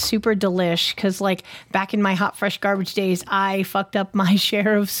are super delish, because, like, back in my hot, fresh garbage days, I fucked up my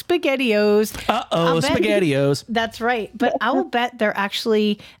share of SpaghettiOs. SpaghettiOs. That's right. But I will bet they're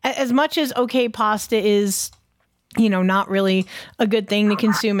actually, as much as okay pasta is, not really a good thing to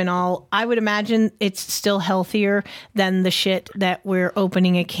consume and all, I would imagine it's still healthier than the shit that we're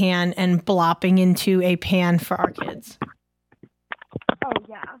opening a can and blopping into a pan for our kids. Oh,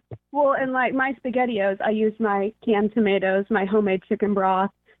 yeah. Well, and like my SpaghettiOs, I use my canned tomatoes, my homemade chicken broth,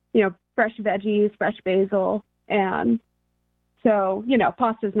 fresh veggies, fresh basil. And so,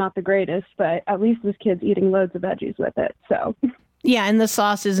 pasta's not the greatest, but at least this kid's eating loads of veggies with it. So... Yeah, and the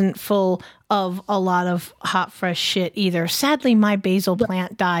sauce isn't full of a lot of hot, fresh shit either. Sadly, my basil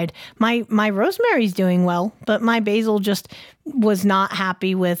plant died. My rosemary's doing well, but my basil just was not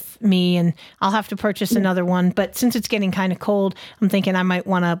happy with me, and I'll have to purchase another one. But since it's getting kind of cold, I'm thinking I might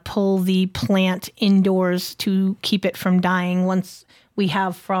want to pull the plant indoors to keep it from dying once we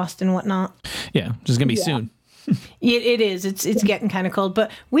have frost and whatnot. Yeah, which is going to be soon. It is. It's getting kind of cold,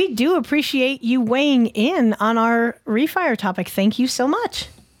 but we do appreciate you weighing in on our refire topic. Thank you so much.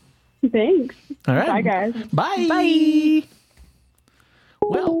 Thanks. All right. Bye, guys. Bye. Bye.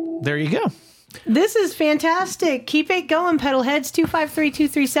 Well, there you go. This is fantastic. Keep it going, pedalheads.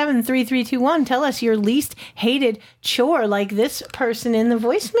 253-237-3321. Tell us your least hated chore, like this person in the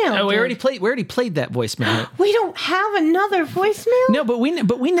voicemail. Oh, we already played that voicemail. We don't have another voicemail? No, but we never.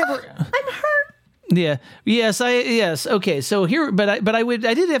 I'm hurt. Yeah. Yes. Okay. So here, but I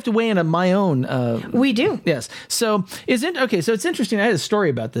did have to weigh in on my own. We do. Yes. So okay. So it's interesting. I had a story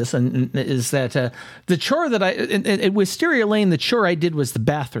about this, and is that the chore that at Wisteria Lane, the chore I did was the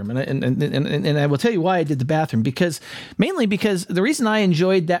bathroom, and I will tell you why I did the bathroom, mainly because the reason I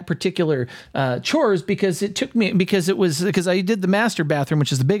enjoyed that particular chore is because it was because I did the master bathroom,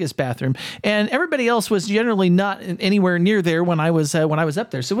 which is the biggest bathroom, and everybody else was generally not anywhere near there when I was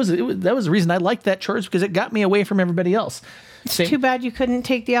up there. So that was the reason I liked that chores because it got me away from everybody else. It's too bad you couldn't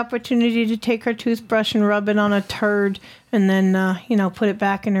take the opportunity to take her toothbrush and rub it on a turd and then, put it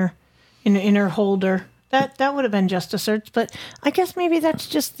back in her holder. That would have been just a search, but I guess maybe that's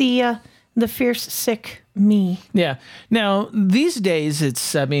just the fierce, sick me. Yeah. Now, these days,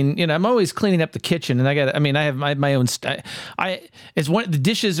 I'm always cleaning up the kitchen, and I have my own. The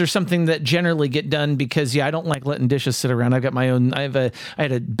dishes are something that generally get done because, I don't like letting dishes sit around. I've got my own. I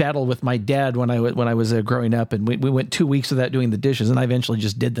had a battle with my dad when I was growing up, and we went 2 weeks without doing the dishes, and I eventually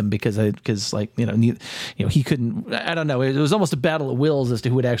just did them because he couldn't. I don't know. It was almost a battle of wills as to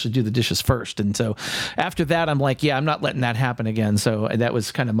who would actually do the dishes first, and so after that, I'm like, I'm not letting that happen again. So that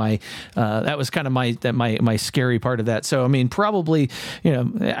was kind of my scary part of that. So probably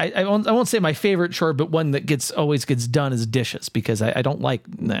I won't say my favorite chore, but one that always gets done is dishes because I don't like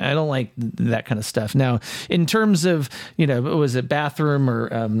that kind of stuff. Now, in terms of was it bathroom or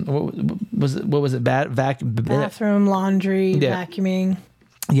what was it bathroom, laundry, vacuuming.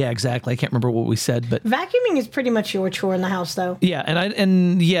 Yeah, exactly. I can't remember what we said, but vacuuming is pretty much your chore in the house, though. Yeah,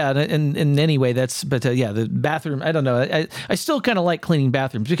 and anyway, the bathroom. I don't know. I still kind of like cleaning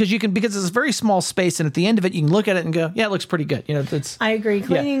bathrooms because it's a very small space, and at the end of it, you can look at it and go, yeah, it looks pretty good. I agree.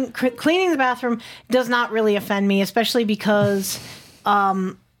 Cleaning the bathroom does not really offend me, especially because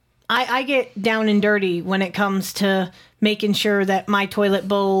I get down and dirty when it comes to making sure that my toilet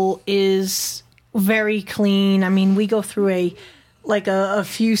bowl is very clean. We go through a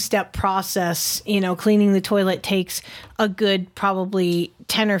few step process. Cleaning the toilet takes a good probably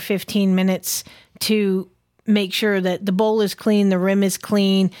 10 or 15 minutes to make sure that the bowl is clean, the rim is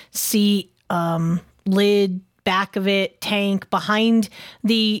clean, seat, lid, back of it, tank, behind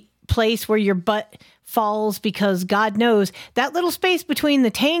the place where your butt falls, because God knows that little space between the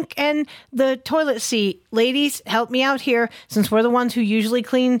tank and the toilet seat. Ladies, help me out here, since we're the ones who usually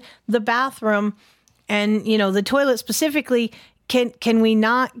clean the bathroom and, the toilet specifically. Can we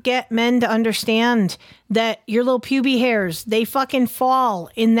not get men to understand that your little pubic hairs, they fucking fall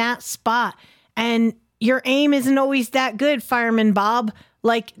in that spot, and your aim isn't always that good, Fireman Bob.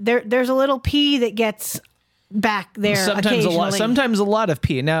 Like there's a little pee that gets back there. Sometimes a lot of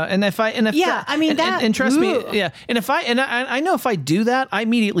pee. Now, and trust me, yeah. And I know if I do that, I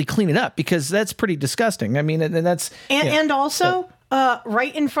immediately clean it up because that's pretty disgusting. And also.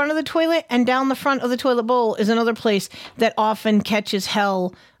 Right in front of the toilet and down the front of the toilet bowl is another place that often catches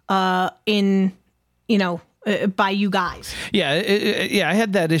hell by you guys. Yeah, I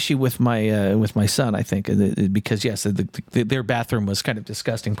had that issue with my son, I think, because yes, their bathroom was kind of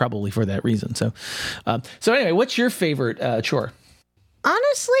disgusting, probably for that reason. So anyway, what's your favorite chore?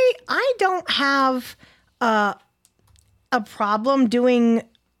 Honestly, I don't have a problem doing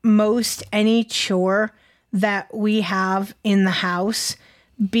most any chore that we have in the house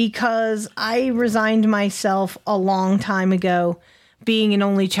because I resigned myself a long time ago, being an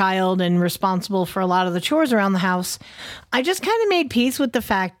only child and responsible for a lot of the chores around the house. I just kind of made peace with the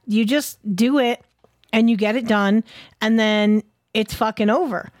fact you just do it and you get it done and then it's fucking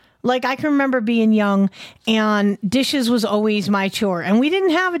over. Like, I can remember being young and dishes was always my chore. And we didn't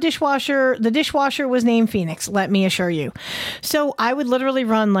have a dishwasher. The dishwasher was named Phoenix, let me assure you. So I would literally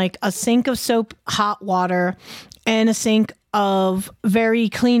run like a sink of soap, hot water, and a sink of very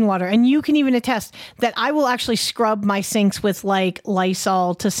clean water. And you can even attest that I will actually scrub my sinks with like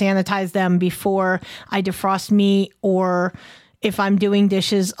Lysol to sanitize them before I defrost meat, or if I'm doing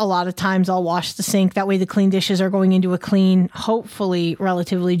dishes, a lot of times I'll wash the sink. That way the clean dishes are going into a clean, hopefully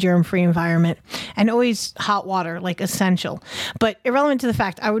relatively germ-free environment. And always hot water, like essential. But irrelevant to the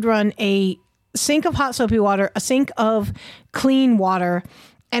fact, I would run a sink of hot soapy water, a sink of clean water,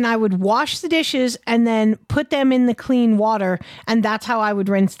 and I would wash the dishes and then put them in the clean water. And that's how I would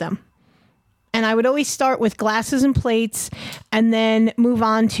rinse them. And I would always start with glasses and plates and then move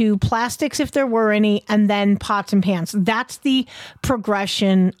on to plastics if there were any, and then pots and pans. That's the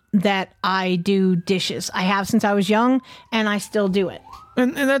progression that I do dishes. I have since I was young, and I still do it.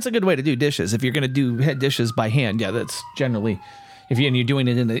 And that's a good way to do dishes. If you're going to do dishes by hand, yeah, that's generally... If you're doing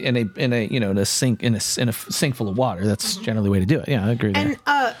it in a sink full of water, that's generally the way to do it. Yeah, I agree. And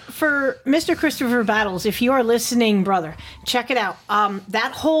for Mr. Christopher Battles, if you are listening, brother, check it out.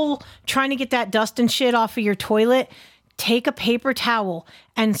 That whole trying to get that dust and shit off of your toilet, take a paper towel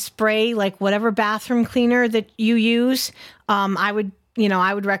and spray like whatever bathroom cleaner that you use. I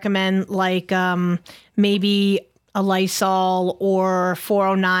would recommend like maybe a Lysol or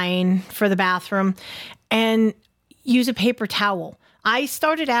 409 for the bathroom, and use a paper towel. I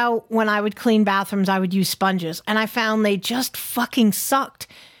started out when I would clean bathrooms, I would use sponges, and I found they just fucking sucked.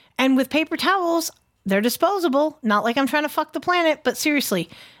 And with paper towels, they're disposable. Not like I'm trying to fuck the planet, but seriously,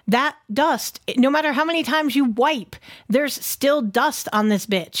 that dust, no matter how many times you wipe, there's still dust on this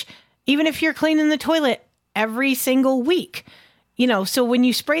bitch. Even if you're cleaning the toilet every single week. So when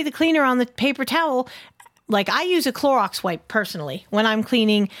you spray the cleaner on the paper towel, like I use a Clorox wipe personally when I'm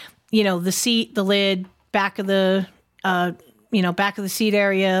cleaning, the seat, the lid, back of the back of the seat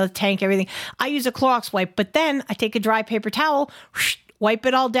area, tank, everything. I use a Clorox wipe, but then I take a dry paper towel, wipe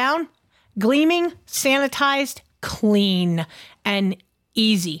it all down, gleaming, sanitized, clean, and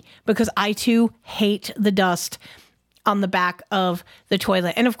easy, because I too hate the dust on the back of the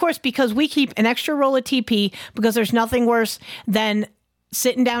toilet. And of course, because we keep an extra roll of TP, because there's nothing worse than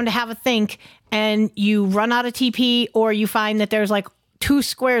sitting down to have a think and you run out of TP, or you find that there's like 2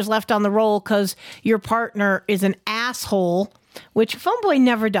 squares left on the roll because your partner is an asshole, which Phone Boy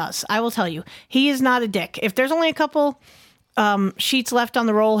never does. I will tell you, he is not a dick. If there's only a couple sheets left on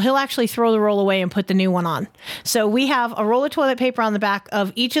the roll, he'll actually throw the roll away and put the new one on. So we have a roll of toilet paper on the back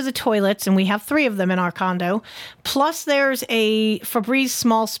of each of the toilets, and we have 3 of them in our condo. Plus there's a Febreze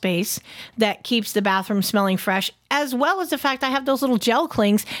small space that keeps the bathroom smelling fresh, as well as the fact I have those little gel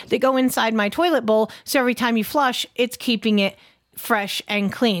clings that go inside my toilet bowl. So every time you flush, it's keeping it fresh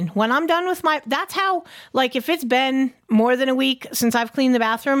and clean. When I'm done with that's how, like, if it's been more than a week since I've cleaned the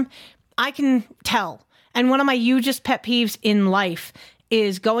bathroom, I can tell. And one of my hugest pet peeves in life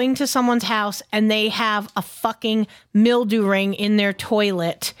is going to someone's house and they have a fucking mildew ring in their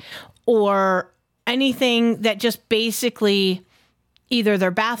toilet, or anything that just basically either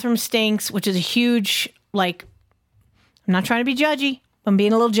their bathroom stinks, which is a huge, like, I'm not trying to be judgy, I'm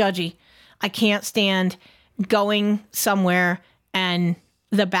being a little judgy. I can't stand going somewhere and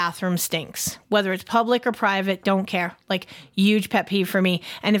the bathroom stinks, whether it's public or private, don't care. Like, huge pet peeve for me.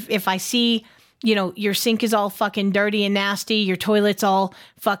 And if I see, your sink is all fucking dirty and nasty, your toilet's all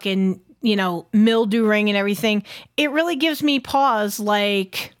fucking, mildew ring and everything, it really gives me pause,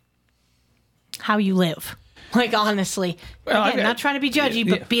 like, how you live. Like, honestly. Again, not trying to be judgy,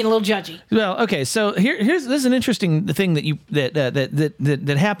 but being a little judgy. Well, okay, so this is an interesting thing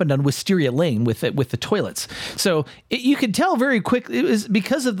that happened on Wisteria Lane with the toilets. So you could tell very quickly, it was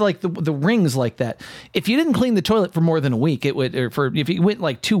because of like the rings like that. If you didn't clean the toilet for more than a week, it would, or if you went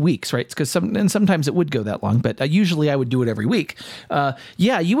like 2 weeks, right? Because sometimes it would go that long, but usually I would do it every week.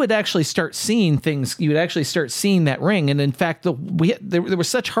 You would actually start seeing things. You would actually start seeing that ring, and in fact, there was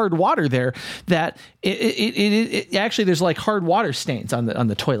such hard water there that it actually, there's like hard water stains on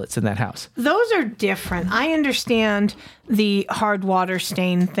the toilets in that house. Those are different. I understand the hard water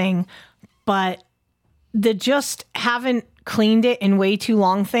stain thing, but the just haven't cleaned it in way too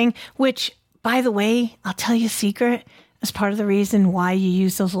long thing, which, by the way, I'll tell you a secret, is part of the reason why you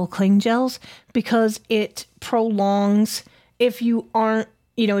use those little cling gels, because it prolongs, if you aren't,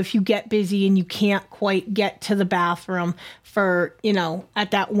 if you get busy and you can't quite get to the bathroom for,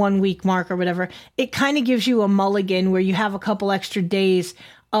 at that 1 week mark or whatever, it kind of gives you a mulligan where you have a couple extra days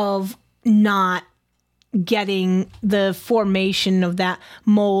of not getting the formation of that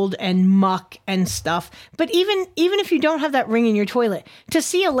mold and muck and stuff. But even if you don't have that ring in your toilet, to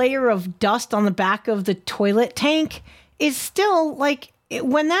see a layer of dust on the back of the toilet tank is still like,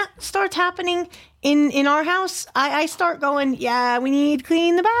 when that starts happening in our house, I start going, yeah, we need to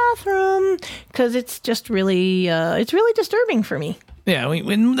clean the bathroom, because it's just really, it's really disturbing for me. Yeah,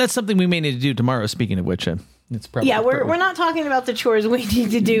 that's something we may need to do tomorrow, speaking of which, it's probably... Yeah, we're not talking about the chores we need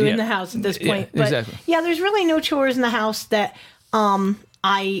to do in the house at this point. Yeah, exactly. But yeah, there's really no chores in the house that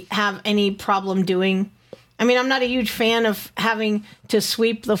I have any problem doing. I mean, I'm not a huge fan of having to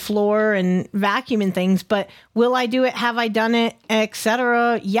sweep the floor and vacuum and things, but will I do it? Have I done it?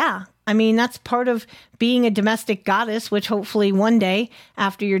 Etc. Yeah. I mean, that's part of being a domestic goddess, which hopefully one day,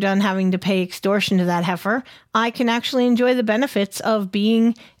 after you're done having to pay extortion to that heifer, I can actually enjoy the benefits of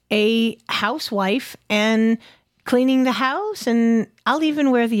being a housewife and cleaning the house, and I'll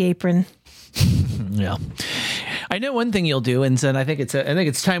even wear the apron. Yeah. I know one thing you'll do, and I think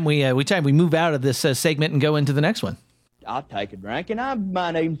it's time we move out of this segment and go into the next one. I'll take a drink, and I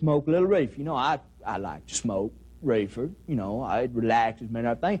might even smoke a little reefer. I like to smoke reefer. It relaxes me and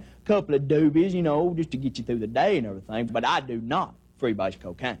everything. A couple of doobies, just to get you through the day and everything. But I do not freebase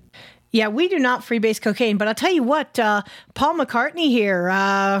cocaine. Yeah, we do not freebase cocaine. But I'll tell you what, Paul McCartney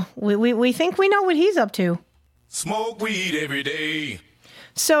here, we think we know what he's up to. Smoke weed every day.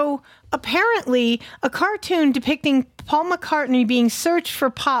 So apparently, a cartoon depicting Paul McCartney being searched for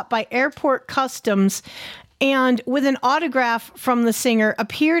pot by airport customs and with an autograph from the singer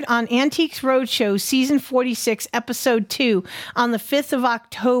appeared on Antiques Roadshow Season 46, Episode 2 on the 5th of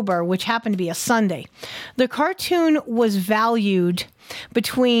October, which happened to be a Sunday. The cartoon was valued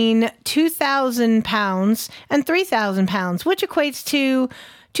between £2,000 and £3,000, which equates to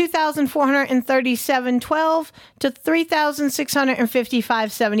 $2,437.12 to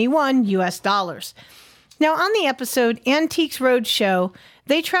 $3,655.71 US dollars. Now, on the episode Antiques Roadshow,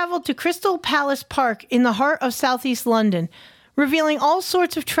 they traveled to Crystal Palace Park in the heart of southeast London, revealing all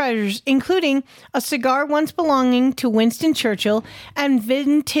sorts of treasures, including a cigar once belonging to Winston Churchill and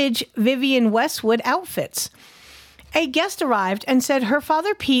vintage Vivienne Westwood outfits. A guest arrived and said her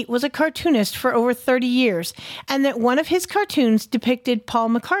father Pete was a cartoonist for over 30 years and that one of his cartoons depicted Paul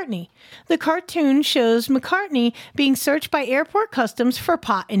McCartney. The cartoon shows McCartney being searched by airport customs for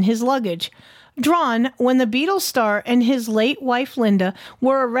pot in his luggage, drawn when the Beatles star and his late wife Linda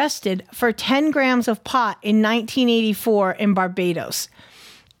were arrested for 10 grams of pot in 1984 in Barbados.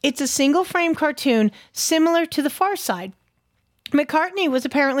 It's a single-frame cartoon similar to The Far Side. McCartney was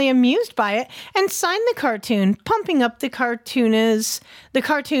apparently amused by it and signed the cartoon, pumping up the cartoon's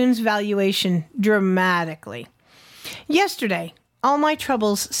valuation dramatically. Yesterday, all my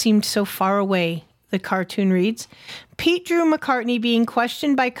troubles seemed so far away, the cartoon reads. Pete drew McCartney being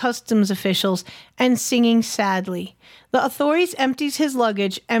questioned by customs officials and singing sadly. The authorities empties his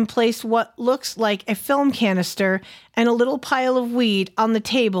luggage and placed what looks like a film canister and a little pile of weed on the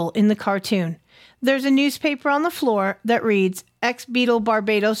table in the cartoon. There's a newspaper on the floor that reads, Ex-Beatle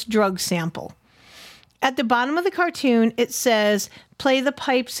Barbados drug sample. At the bottom of the cartoon, it says, Play the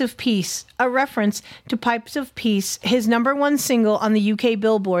Pipes of Peace, a reference to Pipes of Peace, his #1 single on the UK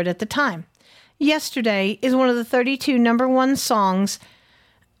Billboard at the time. Yesterday is one of the 32 #1 songs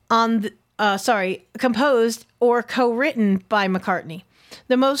composed or co-written by McCartney.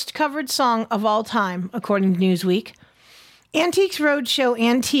 The most covered song of all time, according to Newsweek. Antiques Roadshow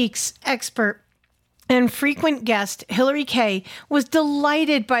Antiques expert and frequent guest Hillary Kay was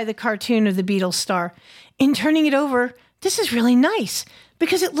delighted by the cartoon of the Beatles star. In turning it over, this is really nice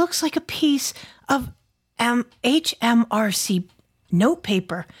because it looks like a piece of HMRC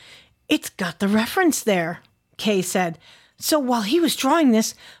notepaper. It's got the reference there, Kay said. So while he was drawing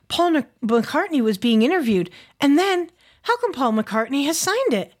this, Paul McCartney was being interviewed. And then, how come Paul McCartney has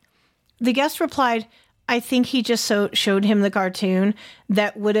signed it? The guest replied, I think he just showed him the cartoon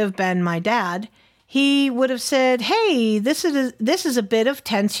that would have been my dad. He would have said, hey, this is a bit of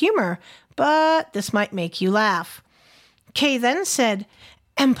tense humor, but this might make you laugh. Kay then said,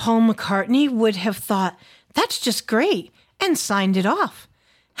 and Paul McCartney would have thought, that's just great, and signed it off.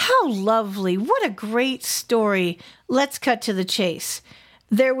 How lovely. What a great story. Let's cut to the chase.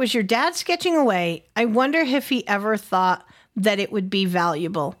 There was your dad sketching away. I wonder if he ever thought that it would be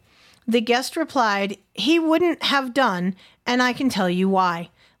valuable. The guest replied, he wouldn't have done, and I can tell you why.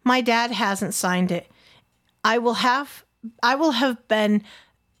 My dad hasn't signed it. I will have been.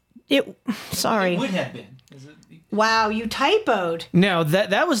 Sorry. It would have been. Wow, you typoed. No,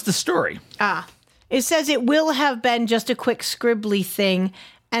 that was the story. It says it will have been just a quick scribbly thing,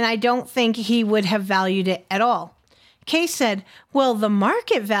 and I don't think he would have valued it at all. Kay said, well, the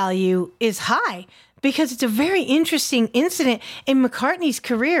market value is high because it's a very interesting incident in McCartney's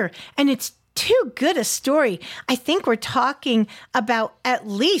career, and it's too good a story. I think we're talking about at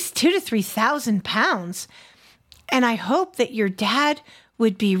least £2,000 to £3,000. And I hope that your dad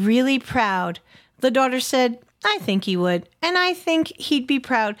would be really proud. The daughter said, I think he would. And I think he'd be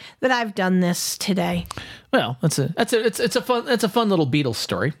proud that I've done this today. Well, it's a fun little Beatles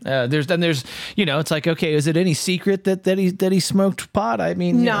story. There's it's like, okay, is it any secret that he smoked pot? I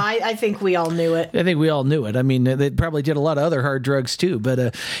mean, no, I think we all knew it. I think we all knew it. I mean, they probably did a lot of other hard drugs too,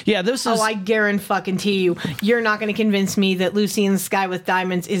 but yeah, this is. Oh, I guarantee you, you're not going to convince me that Lucy in the Sky with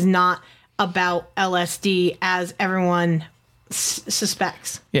Diamonds is not about LSD as everyone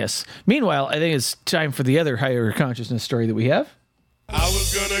suspects. Yes. Meanwhile, I think it's time for the other higher consciousness story that we have. I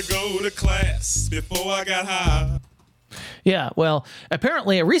was gonna go to class before I got high. Yeah, well,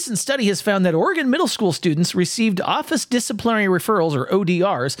 apparently a recent study has found that Oregon middle school students received office disciplinary referrals, or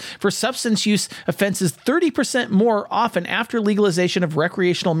ODRs, for substance use offenses 30% more often after legalization of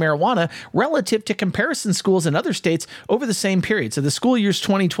recreational marijuana relative to comparison schools in other states over the same period. So the school years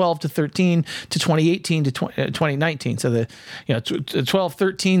 2012 to 13 to 2018 to 2019. So the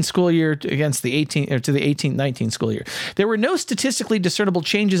 12-13 school year against the 18-19 school year. There were no statistically discernible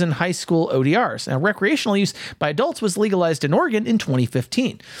changes in high school ODRs. Now, recreational use by adults was legalized in Oregon in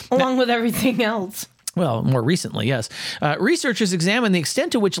 2015. Along with everything else. Well, more recently, yes. Researchers examined the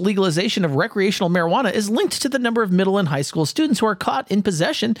extent to which legalization of recreational marijuana is linked to the number of middle and high school students who are caught in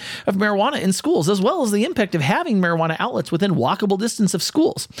possession of marijuana in schools, as well as the impact of having marijuana outlets within walkable distance of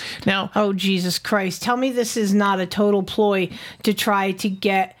schools. Now, oh, Jesus Christ. Tell me this is not a total ploy to try to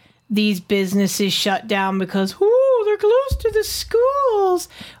get these businesses shut down because, ooh, they're close to the schools.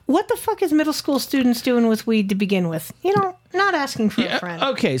 What the fuck is middle school students doing with weed to begin with? You know, not asking for a friend.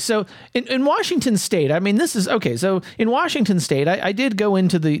 Okay, so in Washington State, I mean, this is okay. So in Washington State, I did go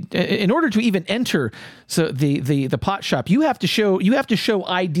into in order to even enter the pot shop, you have to show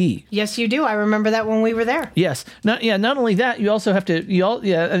ID. Yes, you do. I remember that when we were there. Yes. Not only that, you also have to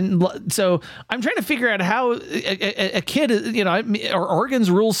and so I'm trying to figure out how a kid, you know, are Oregon's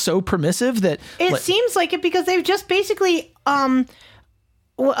rules so permissive that it seems like it because they've just basically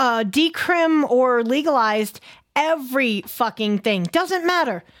decrim or legalized every fucking thing. Doesn't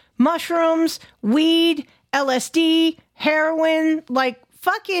matter. Mushrooms, weed, LSD, heroin, like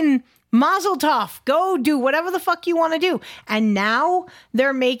fucking mazel tov. Go do whatever the fuck you want to do. And now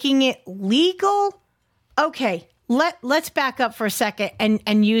they're making it legal. Okay, let's back up for a second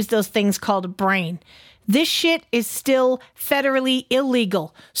and use those things called a brain. This shit is still federally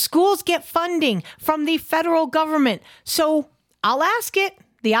illegal. Schools get funding from the federal government. So I'll ask it.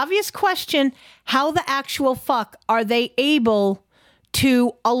 The obvious question, how the actual fuck are they able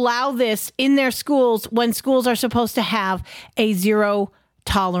to allow this in their schools when schools are supposed to have a zero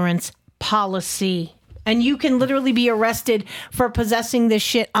tolerance policy? And you can literally be arrested for possessing this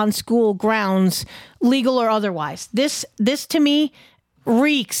shit on school grounds, legal or otherwise. This to me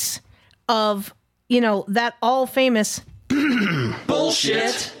reeks of, you know, that all famous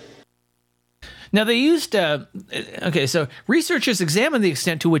bullshit. Now, they used, so researchers examined the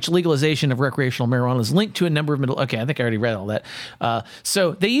extent to which legalization of recreational marijuana is linked to a number of I think I already read all that.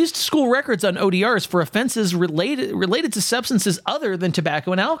 So they used school records on ODRs for offenses related to substances other than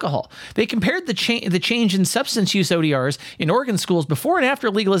tobacco and alcohol. They compared the change in substance use ODRs in Oregon schools before and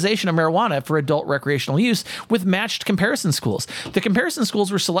after legalization of marijuana for adult recreational use with matched comparison schools. The comparison schools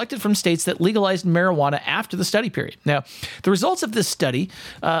were selected from states that legalized marijuana after the study period. Now, the results of this study,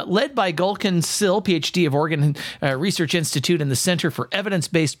 led by Gulkin Sill, PhD of Oregon Research Institute and the Center for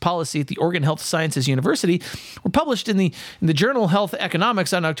Evidence-Based Policy at the Oregon Health Sciences University, were published in the journal Health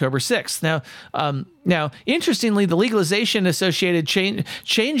Economics on October 6th. Now, interestingly, the legalization associated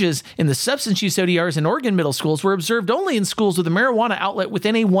changes in the substance use ODRs in Oregon middle schools were observed only in schools with a marijuana outlet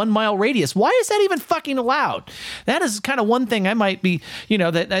within a 1 mile radius. Why is that even fucking allowed? That is kind of one thing I might be, you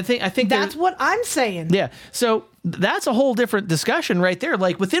know, that I think that's what I'm saying. Yeah. So that's a whole different discussion right there.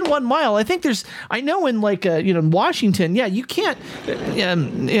 Like within 1 mile, I think I know in like, Washington, you can't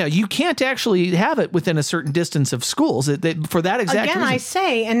actually have it within a certain distance of schools for that exact reason. I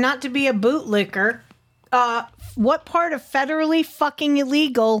say, and not to be a bootlicker, what part of federally fucking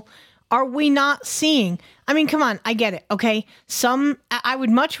illegal are we not seeing? I mean, come on, I get it. Okay. I would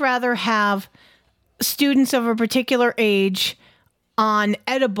much rather have students of a particular age on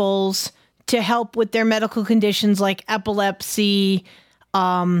edibles to help with their medical conditions like epilepsy,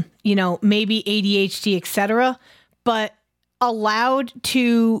 maybe ADHD, etc. But allowed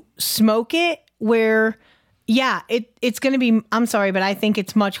to smoke it where, it's going to be, I'm sorry, but I think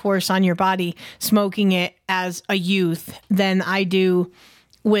it's much worse on your body smoking it as a youth than I do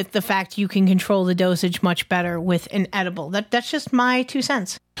with the fact you can control the dosage much better with an edible. That's just my 2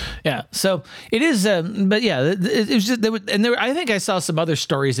 cents. Yeah, so it is, but yeah, it was just I think I saw some other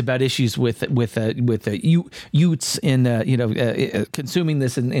stories about issues with youths in consuming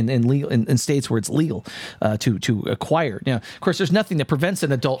this in states where it's legal to acquire. Now, of course, there's nothing that prevents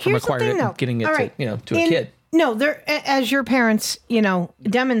an adult from acquiring it and getting it to a kid. No, there, as your parents,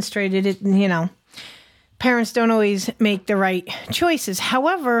 demonstrated it. Parents don't always make the right choices.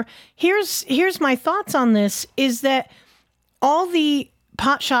 However, here's my thoughts on this: is that all the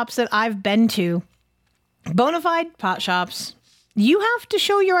pot shops that I've been to, bona fide pot shops, you have to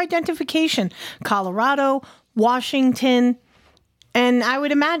show your identification. Colorado, Washington, and I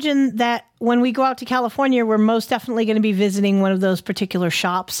would imagine that when we go out to California, we're most definitely going to be visiting one of those particular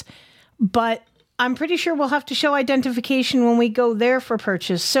shops. But I'm pretty sure we'll have to show identification when we go there for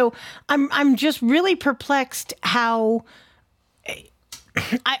purchase. So I'm just really perplexed how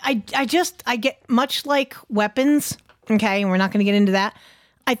I get, much like weapons. Okay, we're not going to get into that.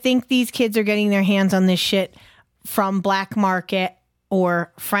 I think these kids are getting their hands on this shit from black market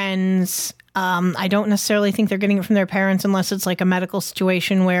or friends. I don't necessarily think they're getting it from their parents unless it's like a medical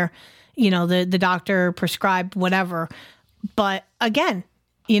situation where, the doctor prescribed whatever. But again,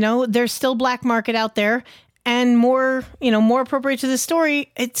 there's still black market out there, and more appropriate to this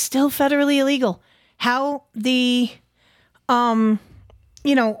story, it's still federally illegal. how the how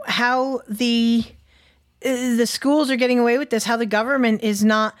the schools are getting away with this, how the government is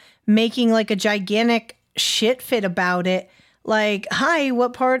not making like a gigantic shit fit about it. Like, hi,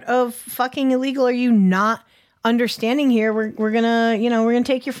 what part of fucking illegal are you not understanding here? We're gonna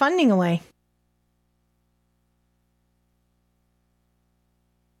take your funding away.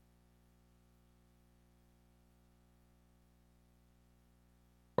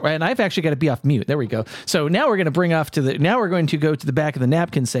 And I've actually got to be off mute. There we go. So now we're going to we're going to go to the back of the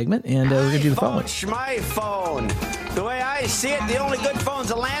napkin segment, and we're going to do the following. My phone. The way I see it, the only good phone's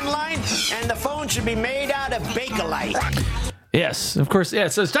a landline, and the phone should be made out of Bakelite. Yes, of course. Yeah.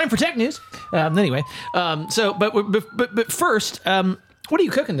 So it's time for tech news. Anyway, but first, what are you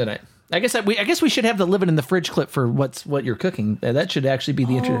cooking tonight? I guess we should have the living in the fridge clip for what you're cooking. That should actually be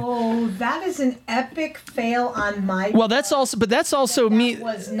the intro. Oh, that is an epic fail on my. Well, that's also me. That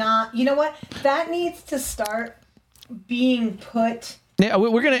was not. You know what? That needs to start being put. Yeah,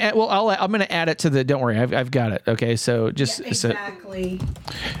 we're gonna add, I'm gonna add it to the. Don't worry, I've got it. Okay, so just exactly.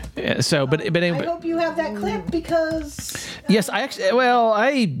 But anyway. I hope you have that clip because. Yes, I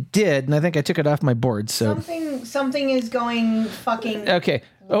did, and I think I took it off my board. So something is going fucking. Okay.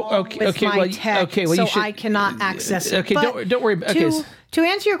 Okay. Well, you should. I cannot access it. Okay, but don't worry. Okay. To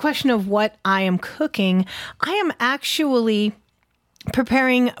answer your question of what I am cooking, I am actually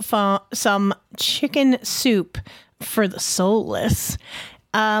preparing some chicken soup for the soulless.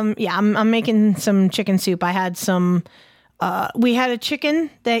 I'm making some chicken soup. I had some. We had a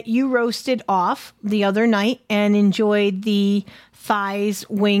chicken that you roasted off the other night and enjoyed the thighs,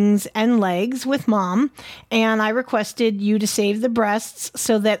 wings, and legs with Mom. And I requested you to save the breasts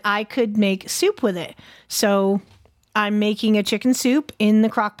so that I could make soup with it. So I'm making a chicken soup in the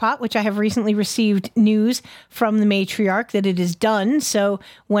crock pot, which I have recently received news from the matriarch that it is done. So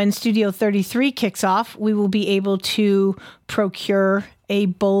when Studio 33 kicks off, we will be able to procure a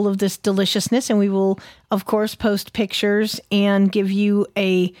bowl of this deliciousness, and we will, of course, post pictures and give you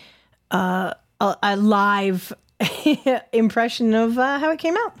a live impression of how it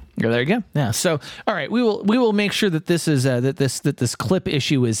came out. There you go. Yeah. So, all right, we will make sure that this is that this clip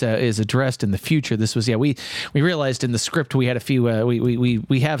issue is addressed in the future. This was we realized in the script we had a few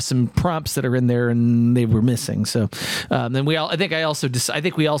we have some prompts that are in there and they were missing. So then we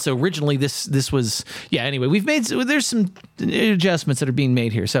also originally this was anyway we've made there's some adjustments that are being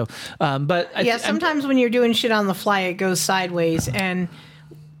made here. So sometimes when you're doing shit on the fly it goes sideways, and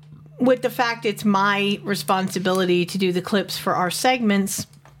with the fact it's my responsibility to do the clips for our segments.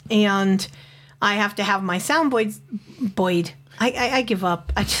 And I have to have my soundboard. I give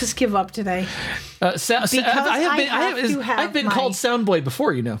up. I just give up today. I've been called Soundboy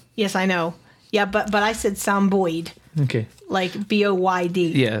before, you know. Yes, I know. Yeah, but I said Soundboyd. Okay. Like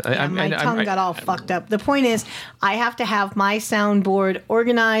BOYD. Yeah. My tongue got all fucked up. The point is, I have to have my soundboard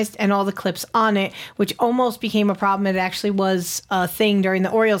organized and all the clips on it, which almost became a problem. It actually was a thing during the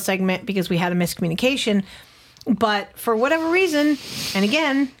Oreo segment because we had a miscommunication. But for whatever reason, and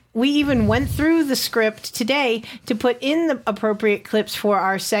again, we even went through the script today to put in the appropriate clips for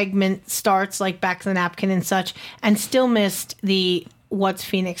our segment starts, like Back to the Napkin and such, and still missed the What's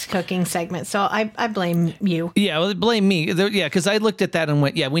Phoenix Cooking segment. So I blame you. Yeah, well, blame me. Yeah, because I looked at that and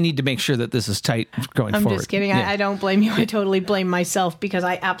went, we need to make sure that this is tight going forward. I'm just kidding. Yeah. I don't blame you. I totally blame myself because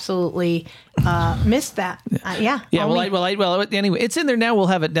I absolutely missed that. Yeah. Well, anyway, it's in there now. We'll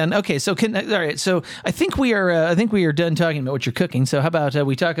have it done. Okay, so all right. So I think we are done talking about what you're cooking. So how about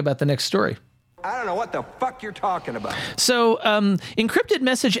we talk about the next story? I don't know what the fuck you're talking about. So, encrypted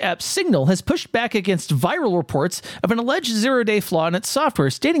message app Signal has pushed back against viral reports of an alleged zero-day flaw in its software,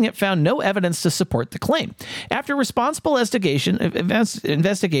 stating it found no evidence to support the claim. After responsible investigation,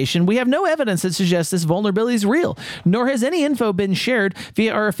 we have no evidence that suggests this vulnerability is real, nor has any info been shared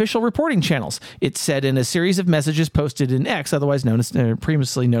via our official reporting channels, it said in a series of messages posted in X, otherwise known as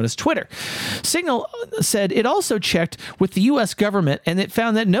previously known as Twitter. Signal said it also checked with the U.S. government, and it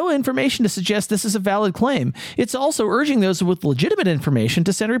found that no information to suggest this is a valid claim. It's also urging those with legitimate information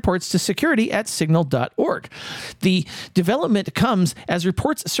to send reports to security@signal.org. The development comes as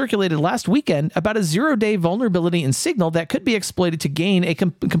reports circulated last weekend about a zero-day vulnerability in Signal that could be exploited to gain a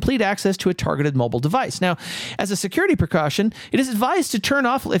complete access to a targeted mobile device. Now, as a security precaution, it is advised to turn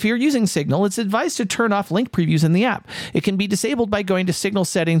off, if you're using Signal, it's advised to turn off link previews in the app. It can be disabled by going to Signal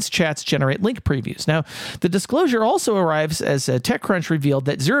settings, chats, generate link previews. Now, the disclosure also arrives as TechCrunch revealed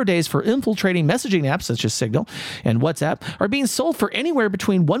that 0 days for infiltrating third-party messaging apps such as Signal and WhatsApp are being sold for anywhere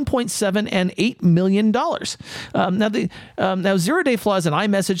between $1.7 and $8 million. Now, zero-day flaws in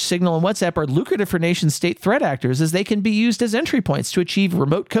iMessage, Signal, and WhatsApp are lucrative for nation-state threat actors as they can be used as entry points to achieve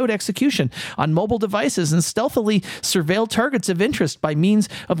remote code execution on mobile devices and stealthily surveil targets of interest by means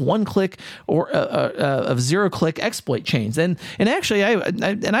of one-click or of zero-click exploit chains. And actually, I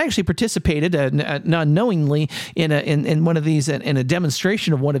actually participated unknowingly in one of these in a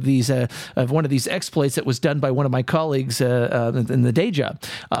demonstration of one of these exploits that was done by one of my colleagues in the day job.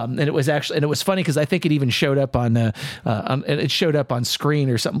 And it was funny because I think it even showed up on screen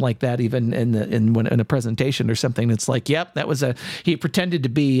or something like that, even in a presentation or something. It's like, yep, that was he pretended to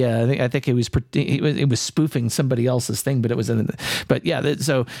be. I think he was spoofing somebody else's thing, but it was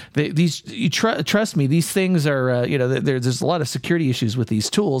trust me, these things are there's a lot of security issues with these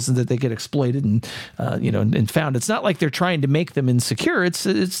tools and that they get exploited and found. It's not like they're trying to make them insecure.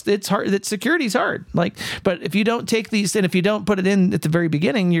 It's hard. That security's hard. But if you don't take these and if you don't put it in at the very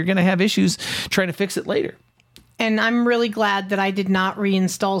beginning, you're going to have issues trying to fix it later. And I'm really glad that I did not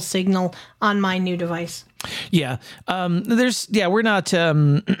reinstall Signal on my new device. Yeah. We're not,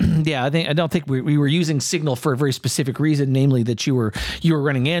 I don't think we were using Signal for a very specific reason, namely that you were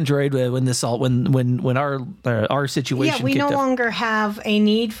running Android when our situation. Yeah, we no longer have a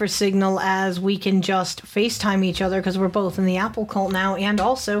need for Signal as we can just FaceTime each other because we're both in the Apple cult now. And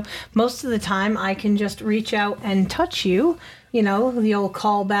also most of the time I can just reach out and touch you. The old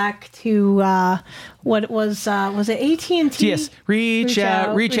callback to what it was it AT&T? Yes, reach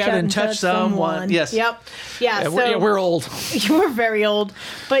out and touch someone. Yes. Yep. Yeah. We're old. We're very old,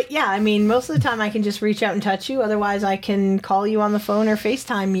 but yeah, I mean, most of the time I can just reach out and touch you. Otherwise, I can call you on the phone or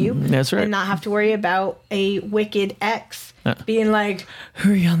FaceTime you. That's right. And not have to worry about a wicked ex being like,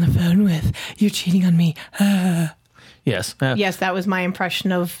 "Who are you on the phone with? You're cheating on me." Yes. Yes, that was my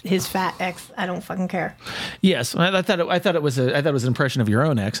impression of his fat ex. I don't fucking care. Yes, I thought it was an impression of your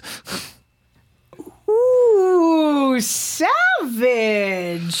own ex. Ooh, savage.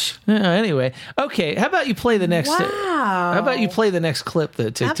 Anyway, okay. How about you play the next? Wow. How about you play the next clip?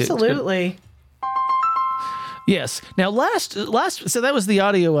 Absolutely. Yes. Now, so that was the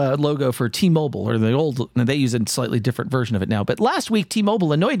audio logo for T-Mobile, or the old. They use a slightly different version of it now. But last week,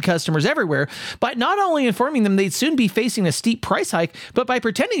 T-Mobile annoyed customers everywhere by not only informing them they'd soon be facing a steep price hike, but by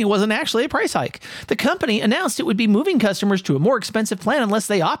pretending it wasn't actually a price hike. The company announced it would be moving customers to a more expensive plan unless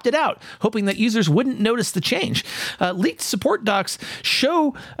they opted out, hoping that users wouldn't notice the change. Leaked support docs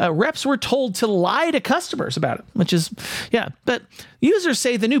show reps were told to lie to customers about it, which is, yeah. But users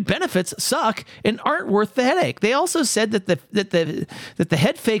say the new benefits suck and aren't worth the headache. They also said that the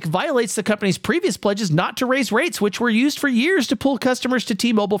head fake violates the company's previous pledges not to raise rates, which were used for years to pull customers to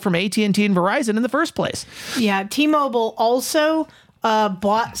T-Mobile from AT&T and Verizon in the first place. Yeah, T-Mobile also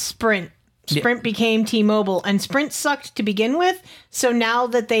bought Sprint. Sprint became T-Mobile, and Sprint sucked to begin with. So now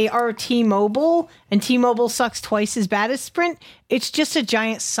that they are T-Mobile, and T-Mobile sucks twice as bad as Sprint, it's just a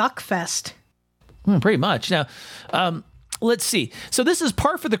giant suck fest. Pretty much. Now, let's see. So this is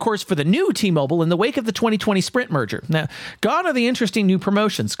par for the course for the new T-Mobile in the wake of the 2020 Sprint merger. Now, gone are the interesting new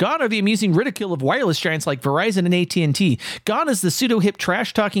promotions. Gone are the amusing ridicule of wireless giants like Verizon and AT&T. Gone is the pseudo-hip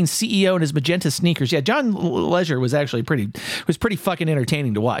trash-talking CEO and his magenta sneakers. Yeah, John Legere was actually pretty fucking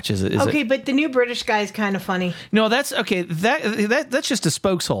entertaining to watch. But the new British guy is kind of funny. No, that's okay. That's just a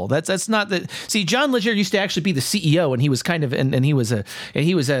spokeshole. That's not the. See, John Legere used to actually be the CEO, and he was kind of and he was a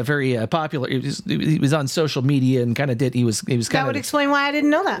very popular. He was on social media and kind of did. He was kind that would explain why I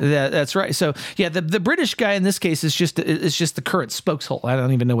didn't know that. That's right. So yeah, the British guy in this case is just the current spokeshole. I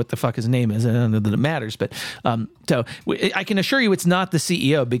don't even know what the fuck his name is. I don't know that it matters, but so I can assure you it's not the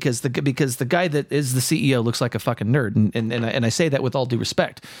CEO because the guy that is the CEO looks like a fucking nerd, and I say that with all due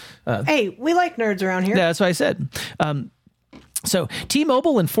respect. Hey, we like nerds around here. That's what I said. So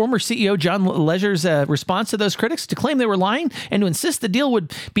T-Mobile and former CEO John Legere's response to those critics to claim they were lying and to insist the deal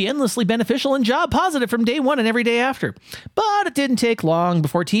would be endlessly beneficial and job positive from day one and every day after. But it didn't take long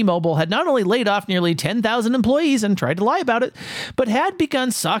before T-Mobile had not only laid off nearly 10,000 employees and tried to lie about it, but had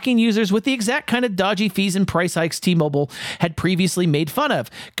begun socking users with the exact kind of dodgy fees and price hikes T-Mobile had previously made fun of.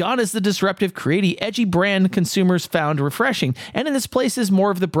 Gone is the disruptive, creative, edgy brand consumers found refreshing, and in its place is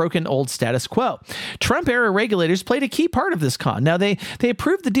more of the broken old status quo. Trump-era regulators played a key part of this Now, they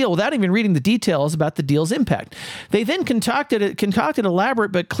approved the deal without even reading the details about the deal's impact. They then concocted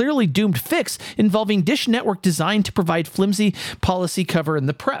elaborate but clearly doomed fix involving Dish Network designed to provide flimsy policy cover in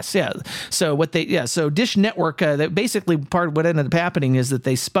the press. Yeah. So Dish Network, that basically part of what ended up happening is that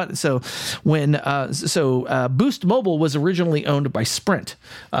they spun. So when Boost Mobile was originally owned by Sprint.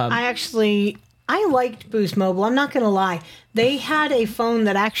 I liked Boost Mobile. I'm not going to lie. They had a phone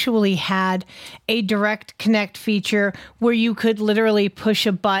that actually had a direct connect feature where you could literally push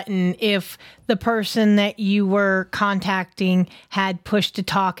a button if the person that you were contacting had push to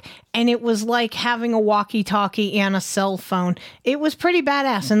talk. And it was like having a walkie-talkie and a cell phone. It was pretty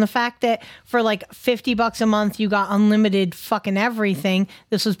badass. And the fact that for like $50 a month, you got unlimited fucking everything.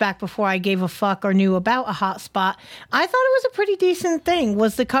 This was back before I gave a fuck or knew about a hotspot. I thought it was a pretty decent thing.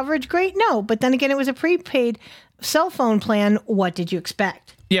 Was the coverage great? No. But then again, it was a prepaid cell phone plan. What did you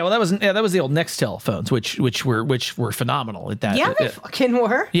expect? Yeah, well, that was the old Nextel phones, which were phenomenal at that. Yeah, they fucking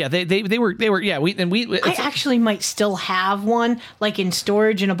were. Yeah, they were. Yeah, I actually might still have one, like in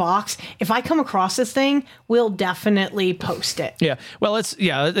storage in a box. If I come across this thing, we'll definitely post it. Yeah, well,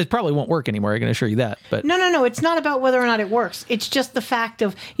 it probably won't work anymore. I can assure you that. But No. It's not about whether or not it works. It's just the fact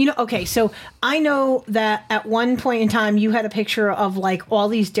of, okay, so I know that at one point in time you had a picture of like all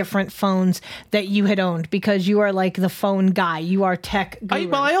these different phones that you had owned because you are like the phone guy. You are tech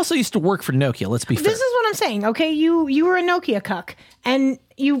guru. I also used to work for Nokia. Let's be fair. This is what I'm saying. Okay, you were a Nokia cuck, and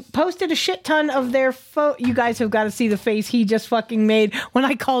you posted a shit ton of their You guys have got to see the face he just fucking made when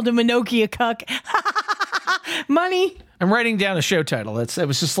I called him a Nokia cuck. Money. I'm writing down a show title. It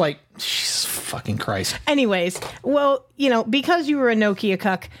was just like, Jesus fucking Christ. Anyways, well, because you were a Nokia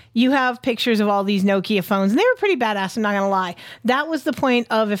cuck, you have pictures of all these Nokia phones, and they were pretty badass, I'm not going to lie. That was the point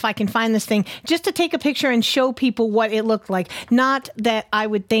of, if I can find this thing, just to take a picture and show people what it looked like. Not that I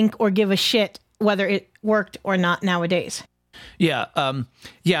would think or give a shit whether it worked or not nowadays. Yeah, I'm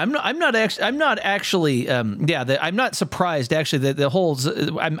not surprised actually that the whole.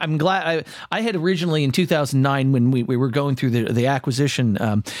 I'm glad. I had originally in 2009 when we were going through the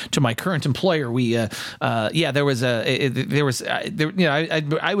acquisition to my current employer. I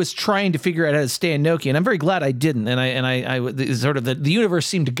was trying to figure out how to stay in Nokia, and I'm very glad I didn't. And I sort of the universe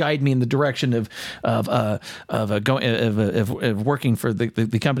seemed to guide me in the direction of working for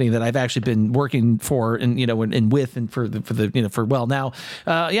the company that I've actually been working for, and with, and for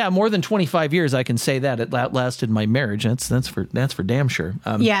more than 25 years. I can say that it lasted my marriage. That's for damn sure.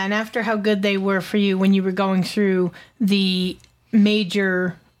 And after how good they were for you when you were going through the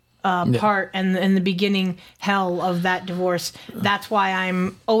major part and the beginning hell of that divorce, that's why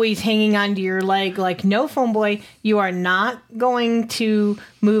I'm always hanging onto your leg. Like, no, phone boy, you are not going to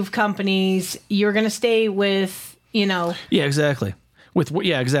move companies. You're going to stay with, Yeah, exactly.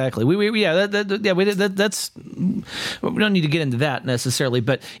 Exactly. We don't need to get into that necessarily,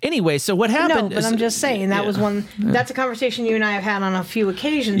 but anyway. So what happened? No, but I'm just saying that was one. That's a conversation you and I have had on a few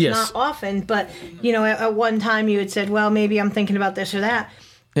occasions, not often, but at one time you had said, "Well, maybe I'm thinking about this or that,"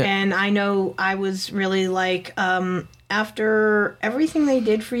 and I know I was really like, after everything they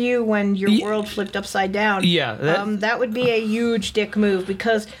did for you when your world flipped upside down, that would be a huge dick move,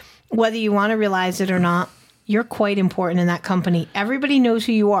 because whether you want to realize it or not, you're quite important in that company. Everybody knows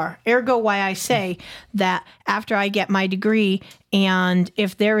who you are. Ergo, why I say that after I get my degree, and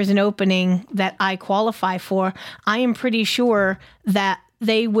if there is an opening that I qualify for, I am pretty sure that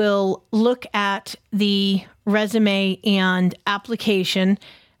they will look at the resume and application,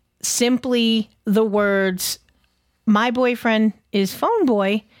 simply the words, "My boyfriend is phone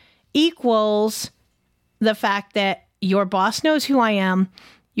boy," equals the fact that your boss knows who I am,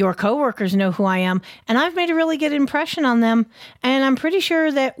 your coworkers know who I am, and I've made a really good impression on them. And I'm pretty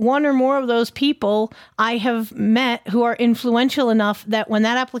sure that one or more of those people I have met who are influential enough that when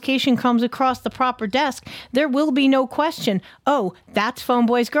that application comes across the proper desk, there will be no question, "Oh, that's Phone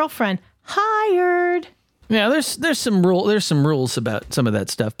Boy's girlfriend. Hired." Yeah, there's some rules about some of that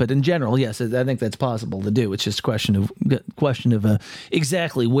stuff, but in general, yes, I think that's possible to do. It's just a question of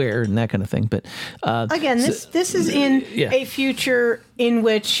exactly where and that kind of thing. But again, this is in a future in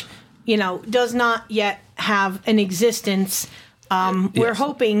which does not yet have an existence. We're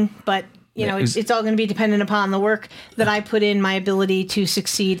hoping, but it's all going to be dependent upon the work that I put in, my ability to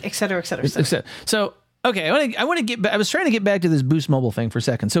succeed, et cetera, et cetera, et cetera. So. Okay, I want to get back. I was trying to get back to this Boost Mobile thing for a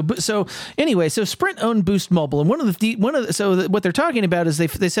second. So anyway, so Sprint owned Boost Mobile, and what they're talking about is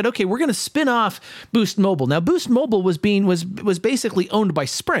they said, okay, we're going to spin off Boost Mobile. Now Boost Mobile was basically owned by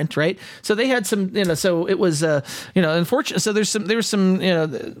Sprint, right? So they had some, so it was unfortunate. So there's some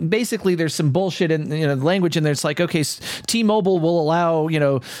basically there's some bullshit in language in there. It's like, okay, T-Mobile will allow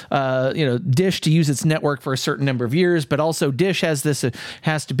Dish to use its network for a certain number of years, but also Dish has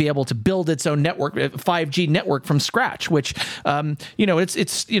to be able to build its own network, 5G network from scratch, which,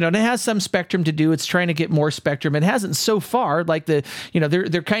 it's it has some spectrum to do. It's trying to get more spectrum. It hasn't so far, like they're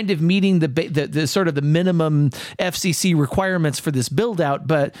kind of meeting the sort of the minimum FCC requirements for this build out,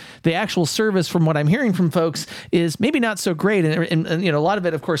 but the actual service, from what I'm hearing from folks, is maybe not so great. And a lot of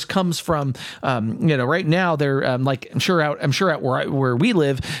it, of course, comes from, right now they're I'm sure out where we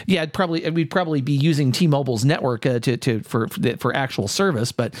live. Yeah, we'd probably be using T-Mobile's network for actual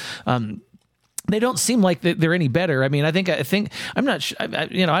service, but they don't seem like they're any better. I mean, I think I'm not sure.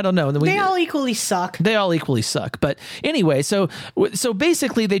 I don't know. They all equally suck. They all equally suck. But anyway, so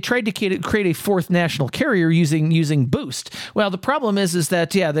basically, they tried to create a fourth national carrier using Boost. Well, the problem is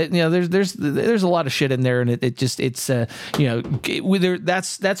that there's a lot of shit in there, and that's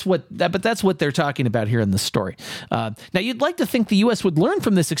what they're talking about here in the story. Now, you'd like to think the U.S. would learn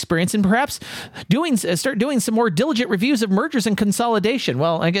from this experience and perhaps start doing some more diligent reviews of mergers and consolidation.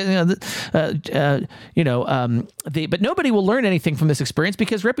 Well, I guess. But nobody will learn anything from this experience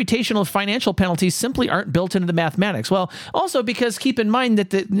because reputational financial penalties simply aren't built into the mathematics. Well, also because keep in mind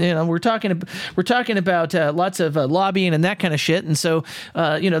that we're talking about lots of lobbying and that kind of shit, and so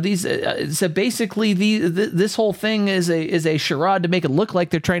so basically this whole thing is a charade to make it look like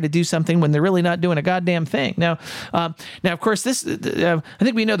they're trying to do something when they're really not doing a goddamn thing. Now, of course, I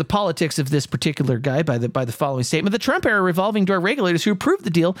think we know the politics of this particular guy by the following statement: the Trump era revolving door regulators who approved the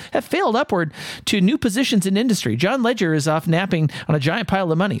deal have failed upward to new positions in industry. John Ledger is off napping on a giant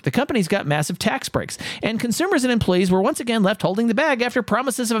pile of money. The company's got massive tax breaks, and consumers and employees were once again left holding the bag after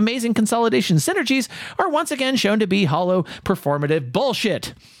promises of amazing consolidation synergies are once again shown to be hollow performative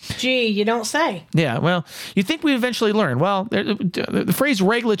bullshit. Gee, you don't say. Yeah, well, you think we eventually learn. Well, the phrase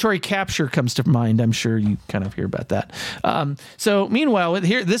regulatory capture comes to mind. I'm sure you kind of hear about that. So meanwhile,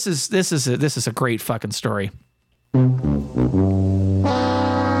 here, this is a great fucking story.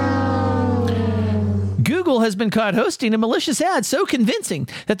 Google has been caught hosting a malicious ad so convincing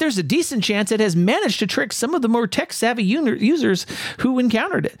that there's a decent chance it has managed to trick some of the more tech-savvy users who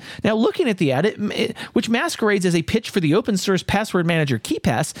encountered it. Now, looking at the ad, which masquerades as a pitch for the open-source password manager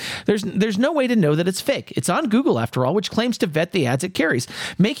KeePass, there's no way to know that it's fake. It's on Google, after all, which claims to vet the ads it carries,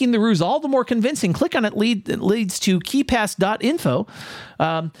 making the ruse all the more convincing. Click on it leads to KeePass.info,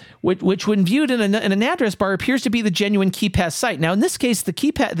 which when viewed in an address bar appears to be the genuine KeePass site. Now, in this case, the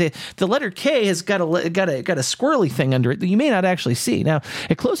KeePass, the letter K has got a squirrely thing under it that you may not actually see. Now,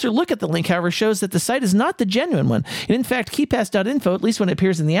 a closer look at the link, however, shows that the site is not the genuine one. And in fact, KeePass.info, at least when it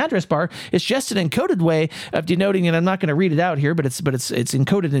appears in the address bar, is just an encoded way of denoting, and I'm not going to read it out here, but it's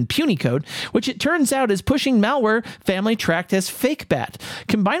encoded in Punycode, which it turns out is pushing malware family tracked as FakeBat.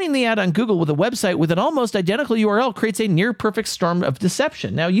 Combining the ad on Google with a website with an almost identical URL creates a near perfect storm of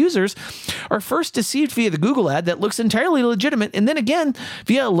deception. Now, users are first deceived via the Google ad that looks entirely legitimate, and then again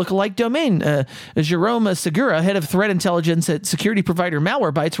via a lookalike domain. Jerome Segura, head of threat intelligence at security provider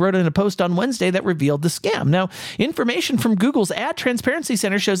Malwarebytes, wrote in a post on Wednesday that revealed the scam. Now, information from Google's Ad Transparency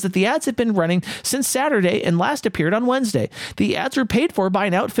Center shows that the ads have been running since Saturday and last appeared on Wednesday. The ads were paid for by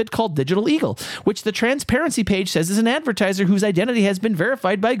an outfit called Digital Eagle, which the transparency page says is an advertiser whose identity has been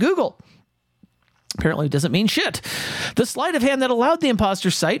verified by Google. Apparently it doesn't mean shit. The sleight of hand that allowed the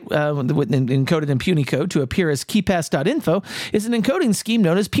imposter site, encoded in Punycode, to appear as KeePass.info is an encoding scheme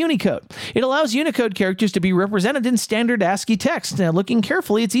known as Punycode. It allows Unicode characters to be represented in standard ASCII text. Now, looking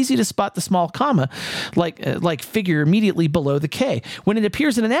carefully, it's easy to spot the small comma, like figure immediately below the K. When it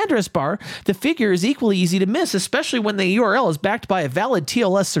appears in an address bar, the figure is equally easy to miss, especially when the URL is backed by a valid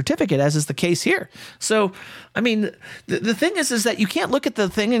TLS certificate, as is the case here. So, I mean, the thing is that you can't look at the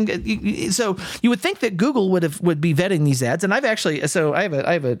thing, and so you would think that Google would be vetting these ads. And I've actually, so I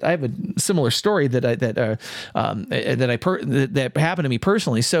have a similar story that happened to me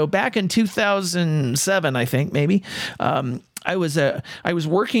personally. So back in 2007, I think maybe. I was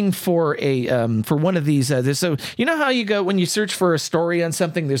working for one of these. So you know how you go when you search for a story on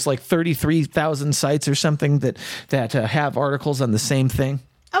something, there's like 33,000 sites or something that have articles on the same thing.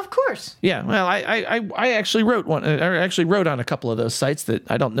 Of course. Yeah. Well, I actually wrote one. I actually wrote on a couple of those sites that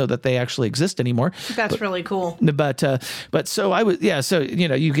I don't know that they actually exist anymore. That's really cool. But so I was, yeah. So you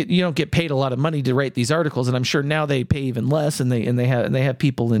don't get paid a lot of money to write these articles, and I'm sure now they pay even less, and they have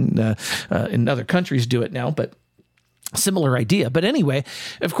people in other countries do it now, but. Similar idea, but anyway,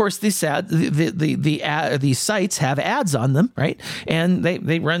 of course, these sites have ads on them, right? And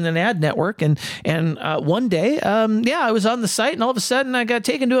they run an ad network. And one day, I was on the site, and all of a sudden, I got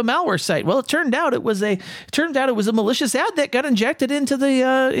taken to a malware site. Well, it turned out it was a malicious ad that got injected into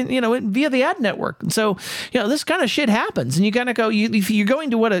the via the ad network. And so, this kind of shit happens, and you gotta go. If you're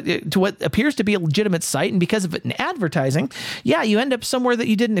going to what appears to be a legitimate site, and because of it in advertising, you end up somewhere that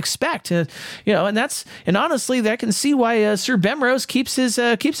you didn't expect. And honestly, I can see why Sir Bemrose keeps his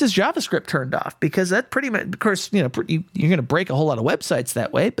JavaScript turned off, because that pretty much, of course, you're going to break a whole lot of websites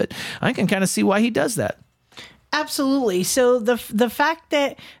that way. But I can kind of see why he does that. Absolutely. So the fact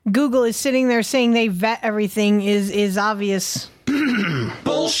that Google is sitting there saying they vet everything is obvious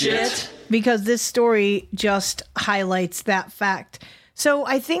bullshit, because this story just highlights that fact. So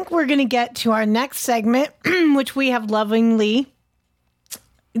I think we're going to get to our next segment, which we have lovingly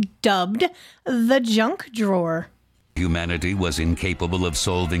dubbed the junk drawer. Humanity was incapable of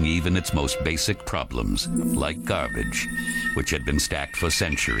solving even its most basic problems, like garbage, which had been stacked for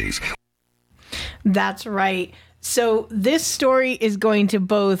centuries. That's right. So this story is going to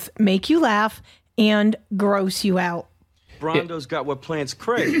both make you laugh and gross you out. Brondo's got what plants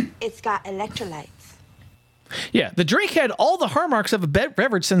crave. It's got electrolytes. Yeah, the drink had all the hallmarks of a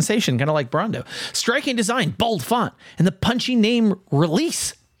beverage sensation, kind of like Brondo. Striking design, bold font, and the punchy name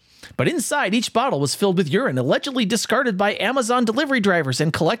Release. But inside, each bottle was filled with urine, allegedly discarded by Amazon delivery drivers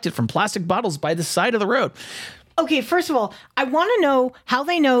and collected from plastic bottles by the side of the road. Okay, first of all, I want to know how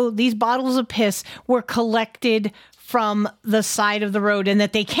they know these bottles of piss were collected from the side of the road and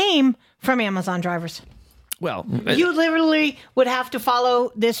that they came from Amazon drivers. Well, you literally would have to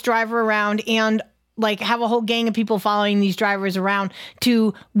follow this driver around and have a whole gang of people following these drivers around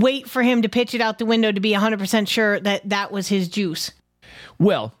to wait for him to pitch it out the window to be 100% sure that that was his juice.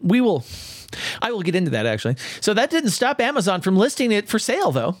 Well, I will get into that, actually. So that didn't stop Amazon from listing it for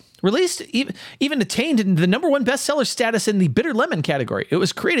sale, though. Released, even attained the #1 bestseller status in the Bitter Lemon category. It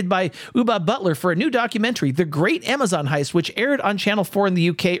was created by Uba Butler for a new documentary, The Great Amazon Heist, which aired on Channel 4 in the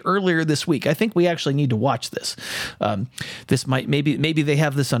UK earlier this week. I think we actually need to watch this. This might maybe they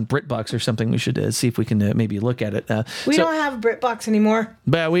have this on BritBox or something. We should see if we can maybe look at it. We don't have BritBox anymore.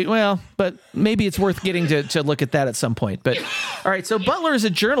 But maybe it's worth getting to look at that at some point. But all right, so Butler is a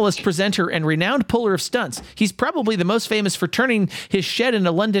journalist, presenter, and renowned puller of stunts. He's probably the most famous for turning his shed in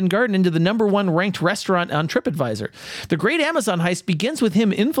a London garden into the #1 ranked restaurant on TripAdvisor. The Great Amazon Heist begins with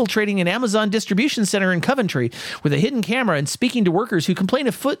him infiltrating an Amazon distribution center in Coventry with a hidden camera and speaking to workers who complain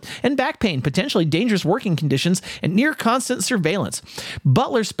of foot and back pain, potentially dangerous working conditions, and near constant surveillance.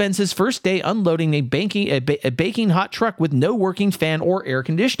 Butler spends his first day unloading a baking hot truck with no working fan or air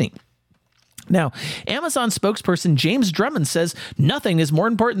conditioning. Now, Amazon spokesperson James Drummond says nothing is more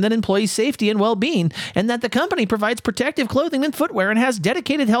important than employee safety and well-being, and that the company provides protective clothing and footwear and has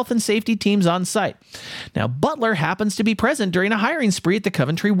dedicated health and safety teams on site. Now, Butler happens to be present during a hiring spree at the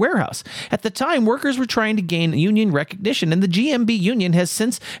Coventry warehouse. At the time, workers were trying to gain union recognition, and the GMB union has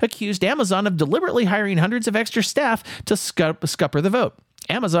since accused Amazon of deliberately hiring hundreds of extra staff to scupper the vote.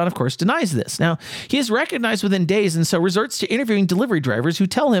 Amazon, of course, denies this. Now, he is recognized within days and so resorts to interviewing delivery drivers who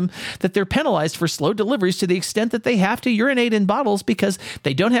tell him that they're penalized for slow deliveries to the extent that they have to urinate in bottles because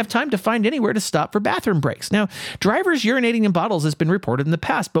they don't have time to find anywhere to stop for bathroom breaks. Now, drivers urinating in bottles has been reported in the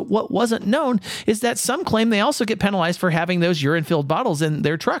past, but what wasn't known is that some claim they also get penalized for having those urine-filled bottles in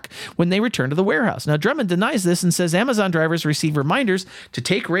their truck when they return to the warehouse. Now, Drummond denies this and says Amazon drivers receive reminders to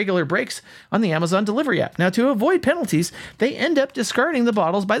take regular breaks on the Amazon delivery app. Now, to avoid penalties, they end up discarding the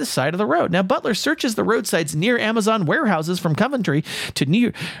bottles by the side of the road. Now, Butler searches the roadsides near Amazon warehouses from Coventry to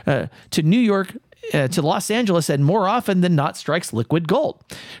New York to Los Angeles, and more often than not strikes liquid gold.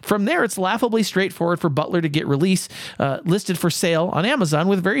 From there, it's laughably straightforward for Butler to get Release listed for sale on Amazon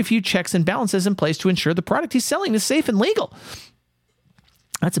with very few checks and balances in place to ensure the product he's selling is safe and legal.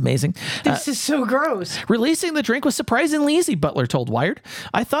 That's amazing. This is so gross. Releasing the drink was surprisingly easy, Butler told Wired.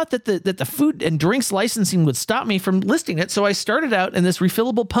 I thought that the food and drinks licensing would stop me from listing it, so I started out in this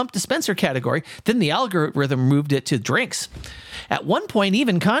refillable pump dispenser category. Then the algorithm moved it to drinks. At one point,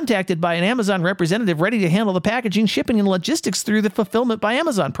 even contacted by an Amazon representative ready to handle the packaging, shipping, and logistics through the Fulfillment by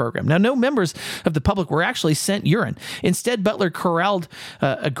Amazon program. Now, no members of the public were actually sent urine. Instead, Butler corralled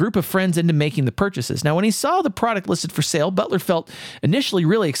a group of friends into making the purchases. Now, when he saw the product listed for sale, Butler felt initially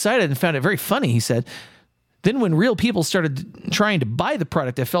really excited and found it very funny, he said. Then when real people started trying to buy the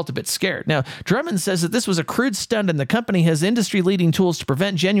product, I felt a bit scared. Now, Drummond says that this was a crude stunt and the company has industry-leading tools to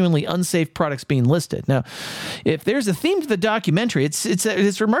prevent genuinely unsafe products being listed. Now, if there's a theme to the documentary,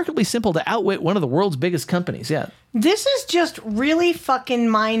 it's remarkably simple to outwit one of the world's biggest companies. Yeah. This is just really fucking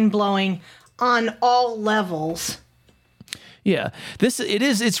mind-blowing on all levels. Yeah,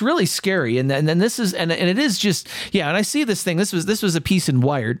 it's really scary, and then this is and it is just and I see this thing. This was a piece in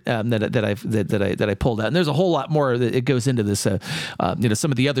Wired that I pulled out, and there's a whole lot more that it goes into this. Some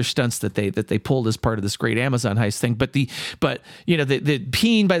of the other stunts that they pulled as part of this great Amazon heist thing. But the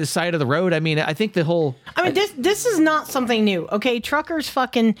peeing by the side of the road. I mean, I think the whole. I mean, this is not something new. Okay, truckers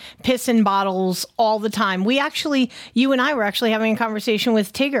fucking piss in bottles all the time. You and I were actually having a conversation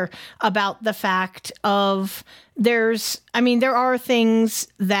with Tigger about the fact of. There are things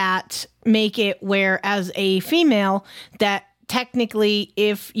that make it where as a female that technically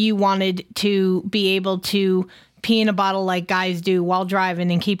if you wanted to be able to pee in a bottle like guys do while driving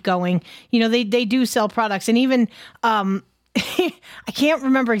and keep going, they do sell products. And even I can't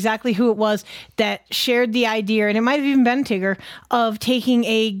remember exactly who it was that shared the idea, and it might have even been Tigger, of taking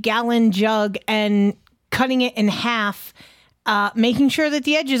a gallon jug and cutting it in half, making sure that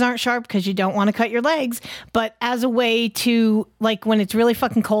the edges aren't sharp because you don't want to cut your legs, but as a way to, like, when it's really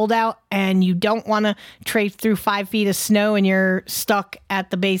fucking cold out and you don't want to trace through 5 feet of snow and you're stuck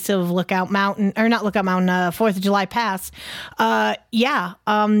at the base of Lookout Mountain, 4th of July Pass.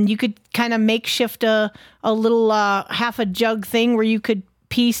 You could kind of makeshift a little half a jug thing where you could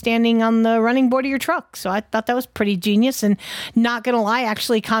pee standing on the running board of your truck. So I thought that was pretty genius, and not gonna lie,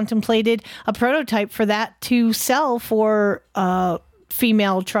 actually contemplated a prototype for that to sell for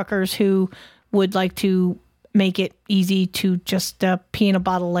female truckers who would like to make it easy to just pee in a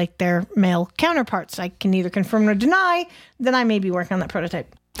bottle like their male counterparts. I can neither confirm nor deny that I may be working on that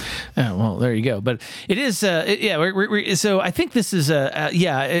prototype. Oh, well, there you go. But it is, so I think this is,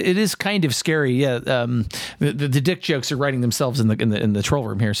 it is kind of scary. Yeah, the dick jokes are writing themselves in the troll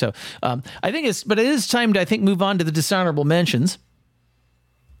room here. So I think it is time to move on to the dishonorable mentions.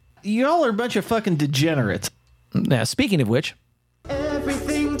 Y'all are a bunch of fucking degenerates. Now, speaking of which,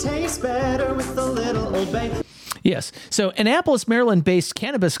 Everything tastes better with a little Old Bay. yes. So Annapolis, Maryland-based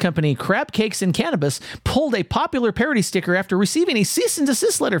cannabis company Crab Cakes and Cannabis pulled a popular parody sticker after receiving a cease and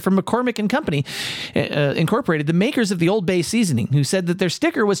desist letter from McCormick and Company, Incorporated, the makers of the Old Bay seasoning, who said that their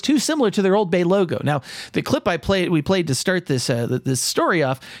sticker was too similar to their Old Bay logo. Now, the clip we played to start this story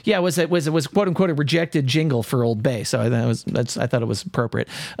off, was quote unquote a rejected jingle for Old Bay. So I thought it was appropriate.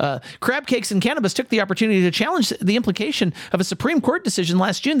 Crab Cakes and Cannabis took the opportunity to challenge the implication of a Supreme Court decision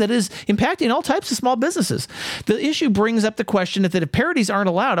last June that is impacting all types of small businesses. The issue brings up the question that if parodies aren't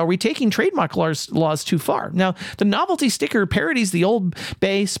allowed, are we taking trademark laws too far? Now, the novelty sticker parodies the Old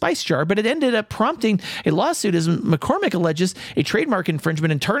Bay spice jar, but it ended up prompting a lawsuit as McCormick alleges a trademark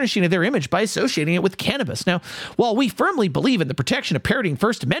infringement and tarnishing of their image by associating it with cannabis. Now, while we firmly believe in the protection of parodying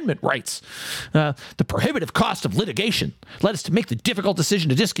First Amendment rights, the prohibitive cost of litigation led us to make the difficult decision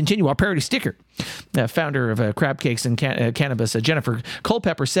to discontinue our parody sticker. Founder of Crab Cakes and Cannabis, Jennifer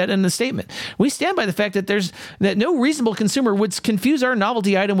Culpepper, said in the statement, "We stand by the fact that no reasonable consumer would confuse our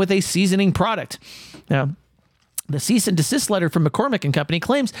novelty item with a seasoning product." Now, the cease and desist letter from McCormick and Company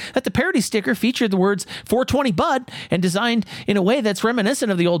claims that the parody sticker featured the words 420 Bud and designed in a way that's reminiscent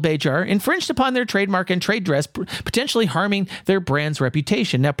of the Old Bay jar, infringed upon their trademark and trade dress, potentially harming their brand's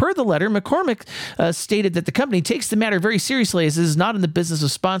reputation. Now, per the letter, McCormick stated that the company takes the matter very seriously as it is not in the business of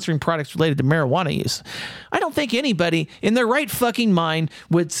sponsoring products related to marijuana use. I don't think anybody in their right fucking mind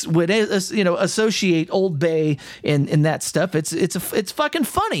would associate Old Bay in that stuff. It's fucking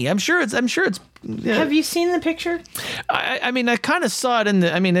funny. I'm sure it's. Have you seen the picture? I mean, I kind of saw it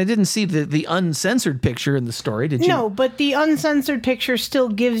I didn't see the uncensored picture in the story. Did you? No, but the uncensored picture still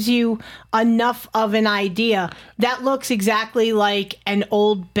gives you enough of an idea. That looks exactly like an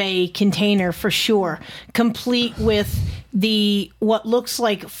Old Bay container for sure, complete with what looks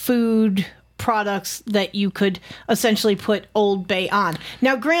like food products that you could essentially put Old Bay on.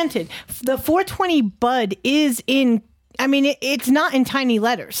 Now, granted, the 420 Bud is it's not in tiny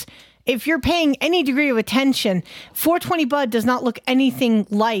letters. If you're paying any degree of attention, 420 Bud does not look anything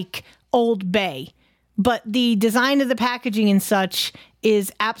like Old Bay, but the design of the packaging and such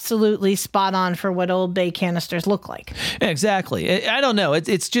is absolutely spot on for what Old Bay canisters look like. Exactly. I don't know.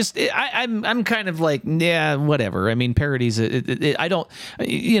 It's just I'm kind of like, yeah, whatever. I mean, parodies. I don't.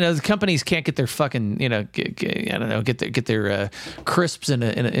 The companies can't get their fucking get their crisps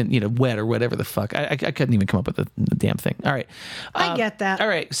in wet or whatever the fuck. I couldn't even come up with the damn thing. All right. I get that. All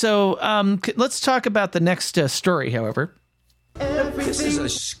right. So let's talk about the next story. However. This is a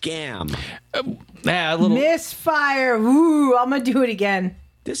scam. Misfire. Ooh, I'm gonna do it again.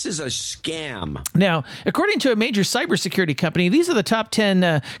 This is a scam. Now, according to a major cybersecurity company, these are the top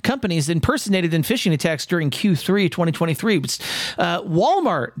 10 companies impersonated in phishing attacks during Q3 2023.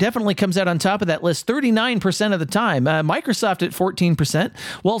 Walmart definitely comes out on top of that list 39% of the time. Microsoft at 14%,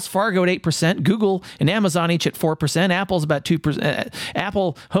 Wells Fargo at 8%, Google and Amazon each at 4%, Apple's about 2%,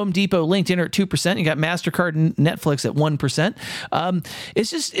 Apple, Home Depot, LinkedIn are at 2%. You got MasterCard and Netflix at 1%.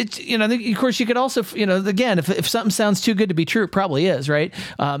 It's you know, of course you could also, you know, again, if something sounds too good to be true, it probably is, right?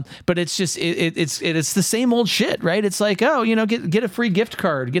 But it's just it's the same old shit, right? It's like, oh, you know, get a free gift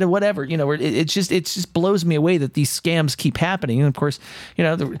card, get a whatever, you know. It just blows me away that these scams keep happening. And of course, you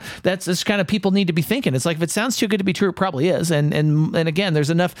know, that's kind of people need to be thinking. It's like, if it sounds too good to be true, it probably is. And again, there's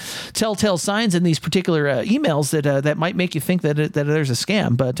enough telltale signs in these particular emails that might make you think that there's a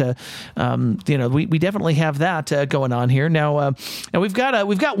scam. But you know, we definitely have that going on here now. And we've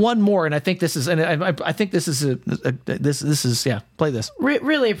got one more, and I think this is, and I think this is this is yeah. Play this.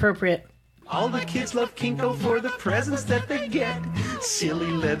 Really appropriate. All the kids love Kinko for the presents that they get.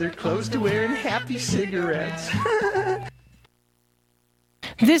 Silly leather clothes to wear and happy cigarettes.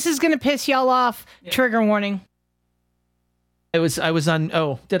 This is going to piss y'all off. Yeah. Trigger warning. I was on.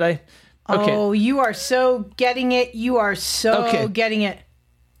 Oh, did I? Okay. Oh, you are so getting it. You are so getting it.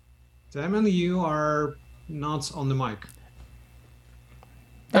 Damon, you are not on the mic.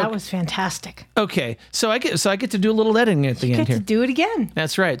 That was fantastic. Okay, so I get to do a little editing at the end here. You get to do it again.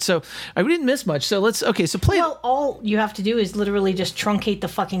 That's right. So I didn't miss much. So let's play. Well, all you have to do is literally just truncate the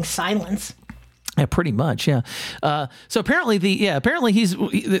fucking silence. Yeah, pretty much. Yeah. So apparently the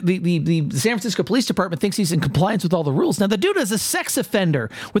San Francisco Police Department thinks he's in compliance with all the rules. Now the dude is a sex offender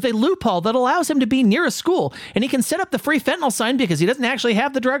with a loophole that allows him to be near a school, and he can set up the free fentanyl sign because he doesn't actually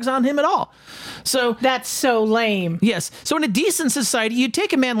have the drugs on him at all. So that's so lame. Yes. So in a decent society, you'd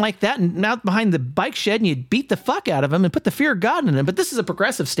take a man like that and out behind the bike shed and you'd beat the fuck out of him and put the fear of God in him. But this is a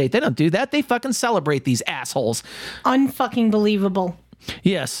progressive state. They don't do that. They fucking celebrate these assholes. Unfucking believable.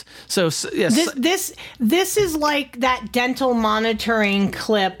 Yes. So yes. This is like that dental monitoring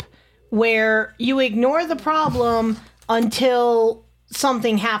clip where you ignore the problem until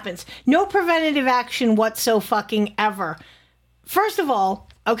something happens. No preventative action whatsoever. First of all,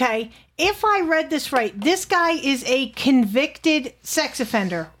 okay, if I read this right, this guy is a convicted sex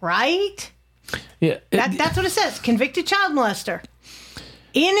offender, right? Yeah. That's what it says. Convicted child molester.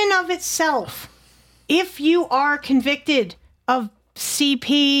 In and of itself, if you are convicted of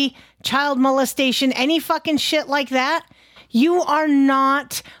CP, child molestation, any fucking shit like that, you are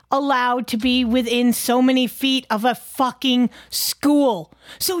not allowed to be within so many feet of a fucking school.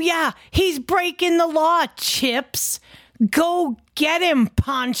 So yeah, he's breaking the law, Chips. Go get him,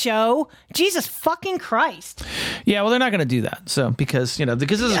 Poncho. Jesus fucking Christ. Yeah, well, they're not going to do that. So because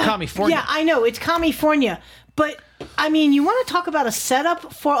this is California. Yeah, I know it's California, but I mean, you want to talk about a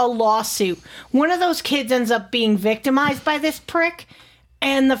setup for a lawsuit. One of those kids ends up being victimized by this prick,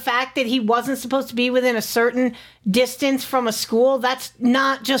 and the fact that he wasn't supposed to be within a certain distance from a school, that's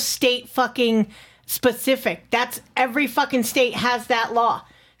not just state fucking specific. That's every fucking state has that law.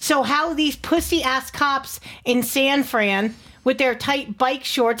 So how these pussy ass cops in San Fran with their tight bike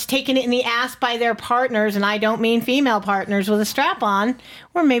shorts taking it in the ass by their partners, and I don't mean female partners with a strap on,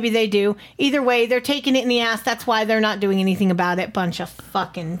 or maybe they do. Either way, they're taking it in the ass. That's why they're not doing anything about it. Bunch of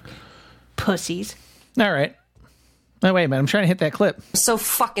fucking pussies. All right. Oh, wait a minute. I'm trying to hit that clip. So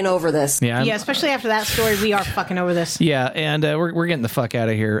fucking over this. Yeah, especially after that story, we are fucking over this. Yeah, and we're getting the fuck out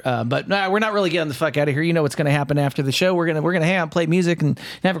of here. But we're not really getting the fuck out of here. You know what's going to happen after the show. We're gonna hang out, play music, and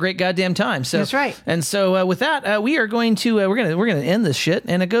have a great goddamn time. So that's right. And so with that, we are going to we're gonna end this shit,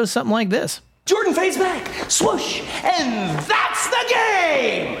 and it goes something like this. Jordan fades back, swoosh, and that's the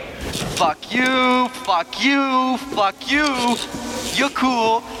game! Fuck you, fuck you, fuck you. You're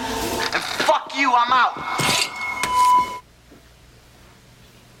cool. And fuck you, I'm out.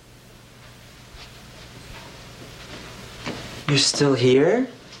 You're still here?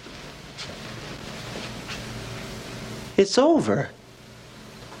 It's over.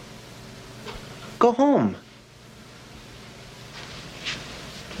 Go home.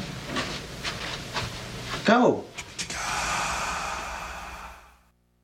 Go.